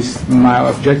ratio. It's my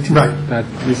objective that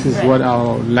this is what I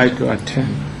would like to attain.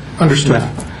 Understood.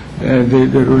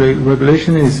 The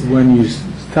regulation is when you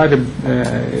start a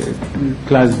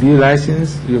Class B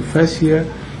license, your first year,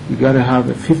 you got to have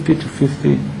a 50 to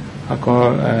 50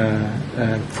 alcohol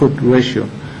food ratio.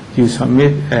 You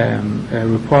submit a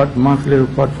report, monthly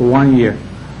report for 1 year.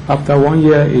 After 1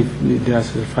 year, if they are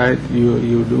certified,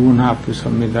 you won't have to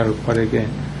submit that report again.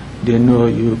 They know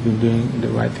you've been doing the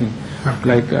right thing. Okay.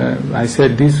 Like I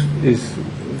said, this is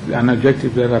an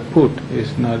objective that I put.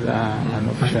 It's not an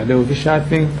official. The official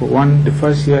thing for the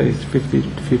first year is 50 to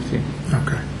 50.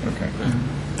 Okay.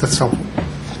 That's helpful.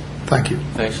 Thank you.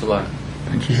 Thanks a lot.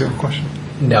 Thank you. Do you have a question?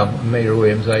 No, Mayor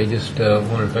Williams, I just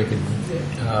wonder if I could,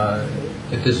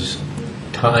 at this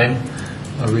time,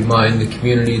 remind the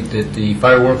community that the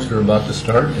fireworks are about to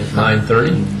start at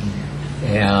 9:30,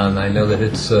 and I know that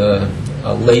it's a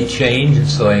late change, and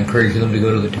so I encourage them to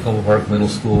go to the Tacoma Park Middle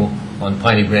School on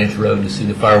Piney Branch Road to see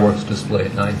the fireworks display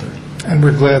at 9:30. And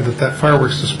we're glad that that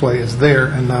fireworks display is there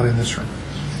and not in this room.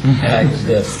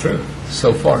 That's true,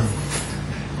 so far.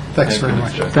 Thanks very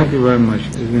much. Thank you very much.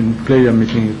 It's been a pleasure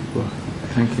meeting you before.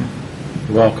 Thank you.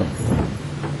 You're welcome.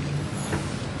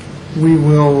 We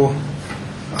will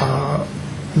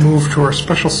move to our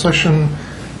special session,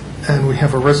 and we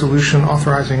have a resolution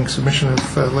authorizing submission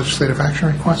of legislative action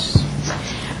requests.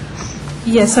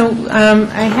 Yes, so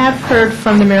I have heard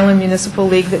from the Maryland Municipal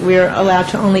League that we are allowed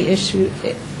to only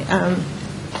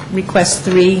request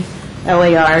 3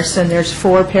 LARs, and there's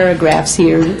 4 paragraphs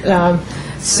here.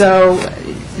 So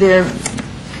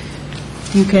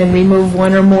you can remove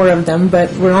 1 or more of them,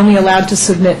 but we're only allowed to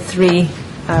submit 3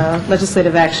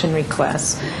 legislative action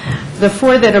requests. The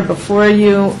 4 that are before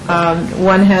you,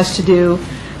 one has to do,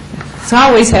 it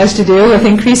always has to do with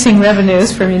increasing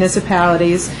revenues for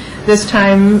municipalities, this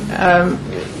time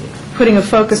putting a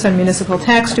focus on municipal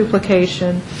tax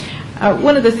duplication.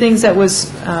 One of the things that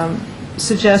was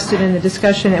suggested in the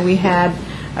discussion that we had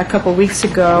a couple weeks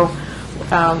ago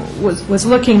was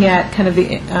looking at kind of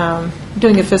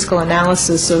doing a fiscal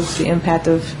analysis of the impact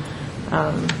of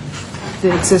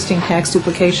the existing tax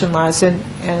duplication laws. And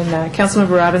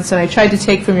Councilmember Robinson, I tried to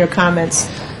take from your comments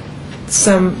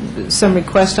some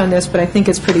request on this, but I think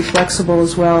it's pretty flexible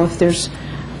as well. If there's,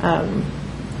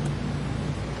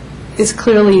 it's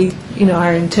clearly,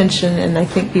 our intention, and I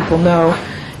think people know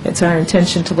it's our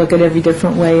intention to look at every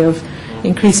different way of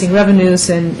increasing revenues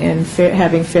and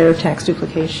having fair tax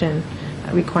duplication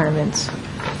requirements.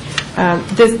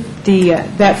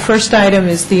 That first item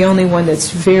is the only one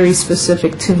that's very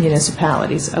specific to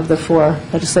municipalities of the 4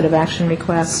 legislative action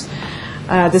requests.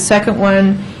 The second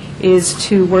one is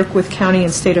to work with county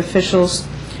and state officials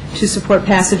to support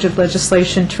passage of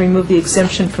legislation to remove the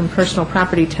exemption from personal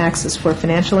property taxes for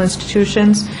financial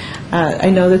institutions. I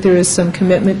know that there is some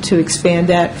commitment to expand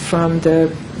that from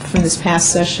this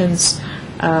past session's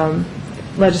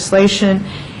legislation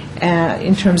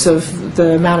in terms of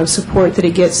the amount of support that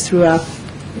it gets throughout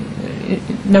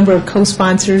number of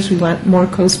co-sponsors. We want more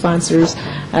co-sponsors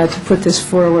to put this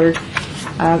forward.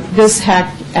 This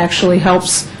hack actually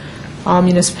helps all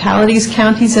municipalities,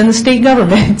 counties, and the state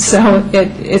government, so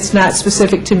it's not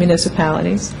specific to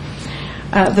municipalities.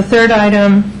 The third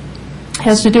item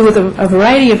has to do with a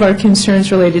variety of our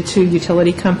concerns related to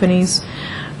utility companies.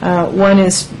 One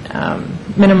is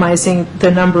minimizing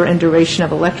the number and duration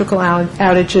of electrical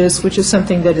outages, which is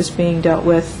something that is being dealt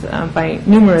with by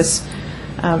numerous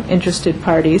interested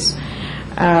parties.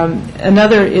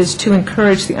 Another is to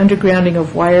encourage the undergrounding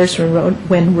of wires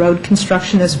when road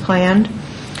construction is planned,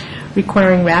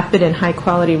 requiring rapid and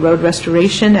high-quality road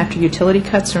restoration after utility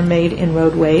cuts are made in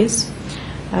roadways.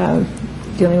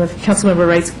 Dealing with Councilmember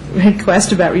Wright's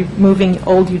request about removing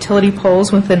old utility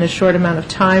poles within a short amount of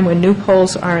time when new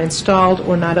poles are installed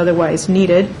or not otherwise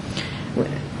needed,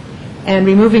 and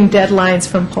removing deadlines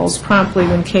from poles promptly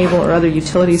when cable or other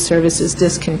utility service is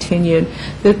discontinued.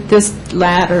 This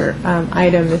latter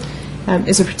item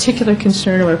is a particular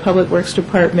concern of our Public Works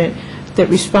Department that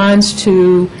responds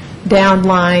to down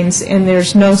lines, and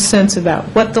there's no sense about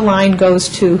what the line goes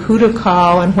to, who to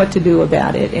call, and what to do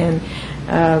about it. And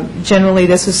generally,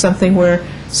 this is something where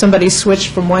somebody switched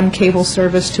from one cable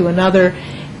service to another,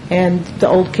 and the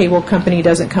old cable company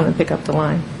doesn't come and pick up the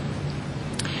line.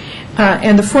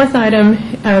 And the fourth item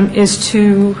is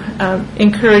to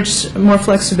encourage more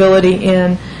flexibility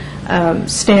in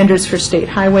standards for state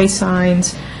highway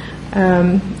signs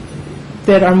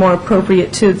that are more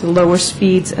appropriate to the lower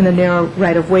speeds and the narrow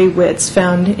right-of-way widths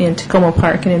found in Tacoma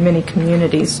Park and in many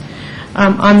communities.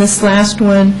 On this last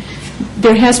one,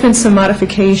 there has been some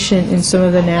modification in some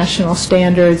of the national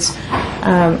standards.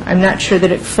 I'm not sure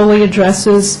that it fully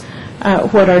addresses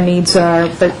what our needs are,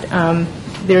 but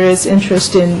there is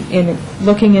interest in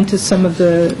looking into some of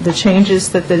the changes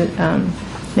that the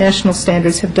national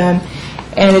standards have done,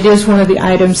 and it is one of the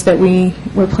items that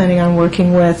we're planning on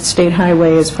working with State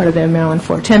Highway as part of the Maryland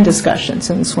 410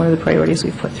 discussions, and it's one of the priorities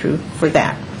we've put through for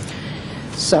that.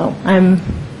 So I'm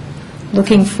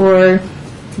looking for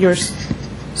your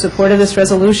support of this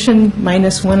resolution,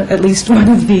 minus at least one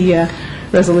of the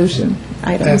resolution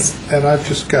items. And I've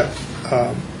just got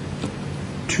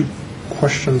two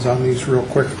questions on these real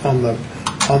quick. On the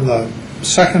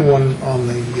second one, on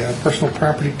the personal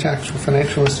property tax for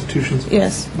financial institutions,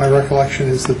 yes, my recollection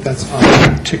is that that's on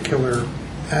particular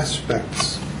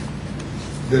aspects,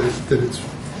 that it's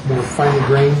more finely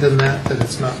grained than that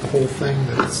it's not the whole thing,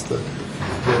 that it's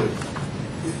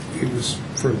it was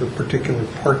for the particular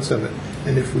parts of it.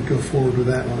 And if we go forward with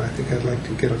that one, I think I'd like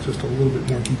to get just a little bit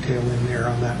more detail in there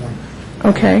on that one.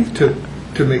 Okay.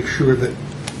 To make sure that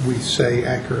we say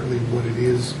accurately what it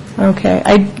is. Okay.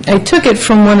 I took it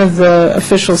from one of the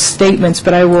official statements,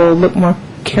 but I will look more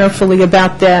carefully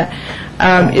about that.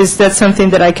 Is that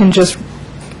something that I can just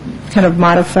kind of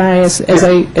modify as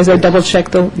I double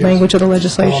check the language of the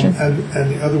legislation?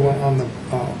 And the other one on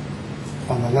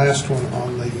the last one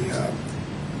on the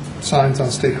signs on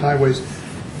state highways.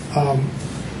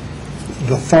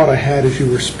 The thought I had as you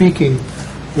were speaking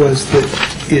was that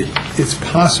it's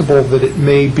possible that it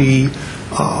may be,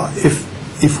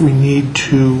 if we need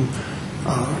to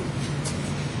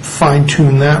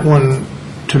fine-tune that one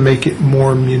to make it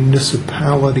more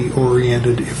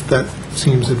municipality-oriented, if that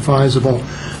seems advisable.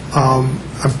 I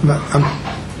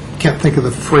can't think of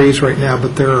the phrase right now,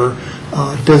 but there are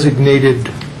designated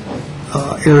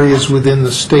areas within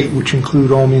the state which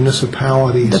include all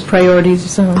municipalities. The priority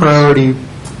zones. Priority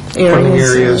funding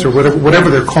areas, or whatever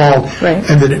they're called, right.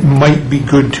 And that it might be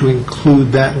good to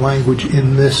include that language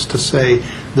in this to say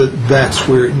that that's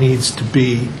where it needs to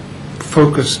be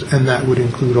focused, and that would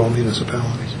include all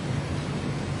municipalities.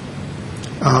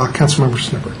 Councilmember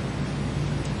Snipper.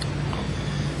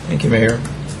 Thank you, Mayor.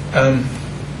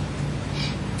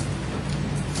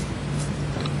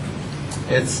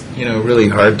 It's really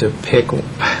hard to pick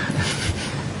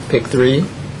three.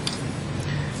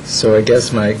 So I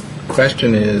guess my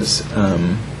question is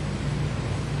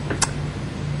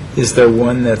there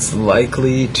one that's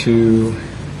likely to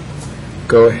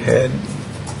go ahead,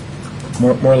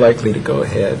 more likely to go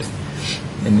ahead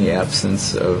in the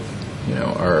absence of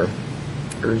our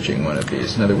urging one of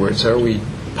these? In other words, are we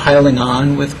piling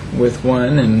on with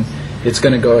one and it's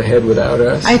going to go ahead without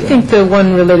us? I think the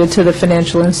one related to the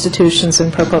financial institutions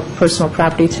and personal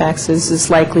property taxes is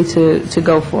likely to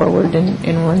go forward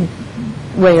in one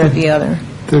way or the other.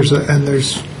 There's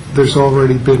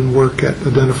already been work at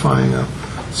identifying a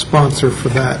sponsor for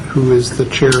that, who is the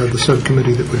chair of the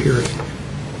subcommittee that would hear it.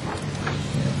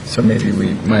 So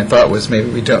my thought was maybe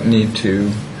we don't need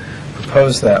to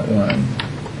propose that one,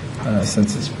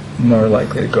 since it's more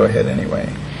likely to go ahead anyway.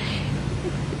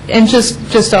 And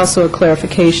just also a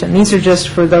clarification, these are just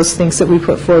for those things that we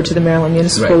put forward to the Maryland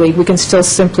Municipal Right. League. We can still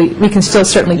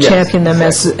certainly Yes, champion them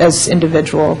exactly. as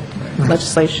individual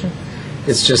legislation.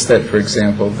 It's just that, for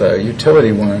example, the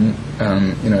utility one,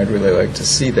 I'd really like to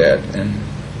see that, and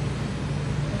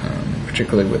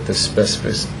particularly with the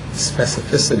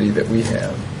specificity that we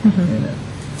have in it.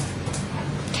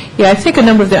 Yeah, I think a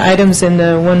number of the items in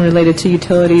the one related to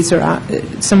utilities are,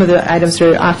 some of the items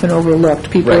are often overlooked.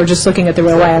 People are Right. just looking at the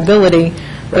reliability, Right.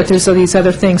 but there's all these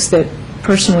other things that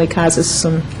personally causes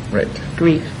some Right.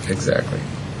 grief. Exactly.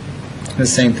 The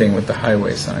same thing with the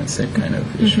highway signs, same kind of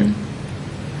issue.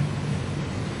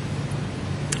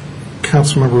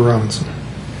 Councilmember Robinson.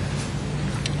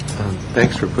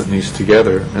 Thanks for putting these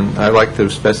together, and I like their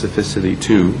specificity,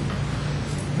 too.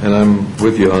 And I'm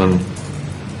with you on,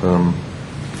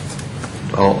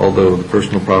 although the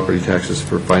personal property taxes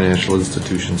for financial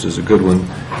institutions is a good one,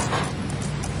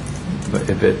 but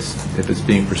if it's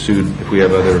being pursued, if we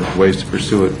have other ways to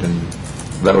pursue it, then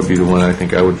that would be the one I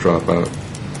think I would drop out.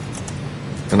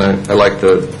 And I like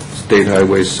the state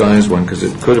highway signs one, because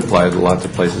it could apply to lots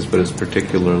of places, but it's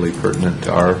particularly pertinent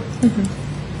to our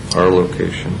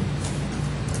location.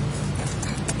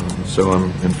 So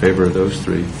I'm in favor of those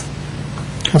three.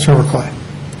 Councilmember Clay.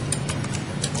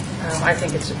 I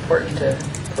think it's important to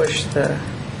push the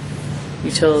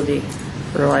utility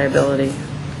reliability.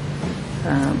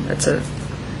 It's a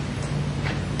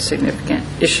significant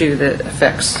issue that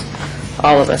affects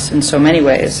all of us in so many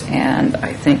ways, and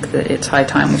I think that it's high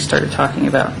time we started talking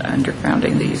about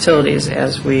undergrounding the utilities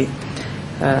as we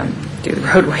do the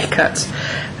roadway cuts.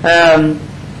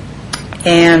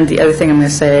 And the other thing I'm going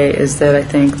to say is that I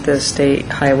think the state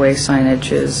highway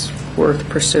signage is worth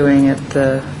pursuing at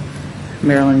the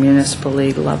Maryland Municipal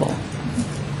League level.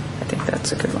 I think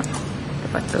that's a good one. I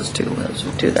like those two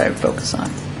that I would focus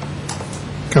on.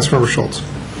 Councilmember Schultz.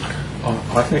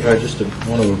 I think I just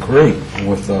want to agree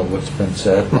with what's been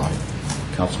said by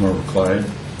Councilmember Clay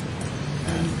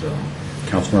and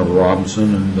Councilmember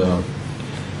Robinson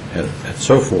and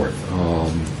so forth.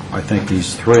 I think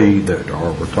these three that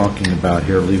we're talking about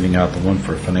here, leaving out the one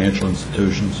for financial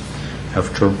institutions,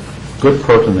 have good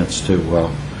pertinence to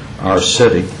our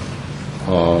city.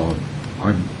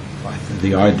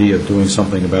 The idea of doing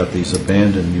something about these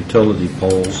abandoned utility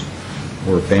poles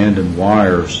or abandoned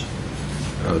wires,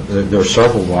 there are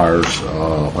several wires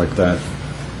like that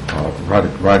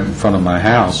right in front of my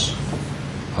house.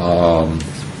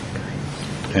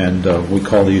 And we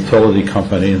call the utility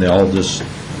company, and they all just,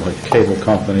 like cable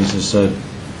companies, and said,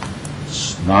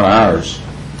 it's not ours.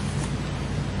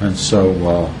 And so, I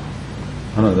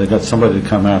don't know, they got somebody to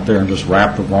come out there and just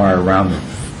wrap the wire around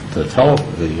the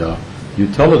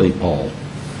utility pole,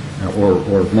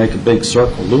 or make a big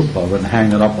circle loop of it and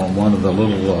hang it up on one of the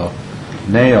little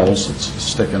nails that's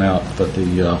sticking out that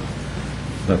the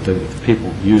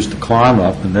people use to climb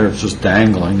up, and there it's just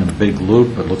dangling in a big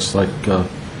loop. It looks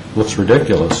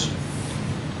ridiculous,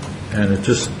 and it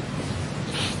just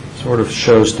sort of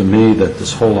shows to me that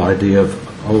this whole idea of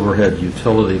overhead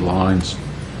utility lines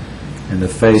in the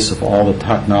face of all the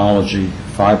technology,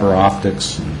 fiber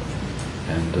optics and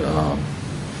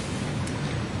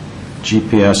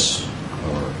GPS,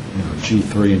 or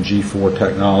G3 and G4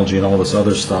 technology and all this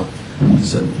other stuff,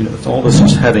 is that, all this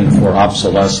is heading for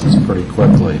obsolescence pretty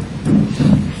quickly.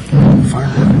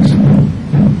 Fireworks.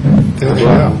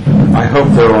 I hope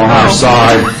they're on our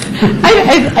side.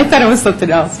 I thought it was something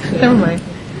else. Never mind.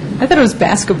 I thought it was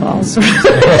basketballs.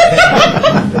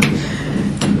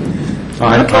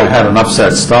 I had an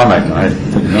upset stomach, and I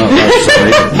didn't know if I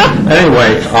was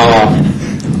Anyway,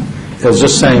 I was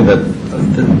just saying that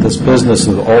this business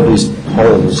of all these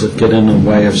poles that get in the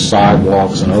way of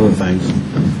sidewalks and other things,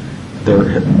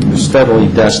 they're steadily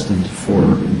destined for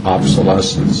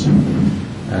obsolescence.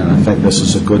 And I think this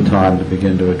is a good time to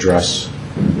begin to address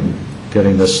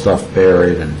getting this stuff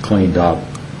buried and cleaned up,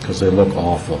 because they look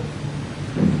awful.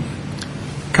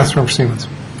 Councilmember Siemens.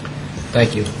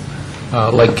 Thank you.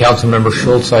 Like Councilmember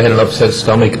Schultz, I had an upset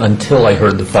stomach until I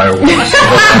heard the fireworks.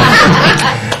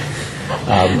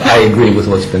 I agree with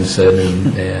what's been said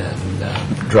and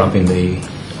dropping the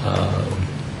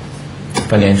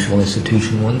financial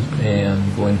institution one and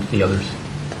going to the others.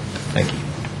 Thank you.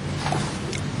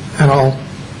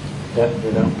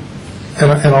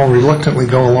 And I'll reluctantly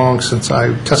go along, since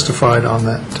I testified on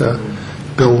that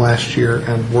bill last year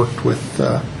and worked with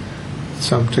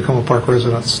some Tacoma Park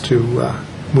residents to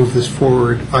move this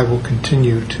forward. I will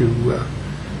continue to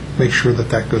make sure that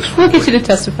that goes We'll forward. get you to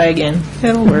testify again.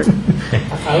 It'll work.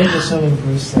 I was assuming,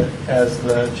 Bruce, that as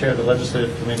the chair of the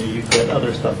legislative committee, you get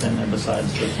other stuff in there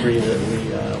besides the 3 that we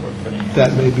were putting in.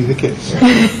 That may be the case.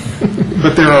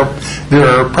 But there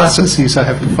are processes I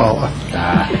have to follow.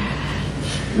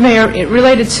 Mayor,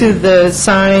 related to the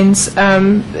signs,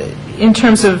 in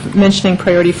terms of mentioning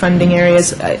priority funding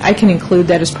areas, I can include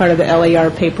that as part of the LAR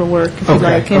paperwork, if you'd Okay,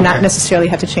 like, and not okay. necessarily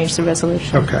have to change the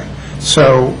resolution. Okay.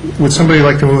 So would somebody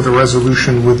like to move the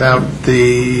resolution without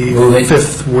the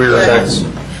fifth whereas?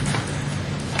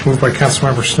 Moved by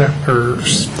Councilmember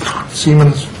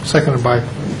Siemens, seconded by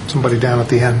somebody down at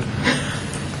the end.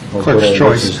 Clerk's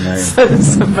choice.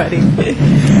 Somebody.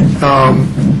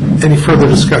 Any further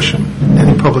discussion?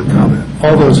 Any public comment?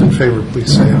 All those in favor,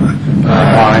 please say aye.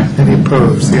 Aye. Any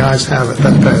opposed? The ayes have it.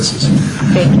 That passes.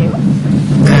 Thank you.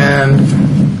 And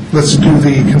let's do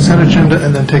the consent agenda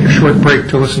and then take a short break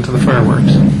to listen to the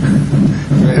fireworks.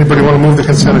 Anybody want to move the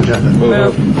consent agenda?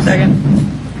 Move. Second.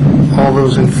 All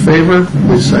those in favor,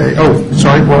 please say, roll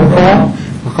call.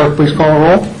 Will clerk please call a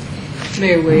roll?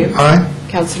 Mayor Williams. Aye.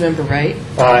 Councilmember Wright.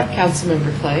 Aye.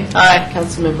 Councilmember Clay. Aye.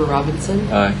 Councilmember Robinson.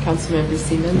 Aye. Councilmember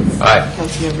Siemens. Aye.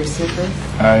 Councilmember Sniffer.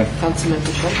 Aye.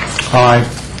 Councilmember Schultz. Aye.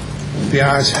 The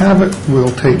ayes have it.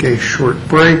 We'll take a short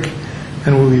break,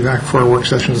 and we'll be back for our work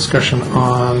session discussion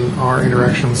on our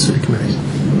interaction with city committees.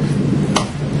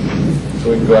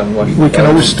 So we can go out and watch. We can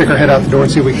always stick our head out the door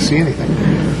and see if we can see anything.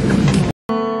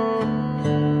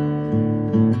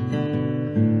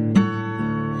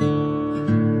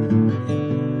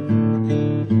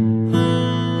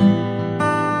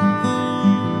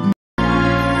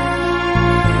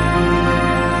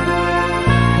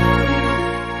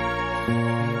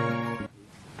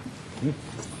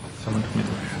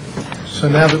 So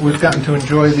now that we've gotten to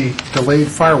enjoy the delayed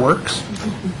fireworks,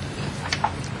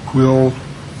 we'll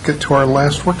get to our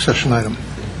last work session item.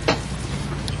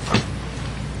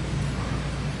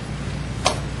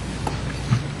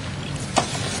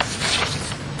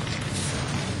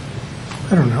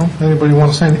 I don't know. Anybody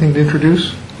want to say anything to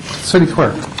introduce? City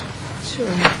Clerk.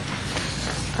 Sure.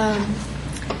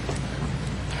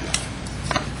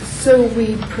 So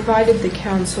we provided the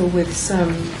council with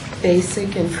some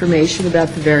basic information about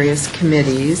the various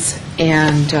committees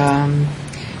and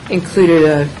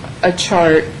included a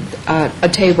chart, a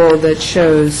table that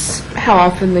shows how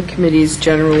often the committees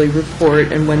generally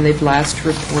report and when they've last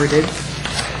reported.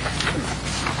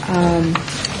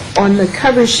 On the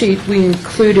cover sheet, we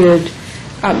included,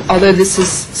 although this is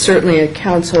certainly a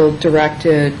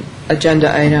council-directed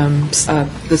agenda item,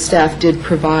 the staff did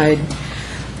provide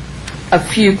a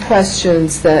few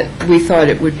questions that we thought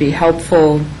it would be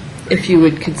helpful if you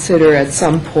would consider at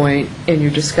some point in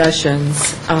your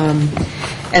discussions. And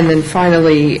then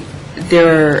finally,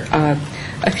 there are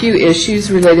a few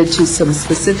issues related to some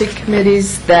specific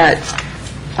committees that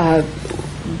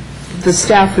the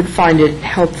staff would find it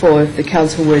helpful if the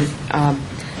council would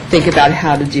think about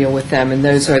how to deal with them. And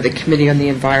those are the Committee on the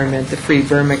Environment, the Free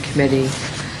Burma Committee,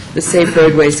 the Safe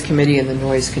Roadways Committee, and the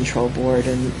Noise Control Board.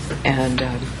 And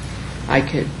I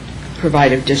could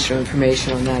provide additional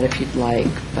information on that if you'd like,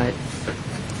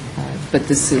 but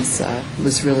this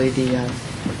was really the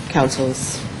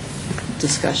council's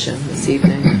discussion this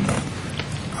evening.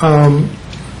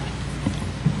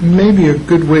 Maybe a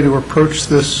good way to approach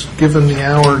this, given the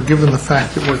hour, given the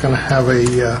fact that we're going to have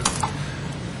a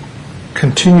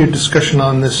continued discussion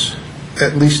on this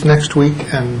at least next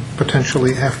week and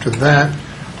potentially after that,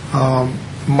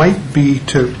 might be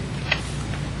to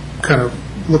kind of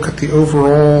look at the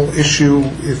overall issue.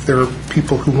 If there are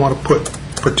people who want to put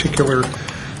particular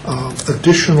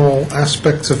additional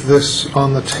aspects of this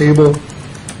on the table,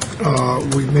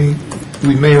 we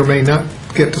may or may not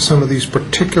get to some of these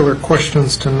particular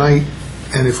questions tonight,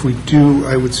 and if we do,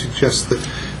 I would suggest that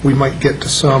we might get to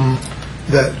some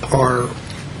that are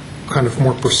kind of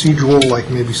more procedural, like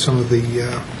maybe some of the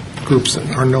groups that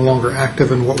are no longer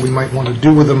active and what we might want to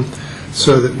do with them,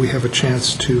 so that we have a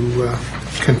chance to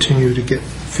continue to get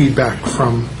feedback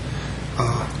from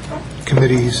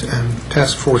committees and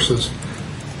task forces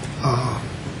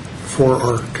for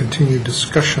our continued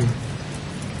discussion.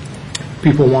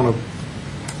 People want to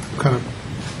kind of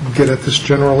get at this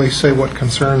generally, say what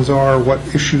concerns are, what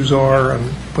issues are,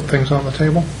 and put things on the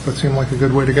table. That seem like a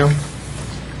good way to go?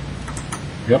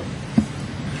 Yep.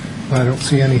 I don't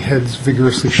see any heads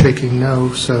vigorously shaking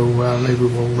no, so maybe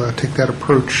we'll take that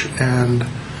approach. And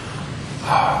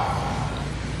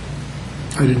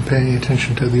I didn't pay any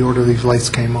attention to the order these lights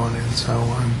came on in, so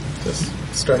I'm... Just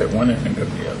start at one end and go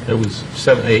to the other. It was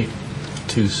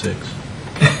 7-8-2-6.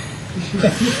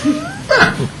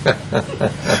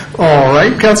 All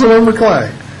right, Councilmember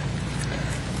Clay.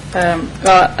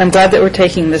 Well, I'm glad that we're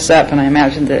taking this up, and I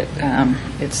imagine that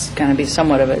it's going to be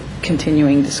somewhat of a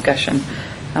continuing discussion.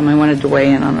 I wanted to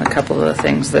weigh in on a couple of the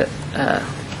things that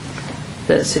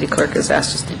the city clerk has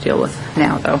asked us to deal with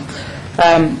now, though.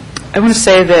 I want to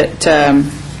say that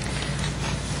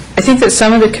I think that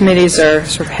some of the committees are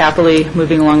sort of happily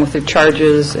moving along with their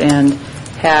charges and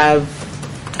have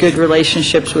good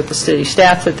relationships with the city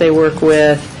staff that they work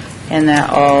with, and that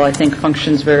all, I think,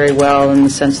 functions very well in the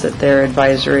sense that they're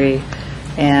advisory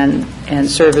and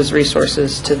serve as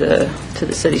resources to the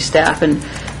city staff. And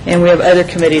we have other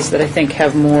committees that I think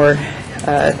have more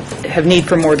have need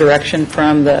for more direction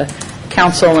from the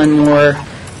council and more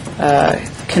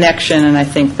connection, and I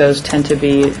think those tend to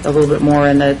be a little bit more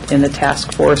in the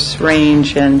task force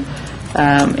range and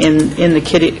in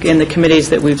the committees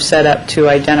that we've set up to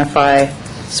identify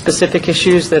specific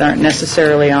issues that aren't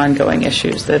necessarily ongoing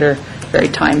issues, that are very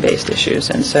time-based issues.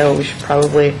 And so we should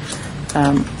probably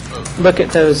look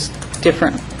at those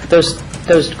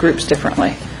groups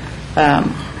differently. I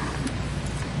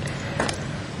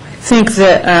think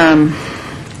that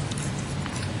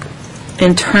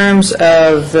in terms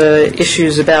of the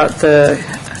issues about the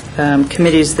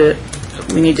committees that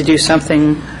we need to do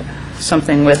something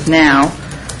with now,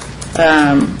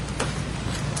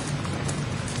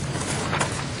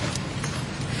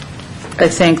 I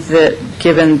think that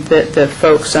given that the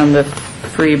folks on the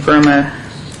Free Burma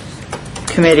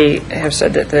Committee have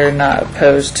said that they're not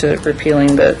opposed to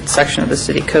repealing the section of the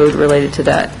city code related to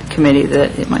that committee,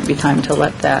 that it might be time to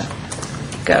let that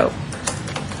go,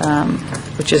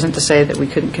 which isn't to say that we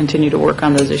couldn't continue to work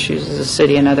on those issues as a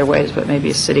city in other ways, but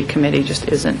maybe a city committee just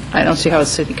isn't. I don't see how a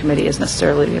city committee is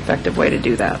necessarily the effective way to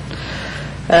do that.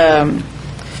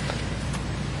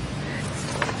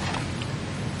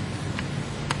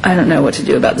 I don't know what to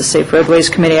do about the Safe Roadways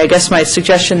Committee. I guess my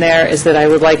suggestion there is that I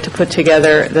would like to put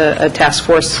together a task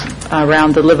force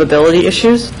around the livability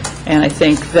issues, and I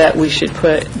think that we should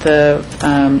put the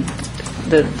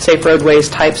Safe Roadways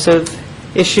types of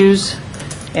issues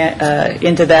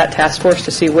into that task force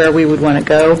to see where we would want to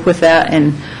go with that,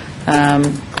 and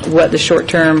what the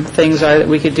short-term things are that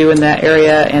we could do in that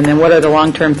area, and then what are the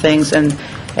long-term things, and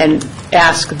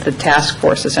ask the task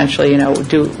force essentially,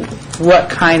 what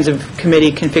kinds of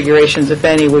committee configurations, if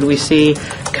any, would we see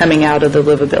coming out of the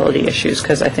livability issues?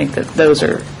 Because I think that those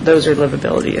are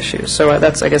livability issues. So I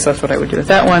guess that's what I would do with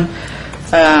that one.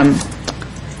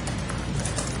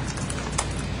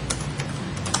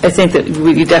 I think that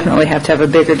we definitely have to have a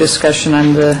bigger discussion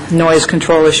on the noise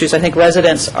control issues. I think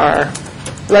residents are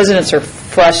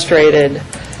frustrated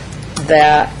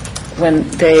that when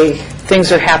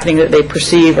things are happening that they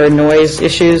perceive are noise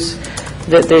issues,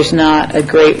 that there's not a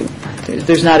great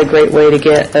way to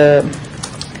get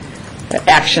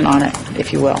action on it,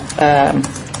 if you will.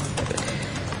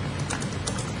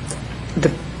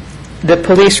 The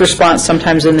police response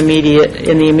sometimes in the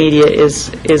immediate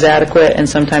is adequate, and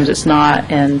sometimes it's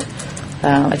not. And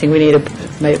I think we need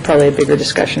probably a bigger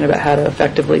discussion about how to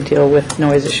effectively deal with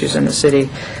noise issues in the city.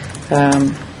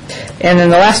 And then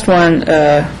the last one,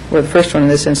 or the first one in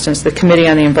this instance, the Committee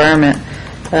on the Environment.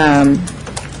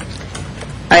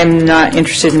 I'm not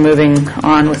interested in moving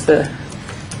on with the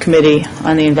Committee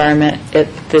on the Environment at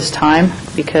this time,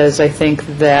 because I think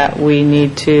that we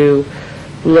need to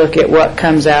look at what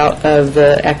comes out of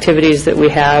the activities that we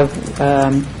have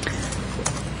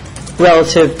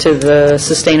relative to the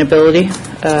sustainability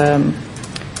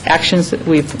actions that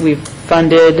we've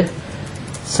funded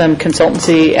some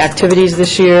consultancy activities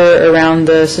this year around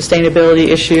the sustainability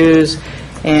issues,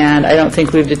 and I don't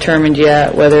think we've determined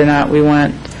yet whether or not we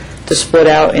want to split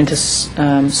out into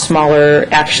smaller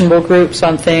actionable groups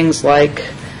on things like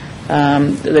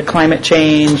the climate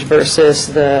change versus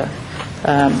the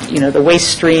waste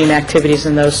stream activities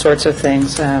and those sorts of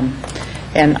things.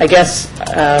 And I guess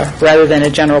rather than a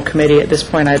general committee at this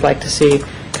point, I'd like to see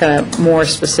kind of more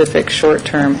specific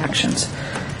short-term actions.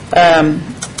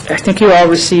 I think you all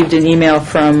received an email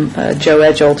from Joe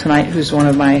Edgell tonight, who's one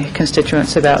of my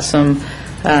constituents, about some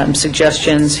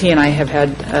suggestions. He and I have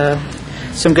had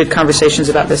some good conversations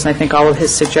about this, and I think all of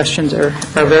his suggestions are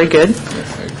very good.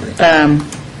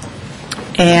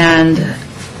 And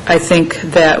I think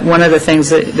that one of the things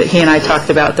that he and I talked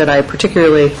about that I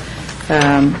particularly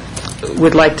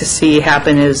would like to see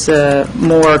happen is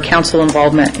more council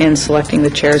involvement in selecting the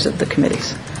chairs of the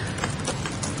committees.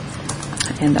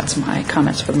 And that's my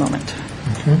comments for the moment.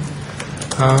 Okay.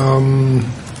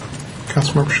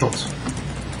 Councilmember Schultz.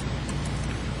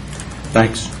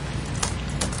 Thanks.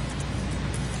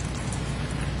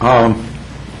 I'm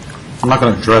not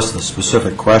going to address the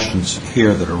specific questions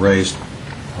here that are raised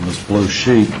on this blue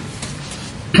sheet.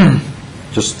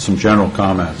 just some general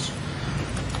comments.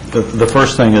 The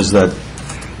first thing is that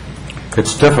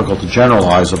it's difficult to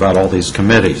generalize about all these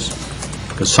committees,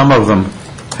 because some of them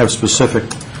have specific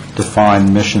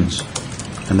defined missions,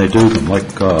 and they do them, like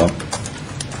the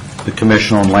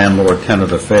Commission on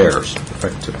Landlord-Tenant Affairs,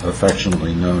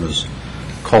 affectionately known as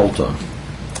COLTA,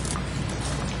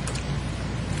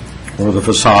 or the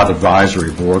Facade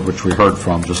Advisory Board, which we heard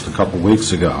from just a couple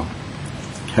weeks ago,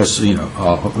 has,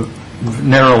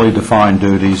 narrowly defined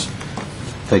duties.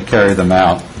 They carry them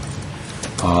out,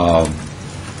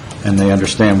 and they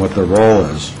understand what their role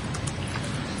is.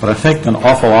 But I think an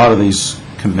awful lot of these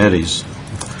committees,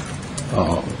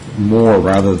 more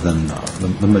rather than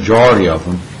the majority of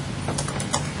them,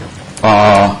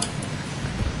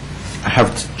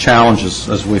 have challenges,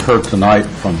 as we heard tonight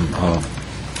from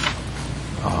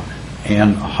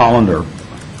Ann Hollander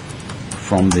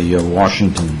from the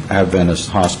Washington Adventist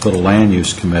Hospital Land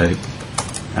Use Committee,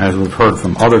 as we've heard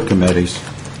from other committees,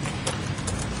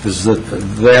 is that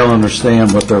they don't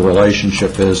understand what their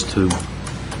relationship is to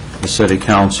the City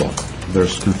Council.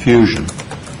 There's confusion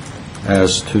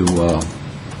as to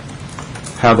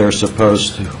how they're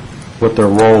supposed to, what their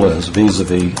role is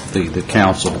vis-a-vis the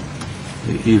council,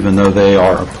 even though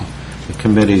the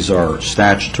committees are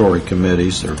statutory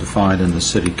committees. They're defined in the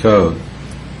city code.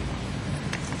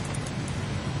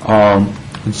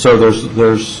 And so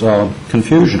there's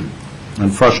confusion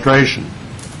and frustration,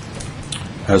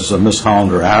 as Ms.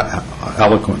 Hollander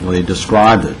eloquently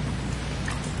described it.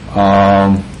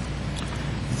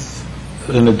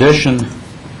 In addition,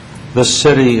 this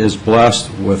city is blessed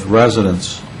with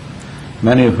residents,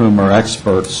 many of whom are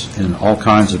experts in all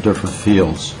kinds of different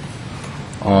fields.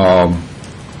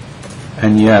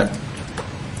 And yet,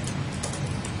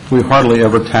 we hardly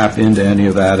ever tap into any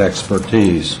of that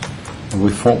expertise. We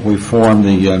formed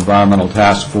the Environmental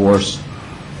Task Force,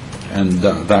 and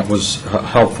that was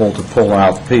helpful to pull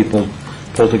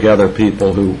together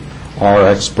people who are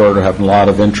expert or have a lot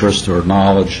of interest or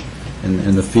knowledge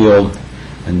in the field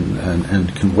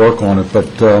and can work on it.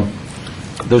 But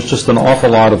there's just an awful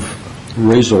lot of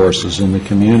resources in the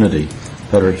community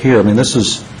that are here. I mean, this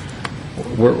is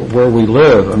where we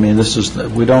live. I mean, this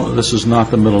is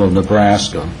not the middle of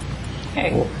Nebraska.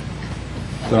 Hey.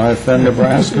 Did I offend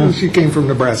Nebraska? She came from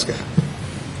Nebraska.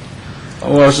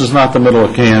 Well, this is not the middle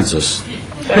of Kansas.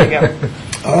 There you go.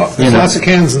 Oh, there's lots of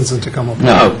Kansans in Tacoma.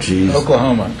 No, geez.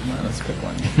 Oklahoma. Come on, let's pick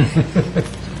one.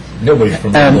 Nobody's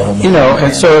from And Oklahoma.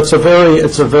 and so it's a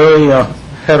very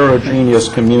heterogeneous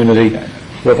community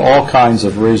with all kinds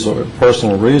of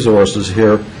personal resources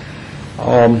here,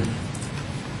 and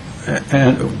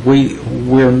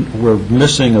we're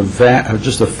missing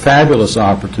just a fabulous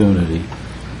opportunity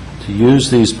to use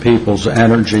these people's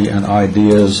energy and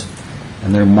ideas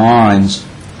and their minds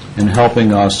in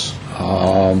helping us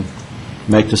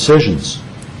make decisions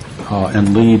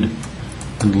and lead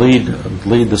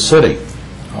the city.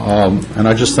 And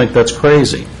I just think that's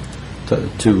crazy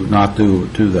to not do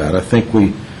that. I think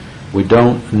we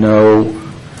don't know.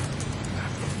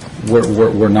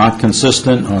 We're not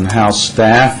consistent on how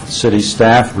city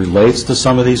staff relates to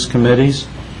some of these committees.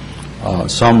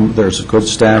 There's a good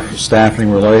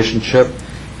staffing relationship,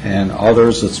 and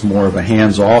others it's more of a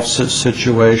hands-off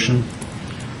situation.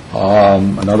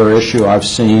 Another issue I've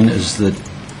seen is that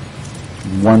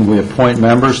when we appoint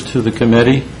members to the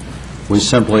committee, we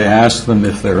simply ask them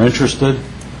if they're interested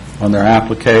on their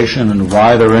application and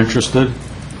why they're interested.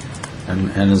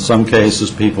 And in some cases,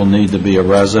 people need to be a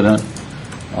resident,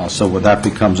 so that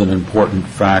becomes an important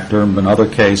factor. In other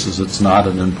cases, it's not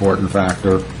an important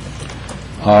factor.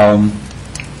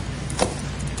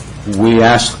 We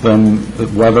ask them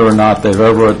whether or not they've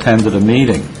ever attended a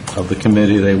meeting of the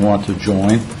committee they want to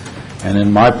join, and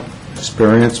in my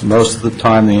experience, most of the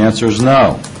time the answer is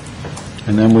no.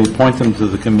 And then we appoint them to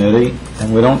the committee,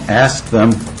 and we don't ask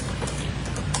them.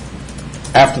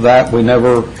 After that, we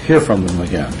never hear from them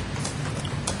again.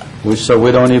 So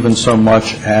we don't even so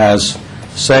much as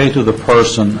say to the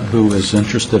person who is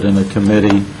interested in a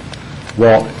committee,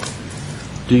 well,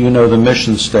 do you know the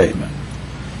mission statement?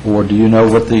 Or do you know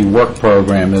what the work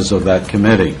program is of that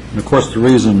committee? And of course, the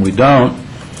reason we don't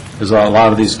is that a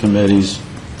lot of these committees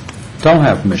don't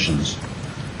have missions,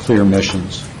 clear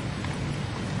missions.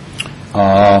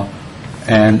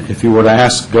 And if you were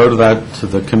to go to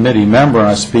the committee member, and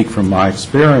I speak from my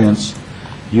experience,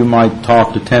 you might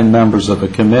talk to 10 members of a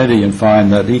committee and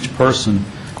find that each person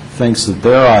thinks that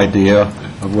their idea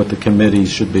of what the committee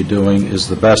should be doing is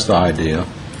the best idea.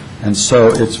 And so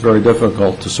it's very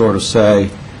difficult to sort of say,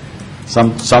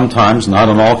 sometimes, not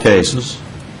in all cases,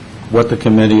 what the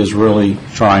committee is really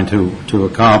trying to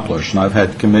accomplish. And I've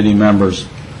had committee members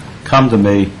come to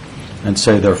me and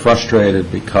say they're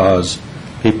frustrated because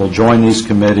people join these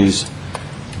committees,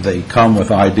 they come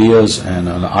with ideas and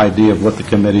an idea of what the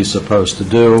committee's supposed to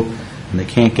do, and they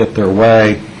can't get their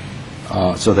way,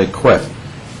 so they quit.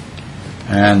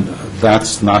 And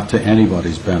that's not to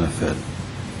anybody's benefit.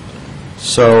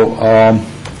 So I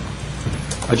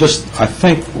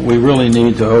think we really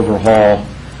need to overhaul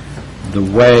the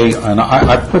way, and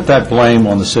I put that blame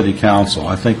on the city council.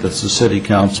 I think that the city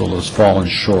council has fallen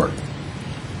short.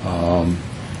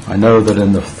 I know that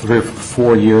in the 3 or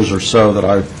 4 years or so that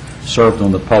I've served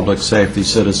on the Public Safety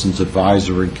Citizens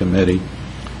Advisory Committee,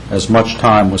 as much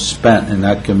time was spent in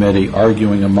that committee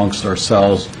arguing amongst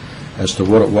ourselves as to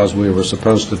what it was we were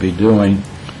supposed to be doing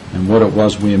and what it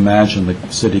was we imagined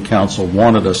the city council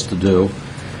wanted us to do,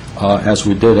 as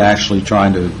we did actually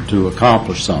trying to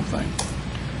accomplish something.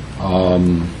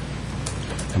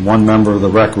 And one member of the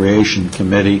Recreation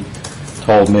Committee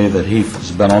told me that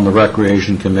he's been on the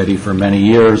Recreation Committee for many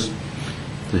years.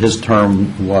 His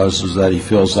term was that he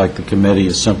feels like the committee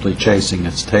is simply chasing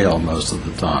its tail most of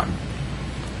the time.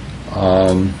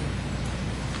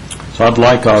 So I'd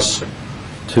like us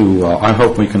to, I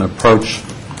hope we can approach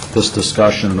this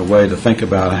discussion in a way to think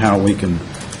about how we can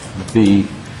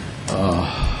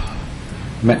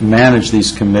manage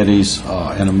these committees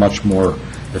in a much more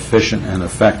efficient and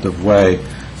effective way,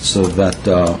 so that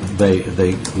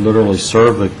they literally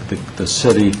serve the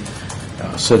city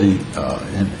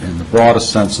in the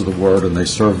broadest sense of the word, and they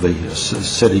serve the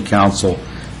city council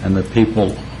and the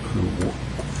people who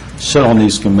sit on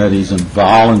these committees and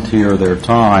volunteer their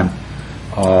time,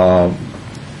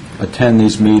 attend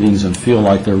these meetings and feel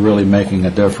like they're really making a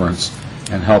difference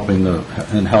and helping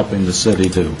the city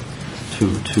to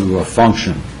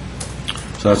function.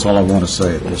 So that's all I want to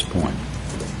say at this point.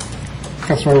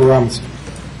 Councilmember Robinson.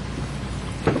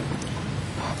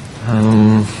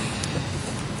 I'm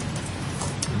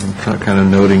kind of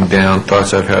noting down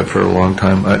thoughts I've had for a long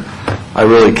time. I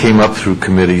really came up through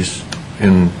committees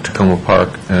in Tacoma Park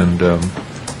and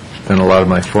spent a lot of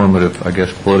my formative, I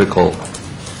guess, political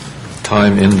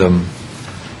time in them.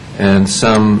 And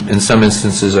in some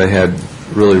instances I had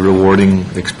really rewarding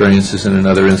experiences, and in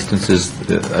other instances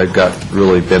I got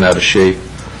really bent out of shape.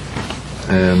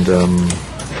 And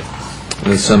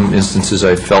in some instances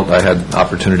I felt I had an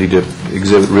opportunity to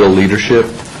exhibit real leadership.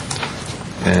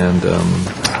 And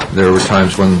there were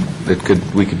times when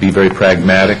we could be very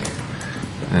pragmatic,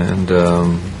 and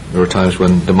there were times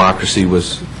when democracy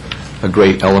was a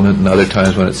great element, and other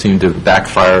times when it seemed to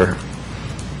backfire.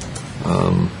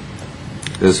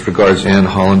 As regards Ann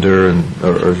Hollander,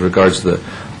 or as regards the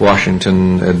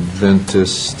Washington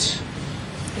Adventist,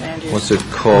 what's it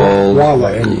called?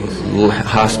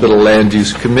 Hospital Land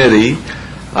Use Committee,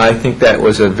 I think that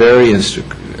was very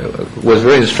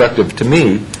instructive to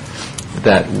me,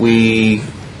 that we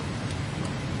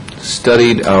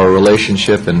studied our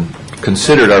relationship and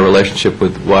considered our relationship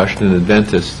with Washington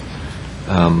Adventist,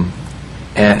 and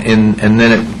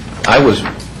then I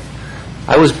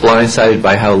was blindsided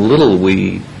by how little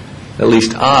at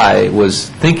least I, was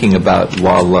thinking about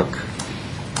Wallach.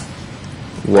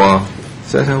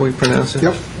 Is that how we pronounce it?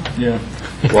 Yep. Yeah.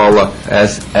 Wallach,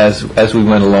 as we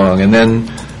went along. And then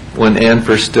when Ann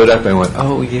first stood up, I went,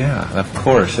 oh yeah, of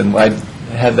course. And I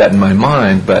had that in my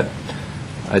mind, but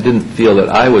I didn't feel that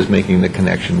I was making the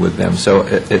connection with them. So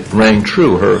it rang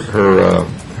true.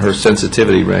 Her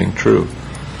sensitivity rang true.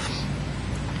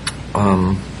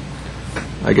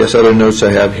 I guess other notes I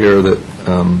have here that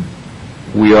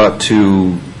we ought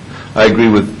to, I agree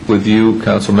with you,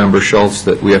 Councilmember Schultz,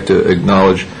 that we have to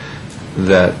acknowledge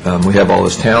that we have all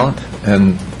this talent.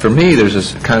 And for me, there's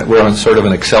this we're on sort of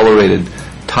an accelerated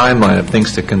timeline of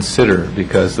things to consider,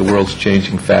 because the world's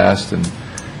changing fast, and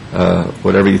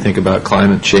whatever you think about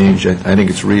climate change, I think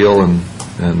it's real, and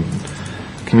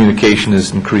communication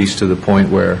has increased to the point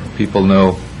where people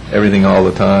know everything all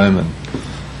the time, and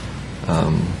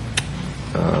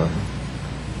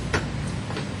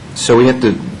so we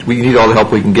need all the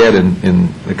help we can get in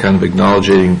the kind of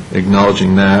acknowledging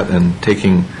that, and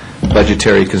taking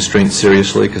budgetary constraints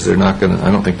seriously, because I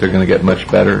don't think they're going to get much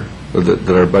better, or that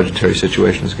our budgetary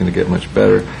situation is going to get much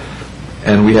better.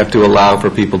 And we have to allow for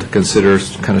people to consider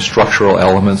kind of structural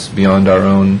elements beyond our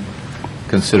own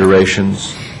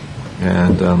considerations.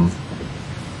 And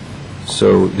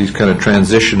so these kind of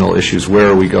transitional issues, where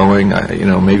are we going?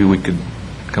 Maybe we could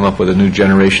come up with a new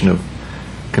generation of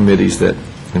committees that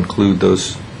include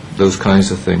those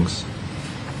kinds of things.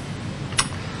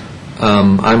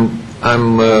 I'm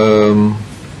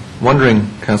wondering,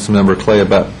 Councilmember Clay,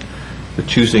 about the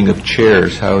choosing of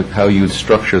chairs, how you would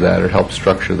structure that or help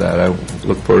structure that. I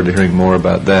look forward to hearing more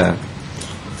about that.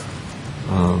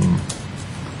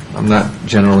 I'm not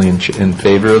generally in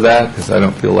favor of that, because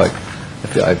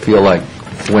I feel like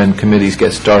when committees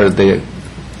get started,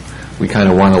 we kind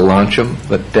of want to launch them,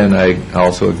 but then I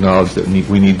also acknowledge that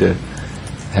we need to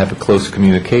have a close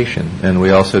communication, and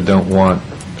we also don't want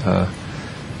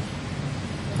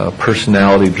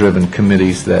personality-driven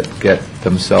committees that get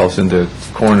themselves into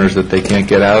corners that they can't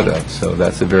get out of. So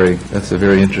that's a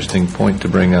very interesting point to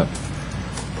bring up.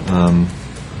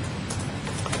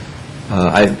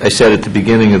 I said at the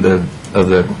beginning of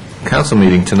the council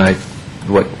meeting tonight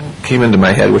what came into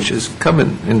my head, which has come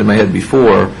into my head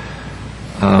before.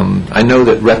 I know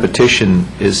that repetition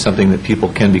is something that people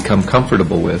can become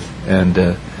comfortable with, and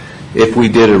if we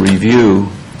did a review,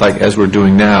 like as we're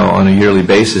doing now, on a yearly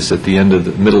basis at the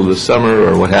middle of the summer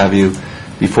or what have you,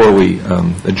 before we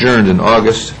adjourned in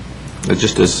August,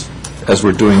 just as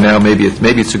we're doing now, maybe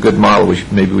it's a good model.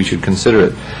 Maybe we should consider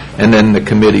it, and then the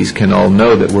committees can all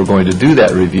know that we're going to do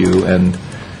that review and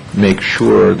make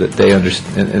sure that they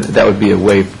understand. And that would be a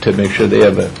way to make sure they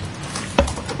have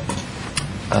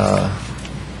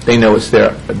they know it's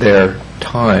their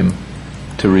time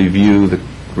to review the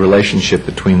relationship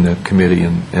between the committee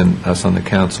and us on the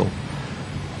council.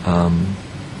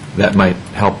 That might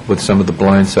help with some of the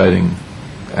blindsiding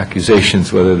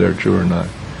accusations, whether they're true or not.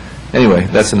 Anyway,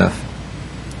 that's enough.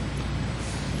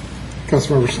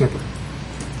 Councilmember Snipper.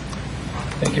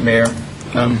 Thank you, Mayor.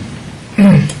 I'm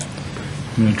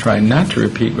going to try not to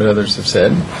repeat what others have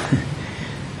said.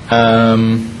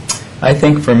 I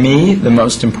think for me, the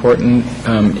most important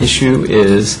issue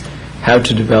is how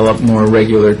to develop more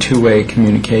regular two-way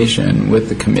communication with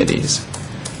the committees.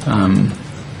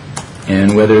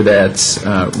 And whether that's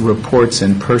reports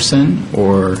in person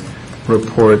or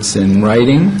reports in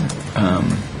writing.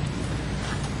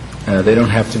 They don't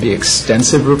have to be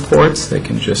extensive reports. They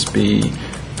can just be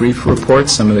brief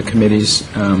reports. Some of the committees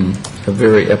have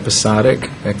very episodic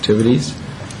activities.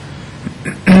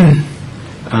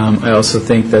 I also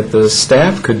think that the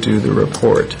staff could do the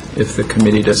report if the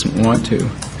committee doesn't want to.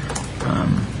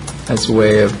 That's a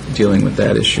way of dealing with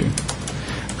that issue.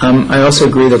 I also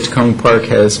agree that Tacoma Park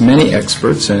has many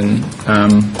experts, and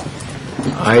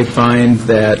I find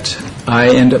that I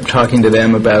end up talking to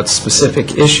them about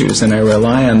specific issues, and I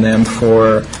rely on them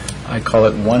for, I call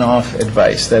it one-off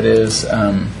advice. That is,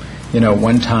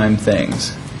 one-time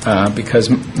things, because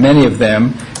many of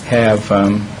them have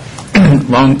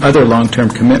other long-term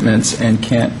commitments and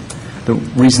can't. The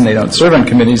reason they don't serve on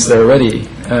committees, they're already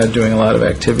doing a lot of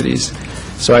activities.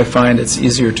 So I find it's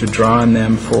easier to draw on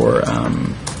them for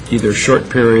either short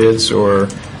periods or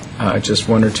just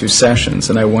one or two sessions.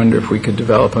 And I wonder if we could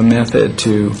develop a method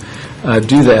to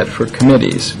do that for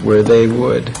committees, where they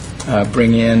would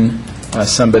bring in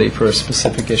somebody for a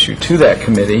specific issue to that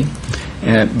committee,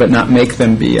 but not make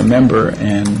them be a member.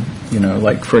 And,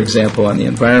 like, for example, on the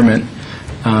environment,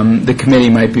 the committee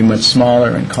might be much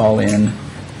smaller and call in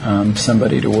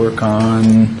somebody to work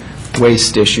on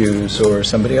waste issues, or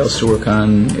somebody else to work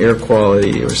on air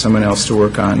quality, or someone else to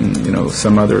work on,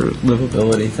 some other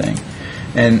livability thing,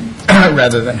 and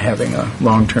rather than having a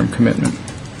long-term commitment.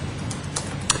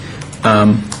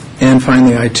 And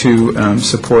finally, I too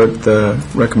support the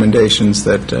recommendations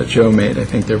that Joe made. I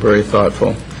think they're very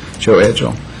thoughtful, Joe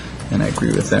Edgell, and I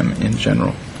agree with them in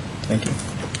general. Thank you.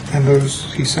 And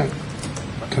those he sent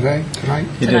tonight?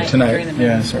 He did tonight.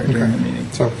 Yeah, sorry, during the meeting.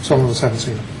 So some of us haven't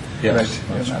seen them. Yes,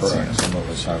 Right. that's correct. Some of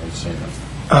us haven't seen it.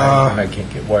 I can't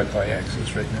get Wi-Fi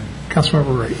access right now.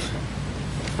 Councilmember Wright.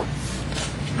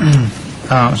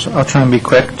 So I'll try and be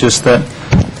quick. Just that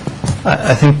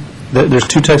I think that there's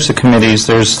two types of committees.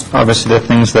 There's obviously the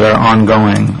things that are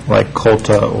ongoing, like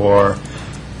COLTA or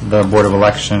the Board of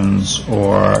Elections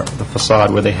or the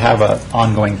facade, where they have an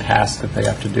ongoing task that they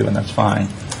have to do, and that's fine.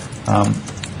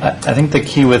 I think the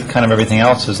key with kind of everything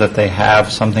else is that they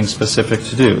have something specific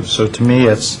to do. So to me,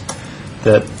 it's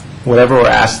that whatever we're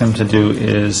asking them to do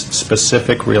is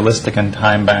specific, realistic, and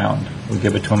time-bound. We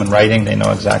give it to them in writing. They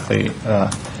know exactly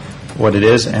what it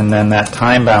is, and then that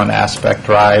time-bound aspect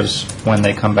drives when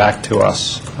they come back to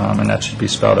us, and that should be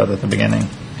spelled out at the beginning.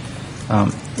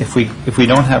 If we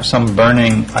don't have some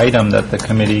burning item that the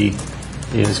committee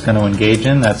is going to engage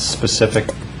in that's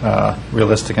specific,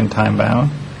 realistic, and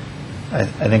time-bound, I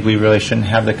think we really shouldn't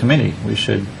have the committee. We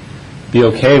should be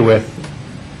okay with,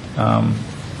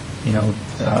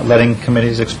 letting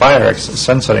committees expire,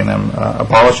 sunsetting them,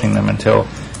 abolishing them until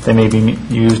they may be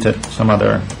used at some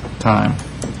other time.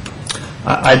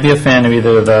 I'd be a fan of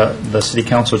either the City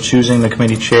Council choosing the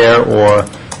committee chair or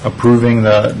approving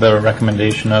the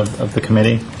recommendation of the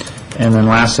committee. And then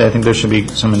lastly, I think there should be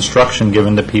some instruction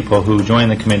given to people who join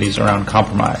the committees around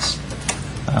compromise.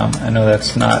 I know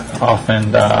that's not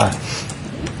often,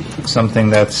 something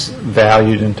that's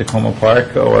valued in Tacoma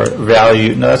Park, or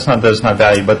valued, no, that's not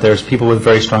valued, but there's people with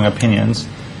very strong opinions,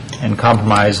 and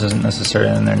compromise isn't necessary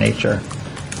in their nature.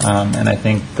 And I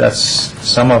think that's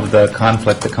some of the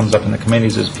conflict that comes up in the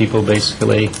committees, is people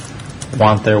basically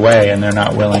want their way, and they're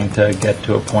not willing to get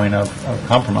to a point of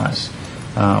compromise.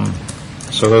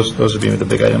 So those would be the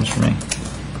big items for me.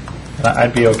 And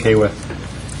I'd be okay with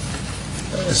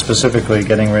specifically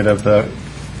getting rid of the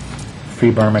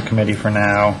Free Burma Committee for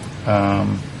now,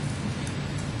 and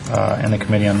the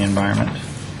Committee on the Environment.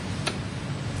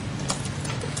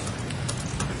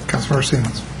 Councilmember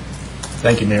Siemens.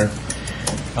 Thank you, Mayor.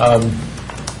 I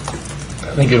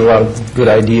think a lot of good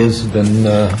ideas have been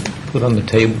put on the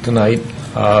table tonight.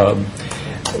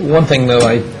 One thing, though,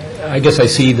 I guess I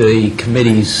see the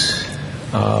committees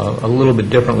a little bit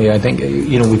differently. I think,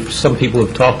 some people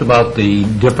have talked about the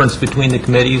difference between the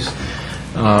committees,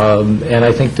 and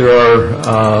I think there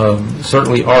are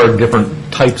certainly are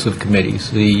different types of committees.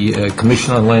 The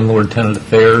Commission on Landlord-Tenant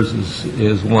Affairs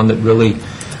is one that really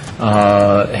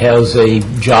has a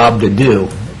job to do.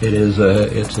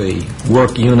 It's a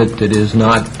work unit that is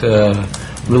not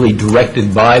really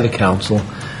directed by the council.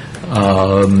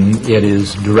 It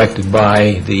is directed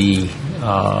by the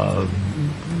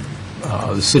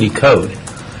city code,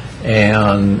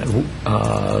 and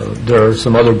there are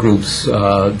some other groups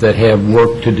that have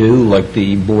work to do, like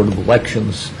the Board of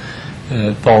Elections,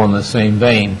 fall in the same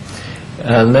vein.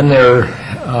 And then there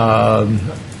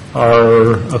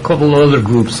are a couple of other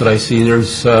groups that I see.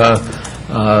 There's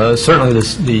certainly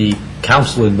the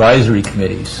council advisory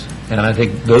committees, and I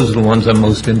think those are the ones I'm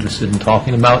most interested in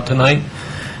talking about tonight.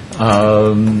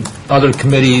 Other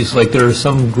committees, like there are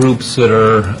some groups that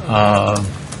are,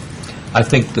 I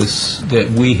think that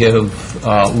we have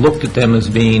looked at them as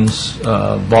being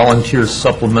volunteer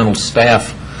supplemental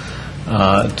staff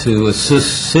to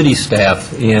assist city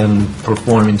staff in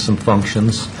performing some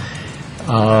functions.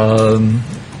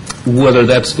 Whether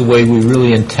that's the way we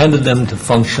really intended them to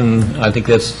function, I think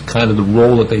that's kind of the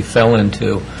role that they fell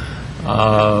into.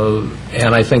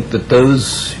 And I think that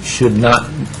those should not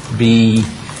be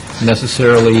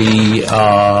necessarily,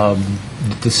 I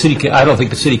don't think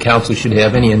the city council should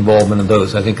have any involvement in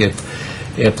those. I think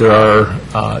if there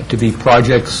are to be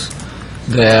projects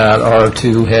that are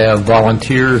to have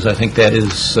volunteers, I think that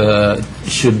is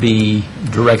should be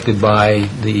directed by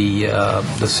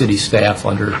the city staff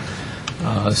under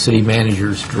city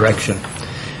manager's direction.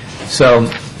 So,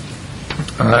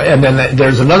 and then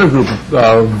there's another group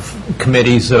of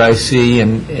committees that I see,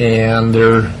 and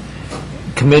they're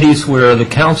committees where the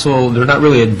council, they're not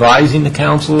really advising the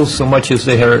council so much as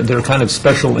they're kind of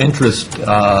special interest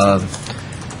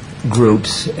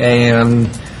groups, and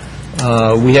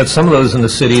we have some of those in the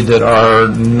city that are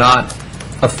not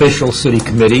official city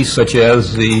committees, such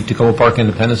as the Tacoma Park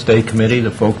Independence Day Committee,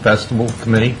 the Folk Festival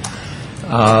Committee.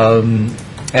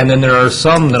 And then there are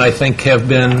some that I think have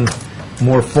been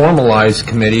more formalized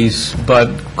committees, but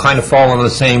kind of fall in the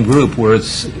same group, where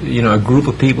it's, a group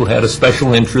of people had a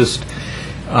special interest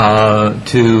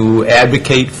to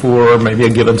advocate for maybe a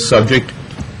given subject,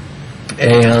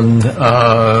 and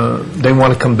they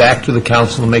want to come back to the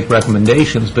council and make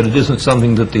recommendations, but it isn't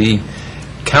something that the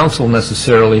council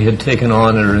necessarily had taken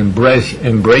on or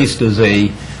embraced as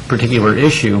a particular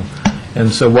issue, and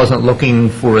so wasn't looking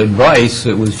for advice.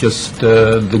 It was just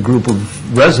the group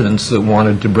of residents that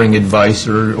wanted to bring advice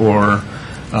or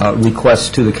requests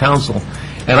to the council.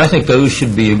 And I think those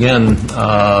should be, again,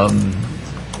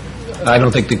 I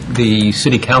don't think the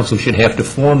city council should have to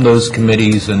form those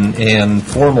committees and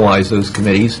formalize those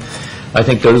committees. I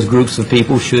think those groups of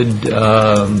people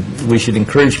we should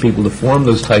encourage people to form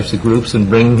those types of groups and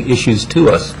bring issues to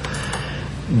us.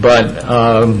 But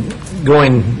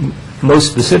going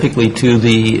most specifically to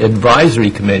the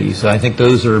advisory committees, I think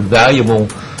those are valuable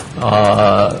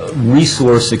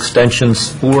resource extensions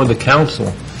for the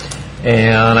council.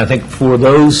 And I think for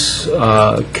those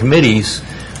committees,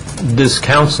 this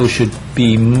council should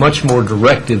be much more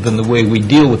directive in the way we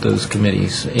deal with those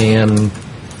committees. And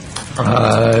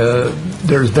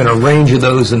there's been a range of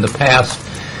those in the past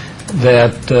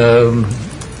that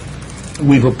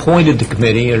we've appointed the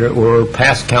committee, or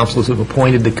past councils have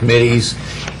appointed the committees,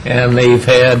 and they've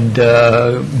had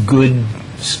good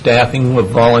staffing with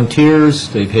volunteers.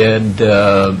 They've had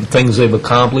things they've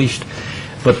accomplished,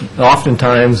 but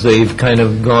oftentimes they've kind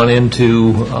of gone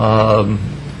into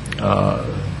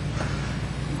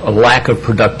a lack of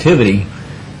productivity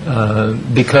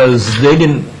because they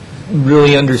didn't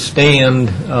really understand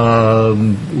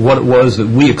what it was that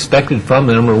we expected from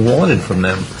them or wanted from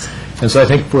them. And so I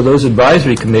think for those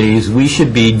advisory committees, we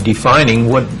should be defining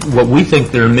what we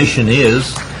think their mission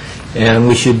is, and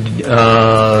we should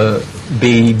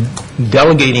be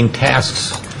delegating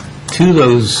tasks to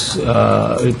those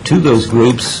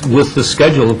groups with the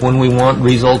schedule of when we want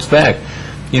results back.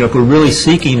 If we're really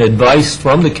seeking advice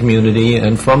from the community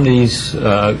and from these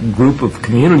group of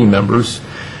community members,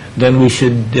 then we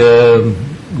should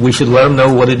let them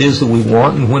know what it is that we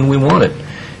want and when we want it.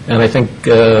 And I think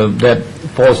that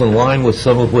falls in line with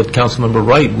some of what Councilmember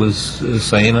Wright was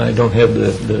saying. I don't have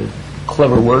the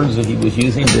clever words that he was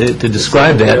using to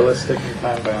describe that. Realistic and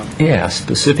time-bound. Yeah,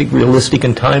 specific, realistic,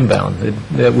 and time-bound.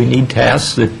 That we need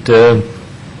tasks that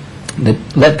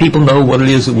let people know what it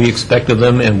is that we expect of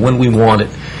them and when we want it.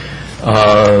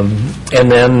 And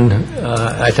then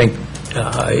I think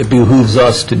it behooves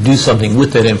us to do something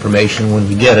with that information when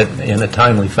we get it in a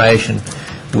timely fashion,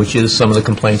 which is some of the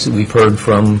complaints that we've heard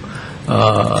from,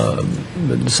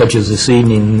 such as this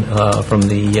evening, from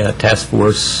the task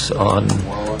force on...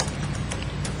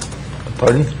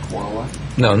 Pardon? Wawa?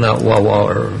 No, not Wawa,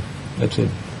 or that's a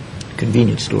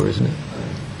convenience store, isn't it?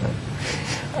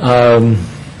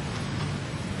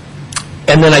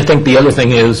 And then I think the other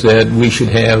thing is that we should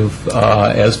have,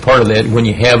 as part of that, when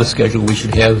you have a schedule, we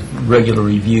should have regular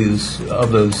reviews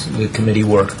of the committee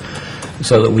work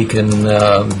so that we can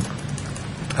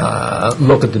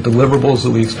look at the deliverables that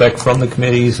we expect from the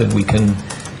committees, and we can,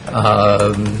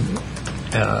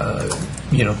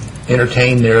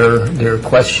 entertain their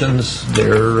questions,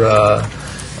 their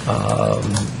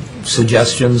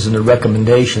suggestions, and their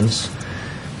recommendations.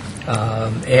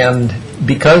 And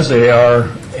because they are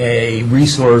a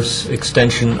resource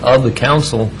extension of the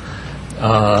council,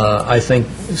 I think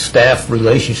staff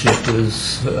relationship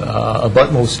is of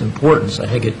utmost importance. I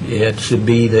think it should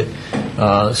be that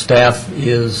staff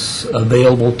is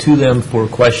available to them for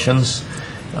questions,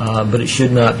 but it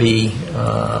should not be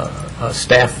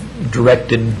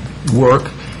staff-directed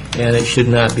work, and it should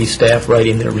not be staff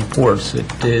writing their reports.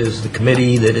 It is the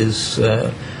committee that is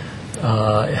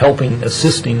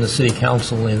assisting the city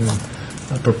council in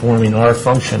performing our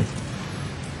function.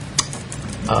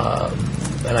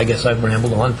 And I guess I've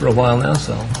rambled on for a while now,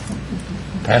 so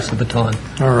I'll pass the baton.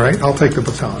 All right, I'll take the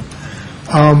baton.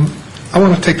 I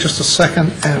want to take just a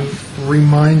second and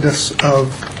remind us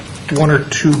of one or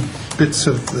two bits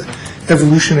of the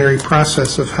evolutionary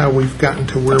process of how we've gotten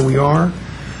to where we are.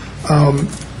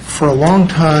 For a long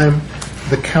time,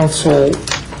 the council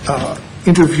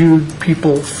interviewed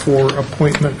people for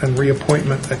appointment and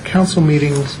reappointment at council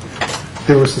meetings.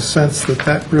 There was a sense that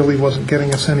that really wasn't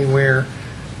getting us anywhere,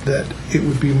 that it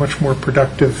would be much more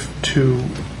productive to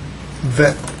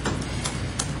vet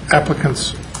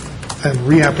applicants and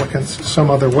reapplicants some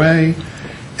other way,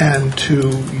 and to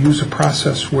use a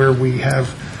process where we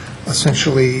have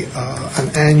essentially an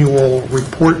annual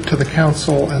report to the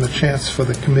council and a chance for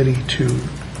the committee to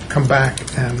come back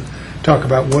and talk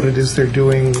about what it is they're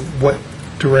doing, what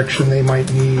direction they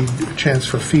might need, a chance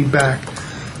for feedback,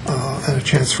 and a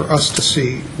chance for us to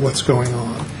see what's going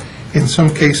on. In some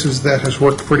cases, that has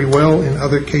worked pretty well. In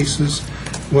other cases,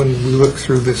 when we look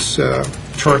through this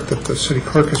chart that the city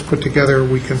clerk has put together,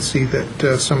 we can see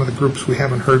that some of the groups we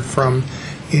haven't heard from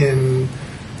in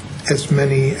as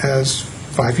many as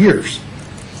 5 years.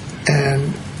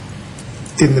 And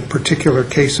in the particular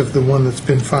case of the one that's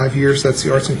been 5 years, that's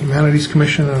the Arts and Humanities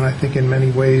Commission, and I think in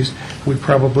many ways we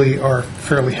probably are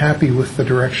fairly happy with the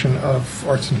direction of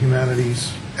arts and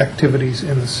humanities activities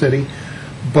in the city,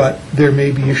 but there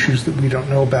may be issues that we don't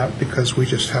know about because we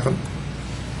just haven't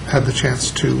had the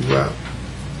chance to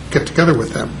get together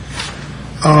with them.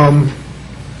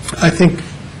 I think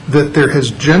that there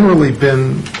has generally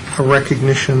been a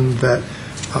recognition that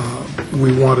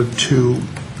we wanted to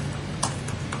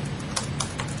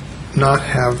not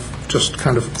have just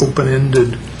kind of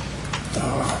open-ended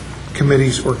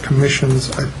committees or commissions,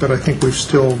 but I think we've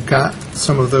still got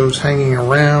some of those hanging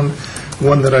around.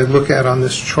 One that I look at on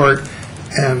this chart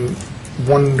and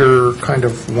wonder kind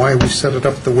of why we set it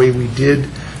up the way we did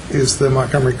is the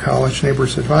Montgomery College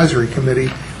Neighbors Advisory Committee,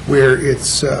 where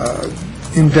it's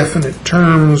indefinite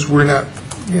terms. We're not,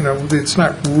 it's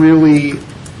not really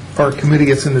our committee.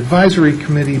 It's an advisory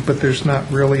committee, but there's not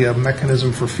really a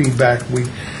mechanism for feedback.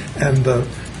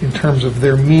 In terms of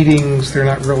their meetings, they're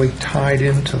not really tied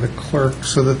into the clerk,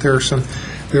 so that there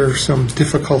are some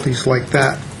difficulties like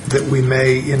that we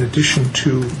may, in addition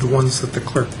to the ones that the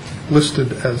clerk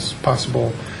listed as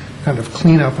possible kind of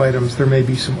cleanup items, there may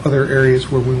be some other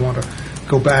areas where we want to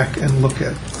go back and look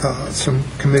at some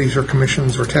committees or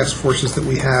commissions or task forces that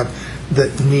we have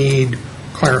that need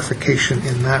clarification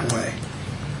in that way.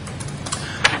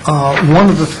 One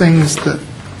of the things that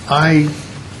I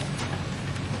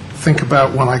think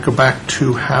about when I go back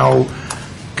to how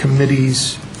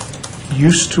committees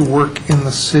used to work in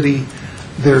the city,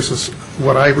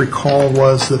 what I recall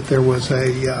was that there was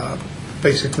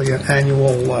basically an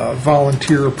annual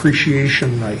volunteer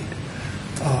appreciation night,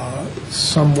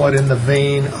 somewhat in the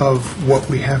vein of what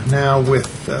we have now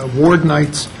with ward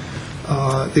nights.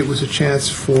 It was a chance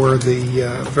for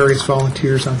the various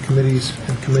volunteers on committees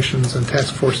and commissions and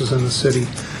task forces in the city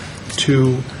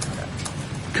to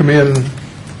come in,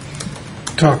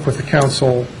 talk with the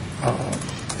council.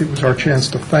 It was our chance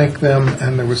to thank them,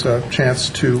 and there was a chance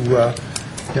to,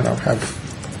 have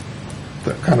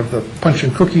the kind of the punch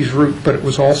and cookies route, but it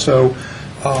was also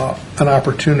an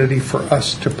opportunity for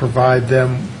us to provide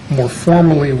them more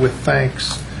formally with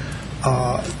thanks.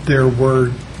 There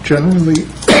were generally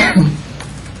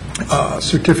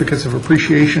certificates of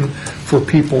appreciation for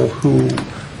people who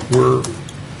were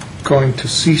going to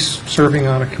cease serving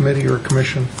on a committee or a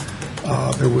commission.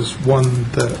 There was one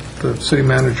that the city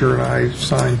manager and I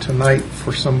signed tonight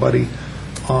for somebody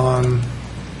on,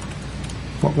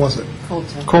 what was it?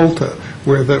 Colta,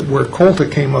 where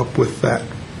Colta came up with that,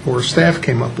 or staff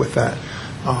came up with that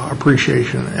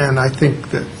appreciation. And I think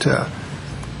that,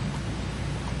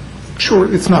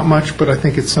 sure, it's not much, but I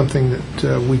think it's something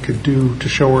that we could do to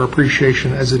show our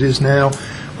appreciation as it is now,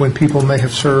 when people may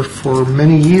have served for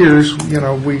many years.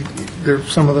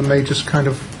 Some of them may just kind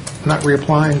of not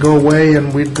reapply and go away,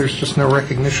 and there's just no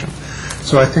recognition.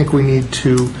 So I think we need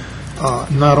to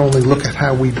not only look at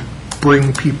how we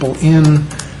bring people in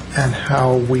and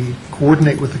how we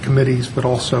coordinate with the committees, but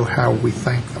also how we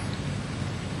thank them.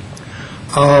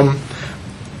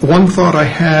 One thought I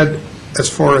had as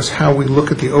far as how we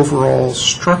look at the overall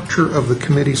structure of the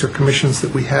committees or commissions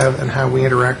that we have and how we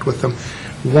interact with them,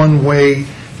 one way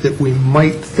that we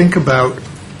might think about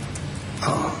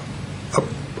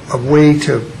a way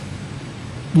to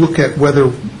look at whether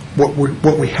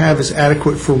what we have is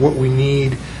adequate for what we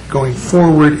need going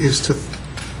forward is to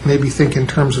maybe think in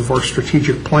terms of our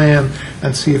strategic plan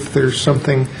and see if there's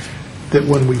something that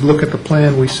when we look at the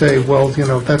plan, we say, well,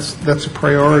 that's a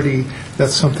priority,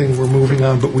 that's something we're moving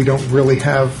on, but we don't really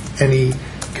have any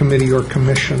committee or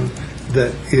commission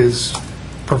that is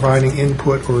providing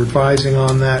input or advising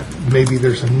on that. Maybe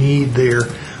there's a need there.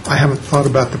 I haven't thought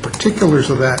about the particulars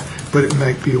of that, but it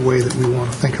might be a way that we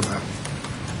want to think about.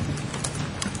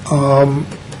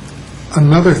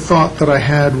 Another thought that I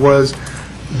had was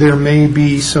there may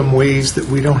be some ways that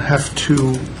we don't have to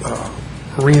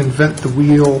reinvent the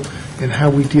wheel in how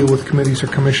we deal with committees or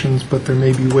commissions, but there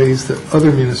may be ways that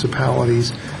other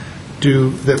municipalities do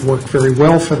that work very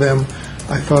well for them.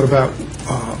 I thought about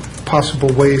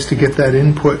possible ways to get that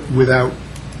input without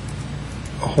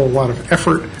a whole lot of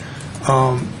effort,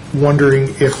 wondering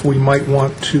if we might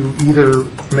want to either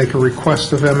make a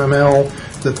request of MML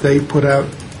that they put out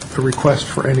a request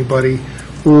for anybody,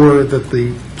 or that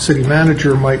the city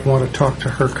manager might want to talk to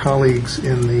her colleagues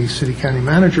in the City County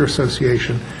Manager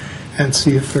Association and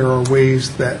see if there are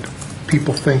ways that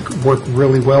people think work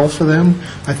really well for them.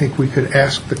 I think we could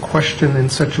ask the question in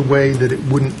such a way that it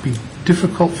wouldn't be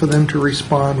difficult for them to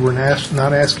respond. We're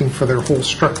not asking for their whole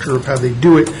structure of how they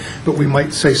do it, but we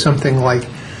might say something like,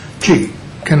 gee,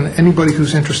 can anybody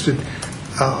who's interested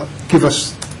give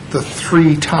us the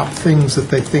 3 top things that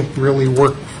they think really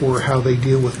work for how they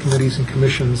deal with committees and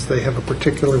commissions? They have a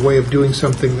particular way of doing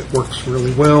something that works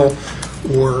really well,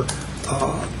 or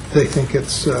they think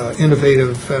it's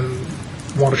innovative and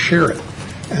want to share it.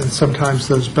 And sometimes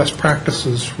those best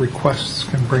practices requests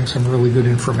can bring some really good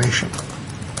information.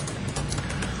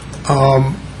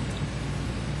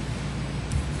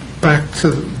 Back to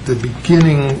the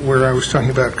beginning where I was talking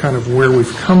about kind of where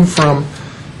we've come from,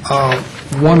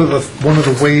 one of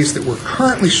the ways that we're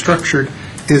currently structured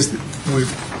is that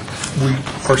we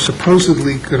are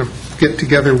supposedly going to get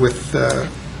together with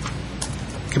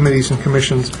committees and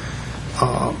commissions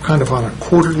kind of on a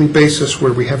quarterly basis,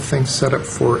 where we have things set up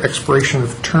for expiration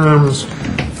of terms,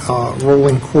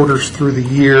 rolling quarters through the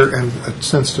year, and a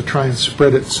sense to try and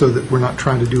spread it so that we're not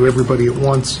trying to do everybody at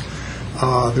once.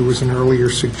 There was an earlier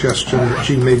suggestion that,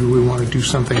 gee, maybe we want to do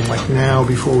something like now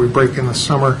before we break in the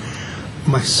summer.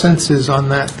 My sense is on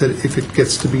that if it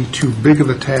gets to be too big of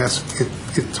a task,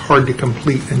 it's hard to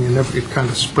complete, and it kind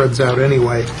of spreads out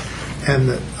anyway, and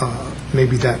that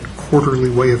maybe that quarterly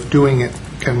way of doing it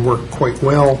can work quite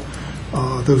well.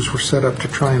 Those were set up to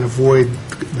try and avoid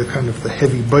the kind of the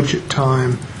heavy budget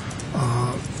time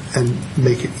and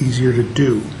make it easier to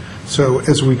do. So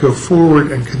as we go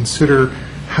forward and consider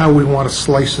how we want to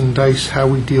slice and dice how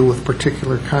we deal with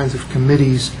particular kinds of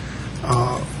committees,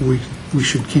 we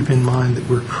should keep in mind that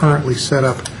we're currently set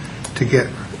up to get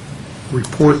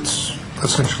reports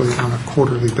essentially on a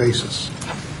quarterly basis.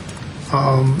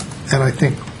 And I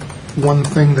think one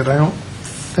thing that I don't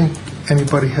think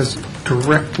anybody has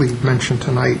directly mentioned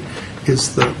tonight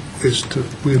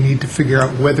we need to figure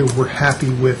out whether we're happy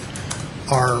with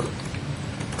our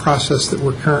process that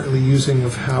we're currently using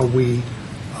of how we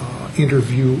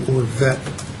interview or vet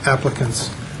applicants,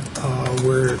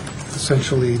 where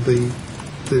essentially the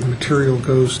material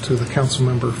goes to the council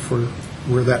member for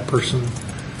where that person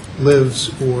lives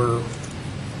or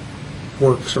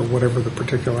works or whatever the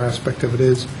particular aspect of it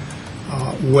is,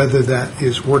 whether that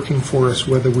is working for us,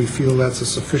 whether we feel that's a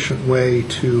sufficient way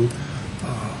to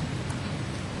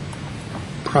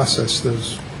process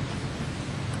those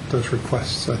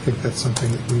requests. I think that's something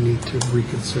that we need to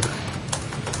reconsider.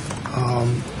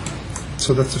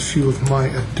 So that's a few of my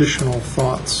additional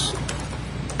thoughts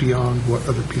beyond what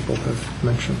other people have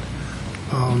mentioned.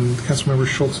 Councilmember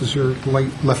Schultz, is your light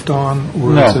left on,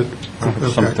 or No. is it? I have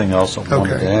Okay. something else I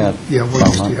wanted to add. Yeah, what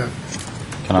else do you have?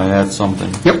 Can I add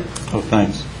something? Yep. Oh,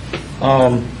 thanks.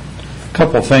 A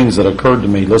couple of things that occurred to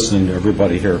me listening to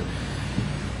everybody here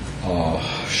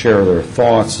share their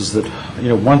thoughts is that,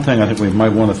 one thing I think we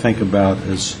might want to think about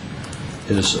is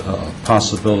a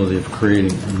possibility of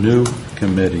creating new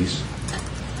committees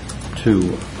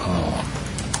to,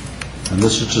 and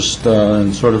this is just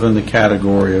sort of in the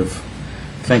category of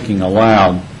thinking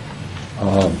aloud,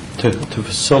 to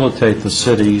facilitate the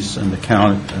cities and the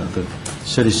county, the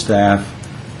city staff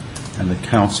and the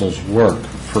council's work.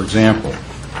 For example,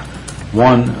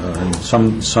 and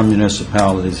some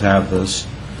municipalities have this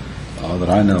that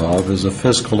I know of, is a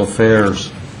fiscal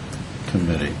affairs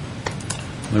committee.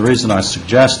 The reason I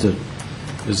suggest it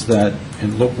is that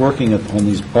in working on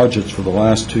these budgets for the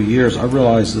last 2 years, I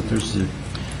realized that there's a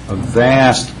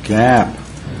vast gap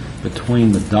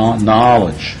between the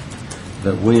knowledge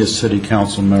that we as city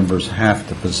council members have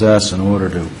to possess in order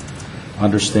to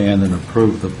understand and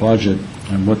approve the budget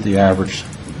and what the average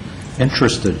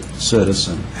interested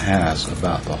citizen has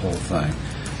about the whole thing.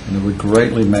 And it would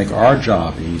greatly make our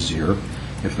job easier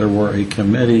if there were a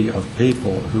committee of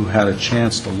people who had a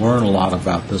chance to learn a lot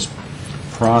about this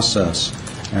process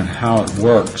and how it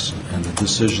works and the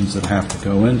decisions that have to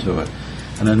go into it.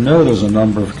 And I know there's a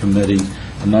number of committees,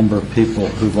 a number of people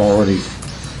who've already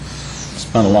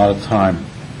spent a lot of time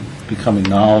becoming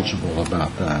knowledgeable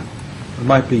about that. It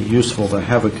might be useful to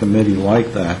have a committee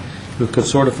like that who could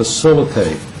sort of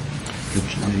facilitate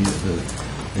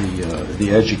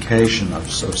the education of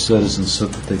citizens so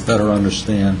that they better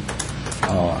understand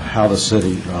how the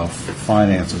city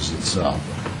finances itself.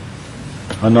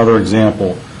 Another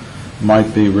example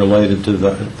might be related to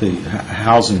the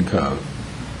housing code.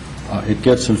 It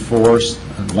gets enforced,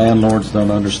 and landlords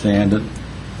don't understand it.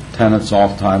 Tenants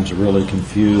oftentimes are really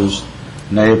confused.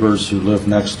 Neighbors who live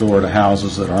next door to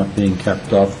houses that aren't being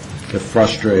kept up get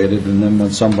frustrated, and then when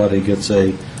somebody gets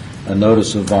a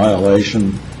notice of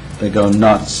violation, they go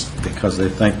nuts because they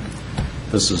think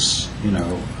this is,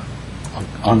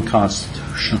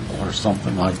 unconstitutional or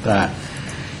something like that.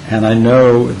 And I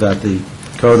know that the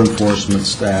code enforcement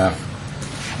staff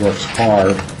works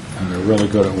hard, and they're really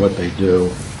good at what they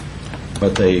do,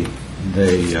 but they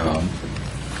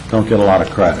don't get a lot of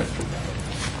credit.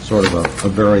 Sort of a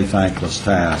very thankless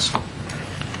task.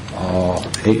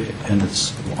 And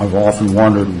I've often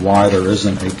wondered why there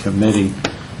isn't a committee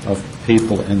of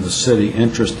people in the city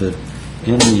interested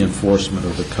in the enforcement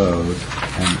of the code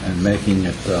and making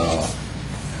it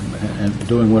and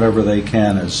doing whatever they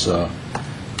can as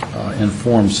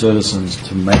informed citizens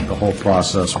to make the whole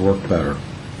process work better.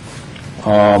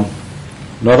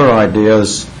 Another idea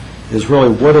is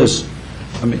really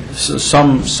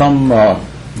some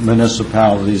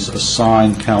municipalities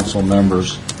assign council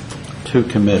members to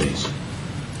committees,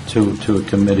 to a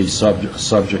committee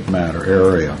subject matter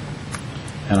area.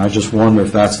 And I just wonder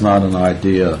if that's not an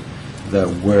idea that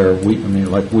where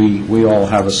we all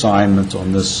have assignments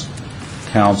on this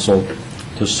council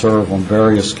to serve on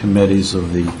various committees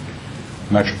of the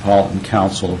Metropolitan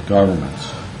Council of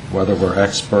Governments, whether we're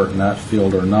expert in that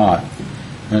field or not.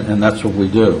 And that's what we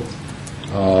do.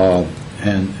 And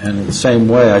in the same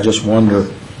way, I just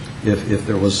wonder if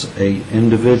there was a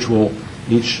individual,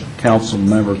 each council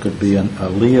member could be a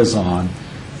liaison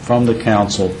from the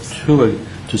council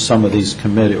to some of these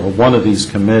committees, or one of these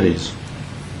committees,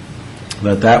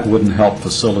 that wouldn't help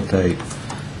facilitate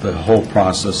the whole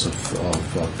process of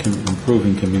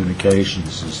improving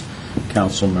communications, as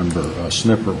Council Member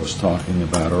Snipper was talking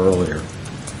about earlier.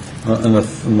 And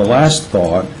the last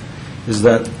thought is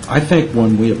that I think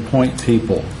when we appoint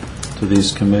people to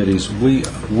these committees, we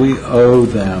owe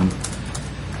the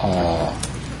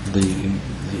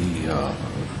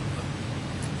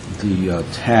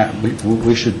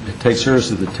we should take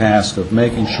seriously the task of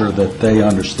making sure that they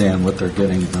understand what they're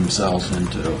getting themselves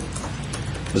into.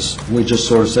 Because we just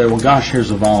sort of say, well, gosh,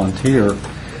 here's a volunteer.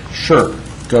 Sure,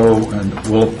 go and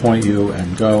we'll appoint you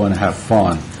and go and have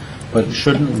fun. But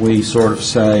shouldn't we sort of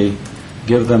say,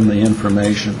 give them the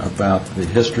information about the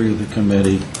history of the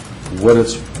committee, what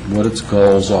its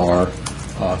goals are,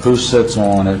 who sits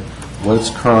on it, what its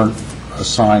current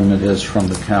assignment is from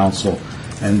the council,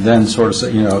 and then sort of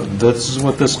say, this is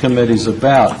what this committee's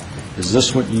about. Is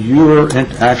this what you're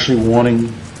actually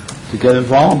wanting to get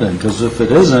involved in? Because if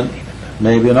it isn't,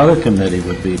 maybe another committee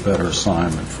would be a better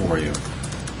assignment for you.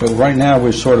 But right now,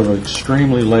 we're sort of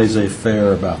extremely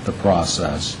laissez-faire about the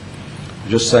process.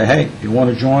 Just say, hey, you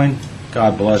want to join?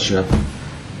 God bless you.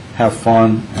 Have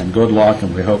fun and good luck,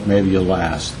 and we hope maybe you'll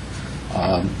last.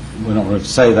 We don't really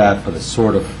say that, but it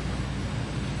sort of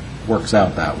works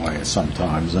out that way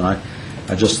sometimes. And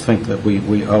I just think that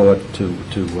we owe it to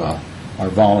our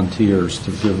volunteers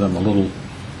to give them a little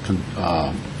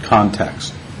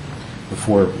context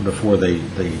before they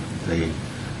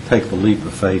take the leap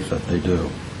of faith that they do.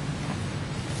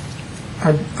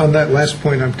 On that last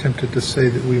point, I'm tempted to say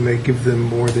that we may give them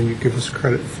more than you give us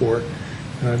credit for.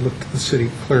 And I looked at the city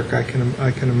clerk. I can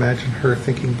imagine her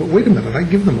thinking, but wait a minute, I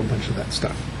give them a bunch of that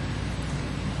stuff.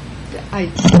 I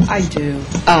do.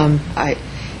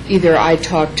 Either I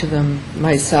talk to them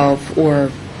myself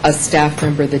or a staff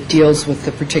member that deals with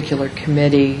the particular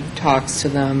committee talks to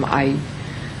them. I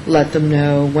let them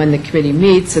know when the committee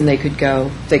meets and they could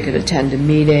attend a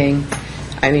meeting.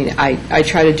 I mean, I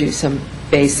try to do some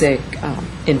basic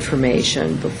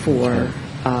information before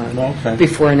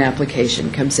an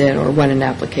application comes in, or when an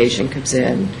application comes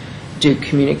in, do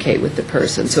communicate with the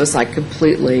person. So it's like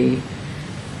completely,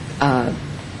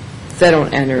 they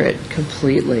don't enter it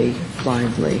completely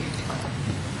blindly.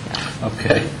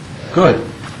 Okay, good.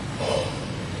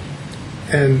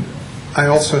 And I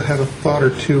also had a thought or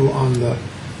two on the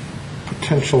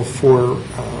potential for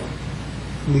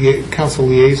council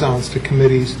liaisons to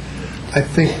committees. I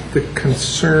think the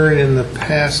concern in the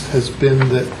past has been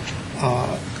that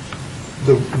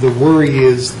the worry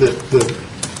is that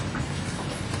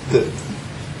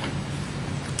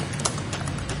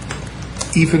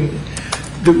even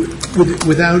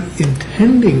without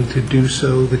intending to do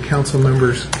so, the council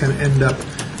members can end up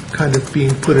kind of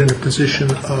being put in a position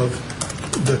of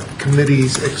the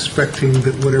committees expecting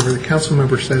that whatever the council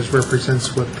member says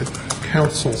represents what the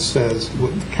council says,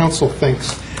 what the council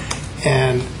thinks,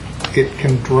 and it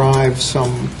can drive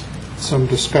some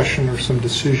discussion or some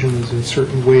decisions in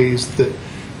certain ways that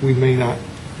we may not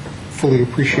fully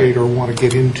appreciate or want to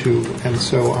get into, and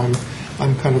so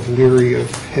I'm kind of leery of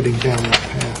heading down that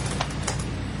path.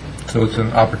 So it's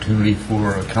an opportunity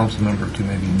for a council member to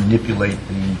maybe manipulate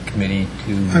the committee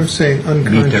to I'm saying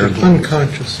meet their goals.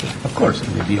 unconsciously. Of course, it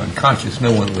would be unconscious.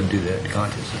 No one would do that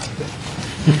consciously.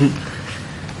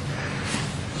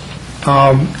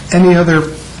 Any other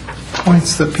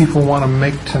points that people want to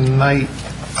make tonight?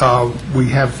 We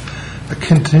have a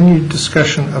continued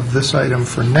discussion of this item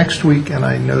for next week, and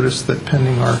I noticed that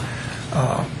pending our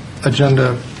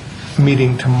agenda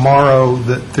meeting tomorrow,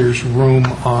 that there's room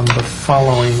on the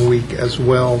following week as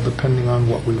well, depending on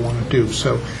what we want to do.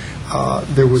 So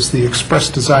there was the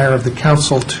expressed desire of the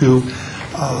council to,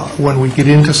 when we get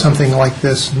into something like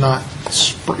this, not,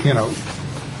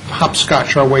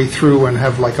 hopscotch our way through and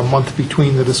have like a month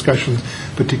between the discussions,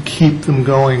 but to keep them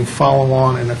going, follow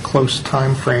on in a close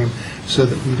time frame so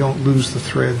that we don't lose the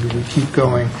thread, that we keep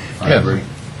going. I agree.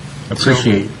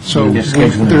 Appreciate so there's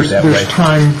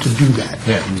time to do that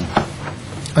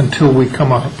until we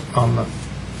come up on the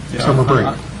summer break.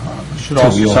 Should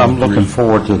also, so I'm looking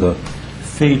forward to the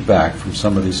feedback from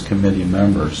some of these committee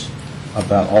members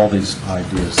about all these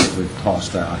ideas that we've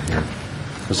tossed out here,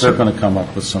 because they're going to come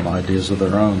up with some ideas of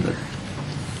their own.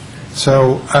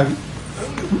 So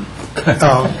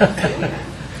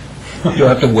you'll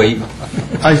have to wait.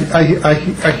 I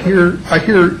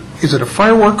hear. Is it a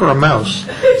firework or a mouse?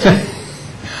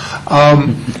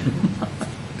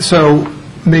 So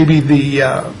maybe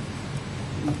the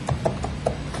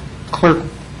clerk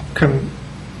can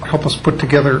help us put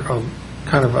together a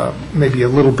kind of maybe a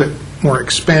little bit more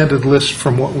expanded list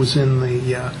from what was in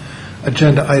the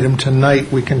agenda item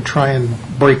tonight. We can try and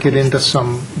break it into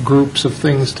some groups of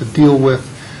things to deal with,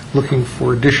 looking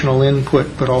for additional input,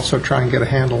 but also try and get a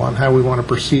handle on how we want to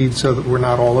proceed so that we're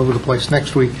not all over the place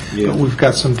next week. But we've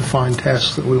got some defined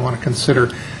tasks that we want to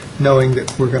consider, knowing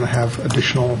that we're going to have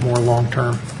additional, more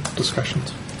long-term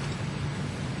discussions.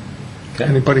 Okay.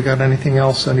 Anybody got anything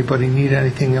else? Anybody need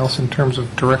anything else in terms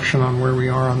of direction on where we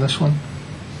are on this one?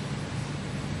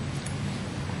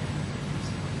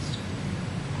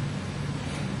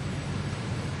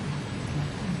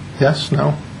 Yes?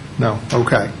 No? No.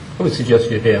 Okay. I would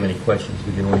suggest if you have any questions,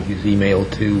 we can always use email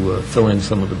to fill in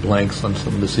some of the blanks on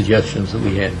some of the suggestions that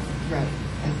we had. Right.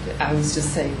 I was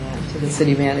just saying that to the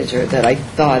city manager, that I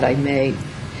thought I may,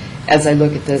 as I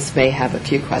look at this, may have a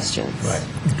few questions. Right.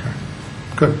 Okay.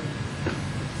 Good.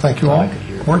 Thank you all.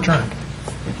 We're adjourned.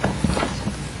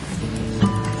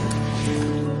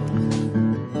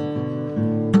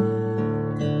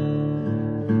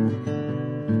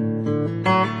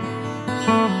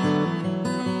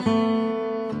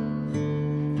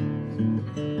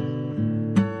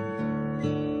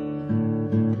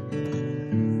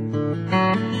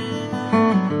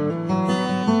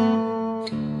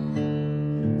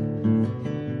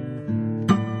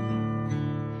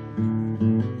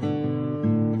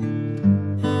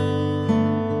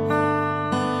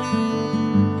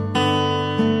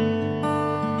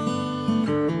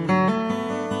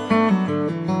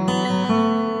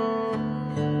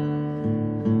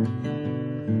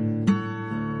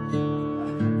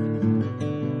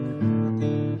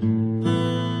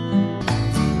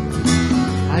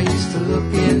 I used to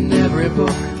look in every book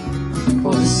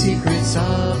for the secrets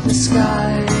of the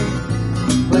sky,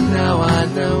 but now I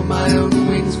know my own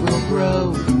wings will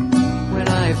grow when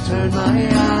I have turned my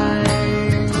eye.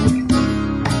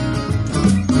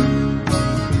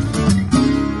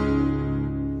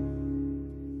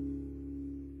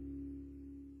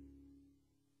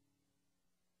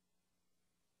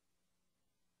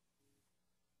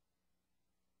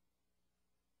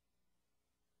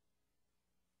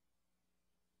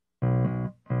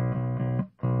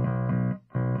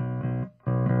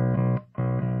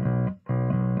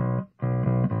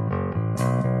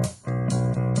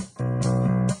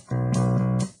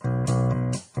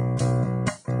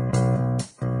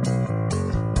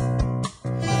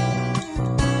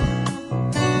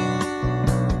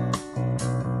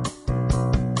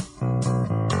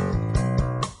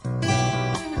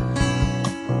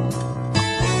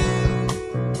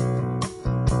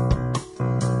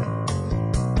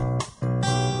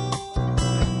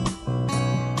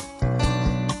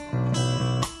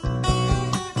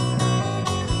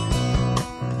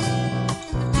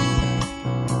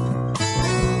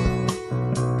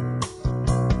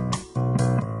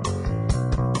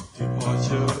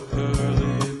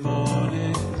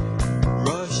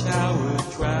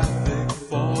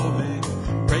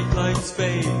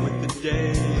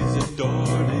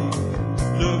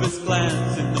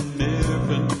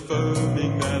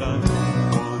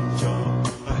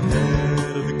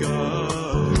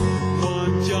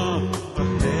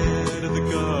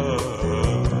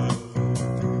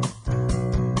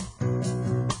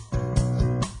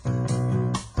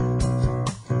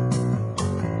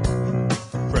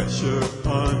 Pressure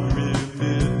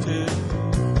unremitting,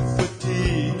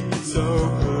 fatigue so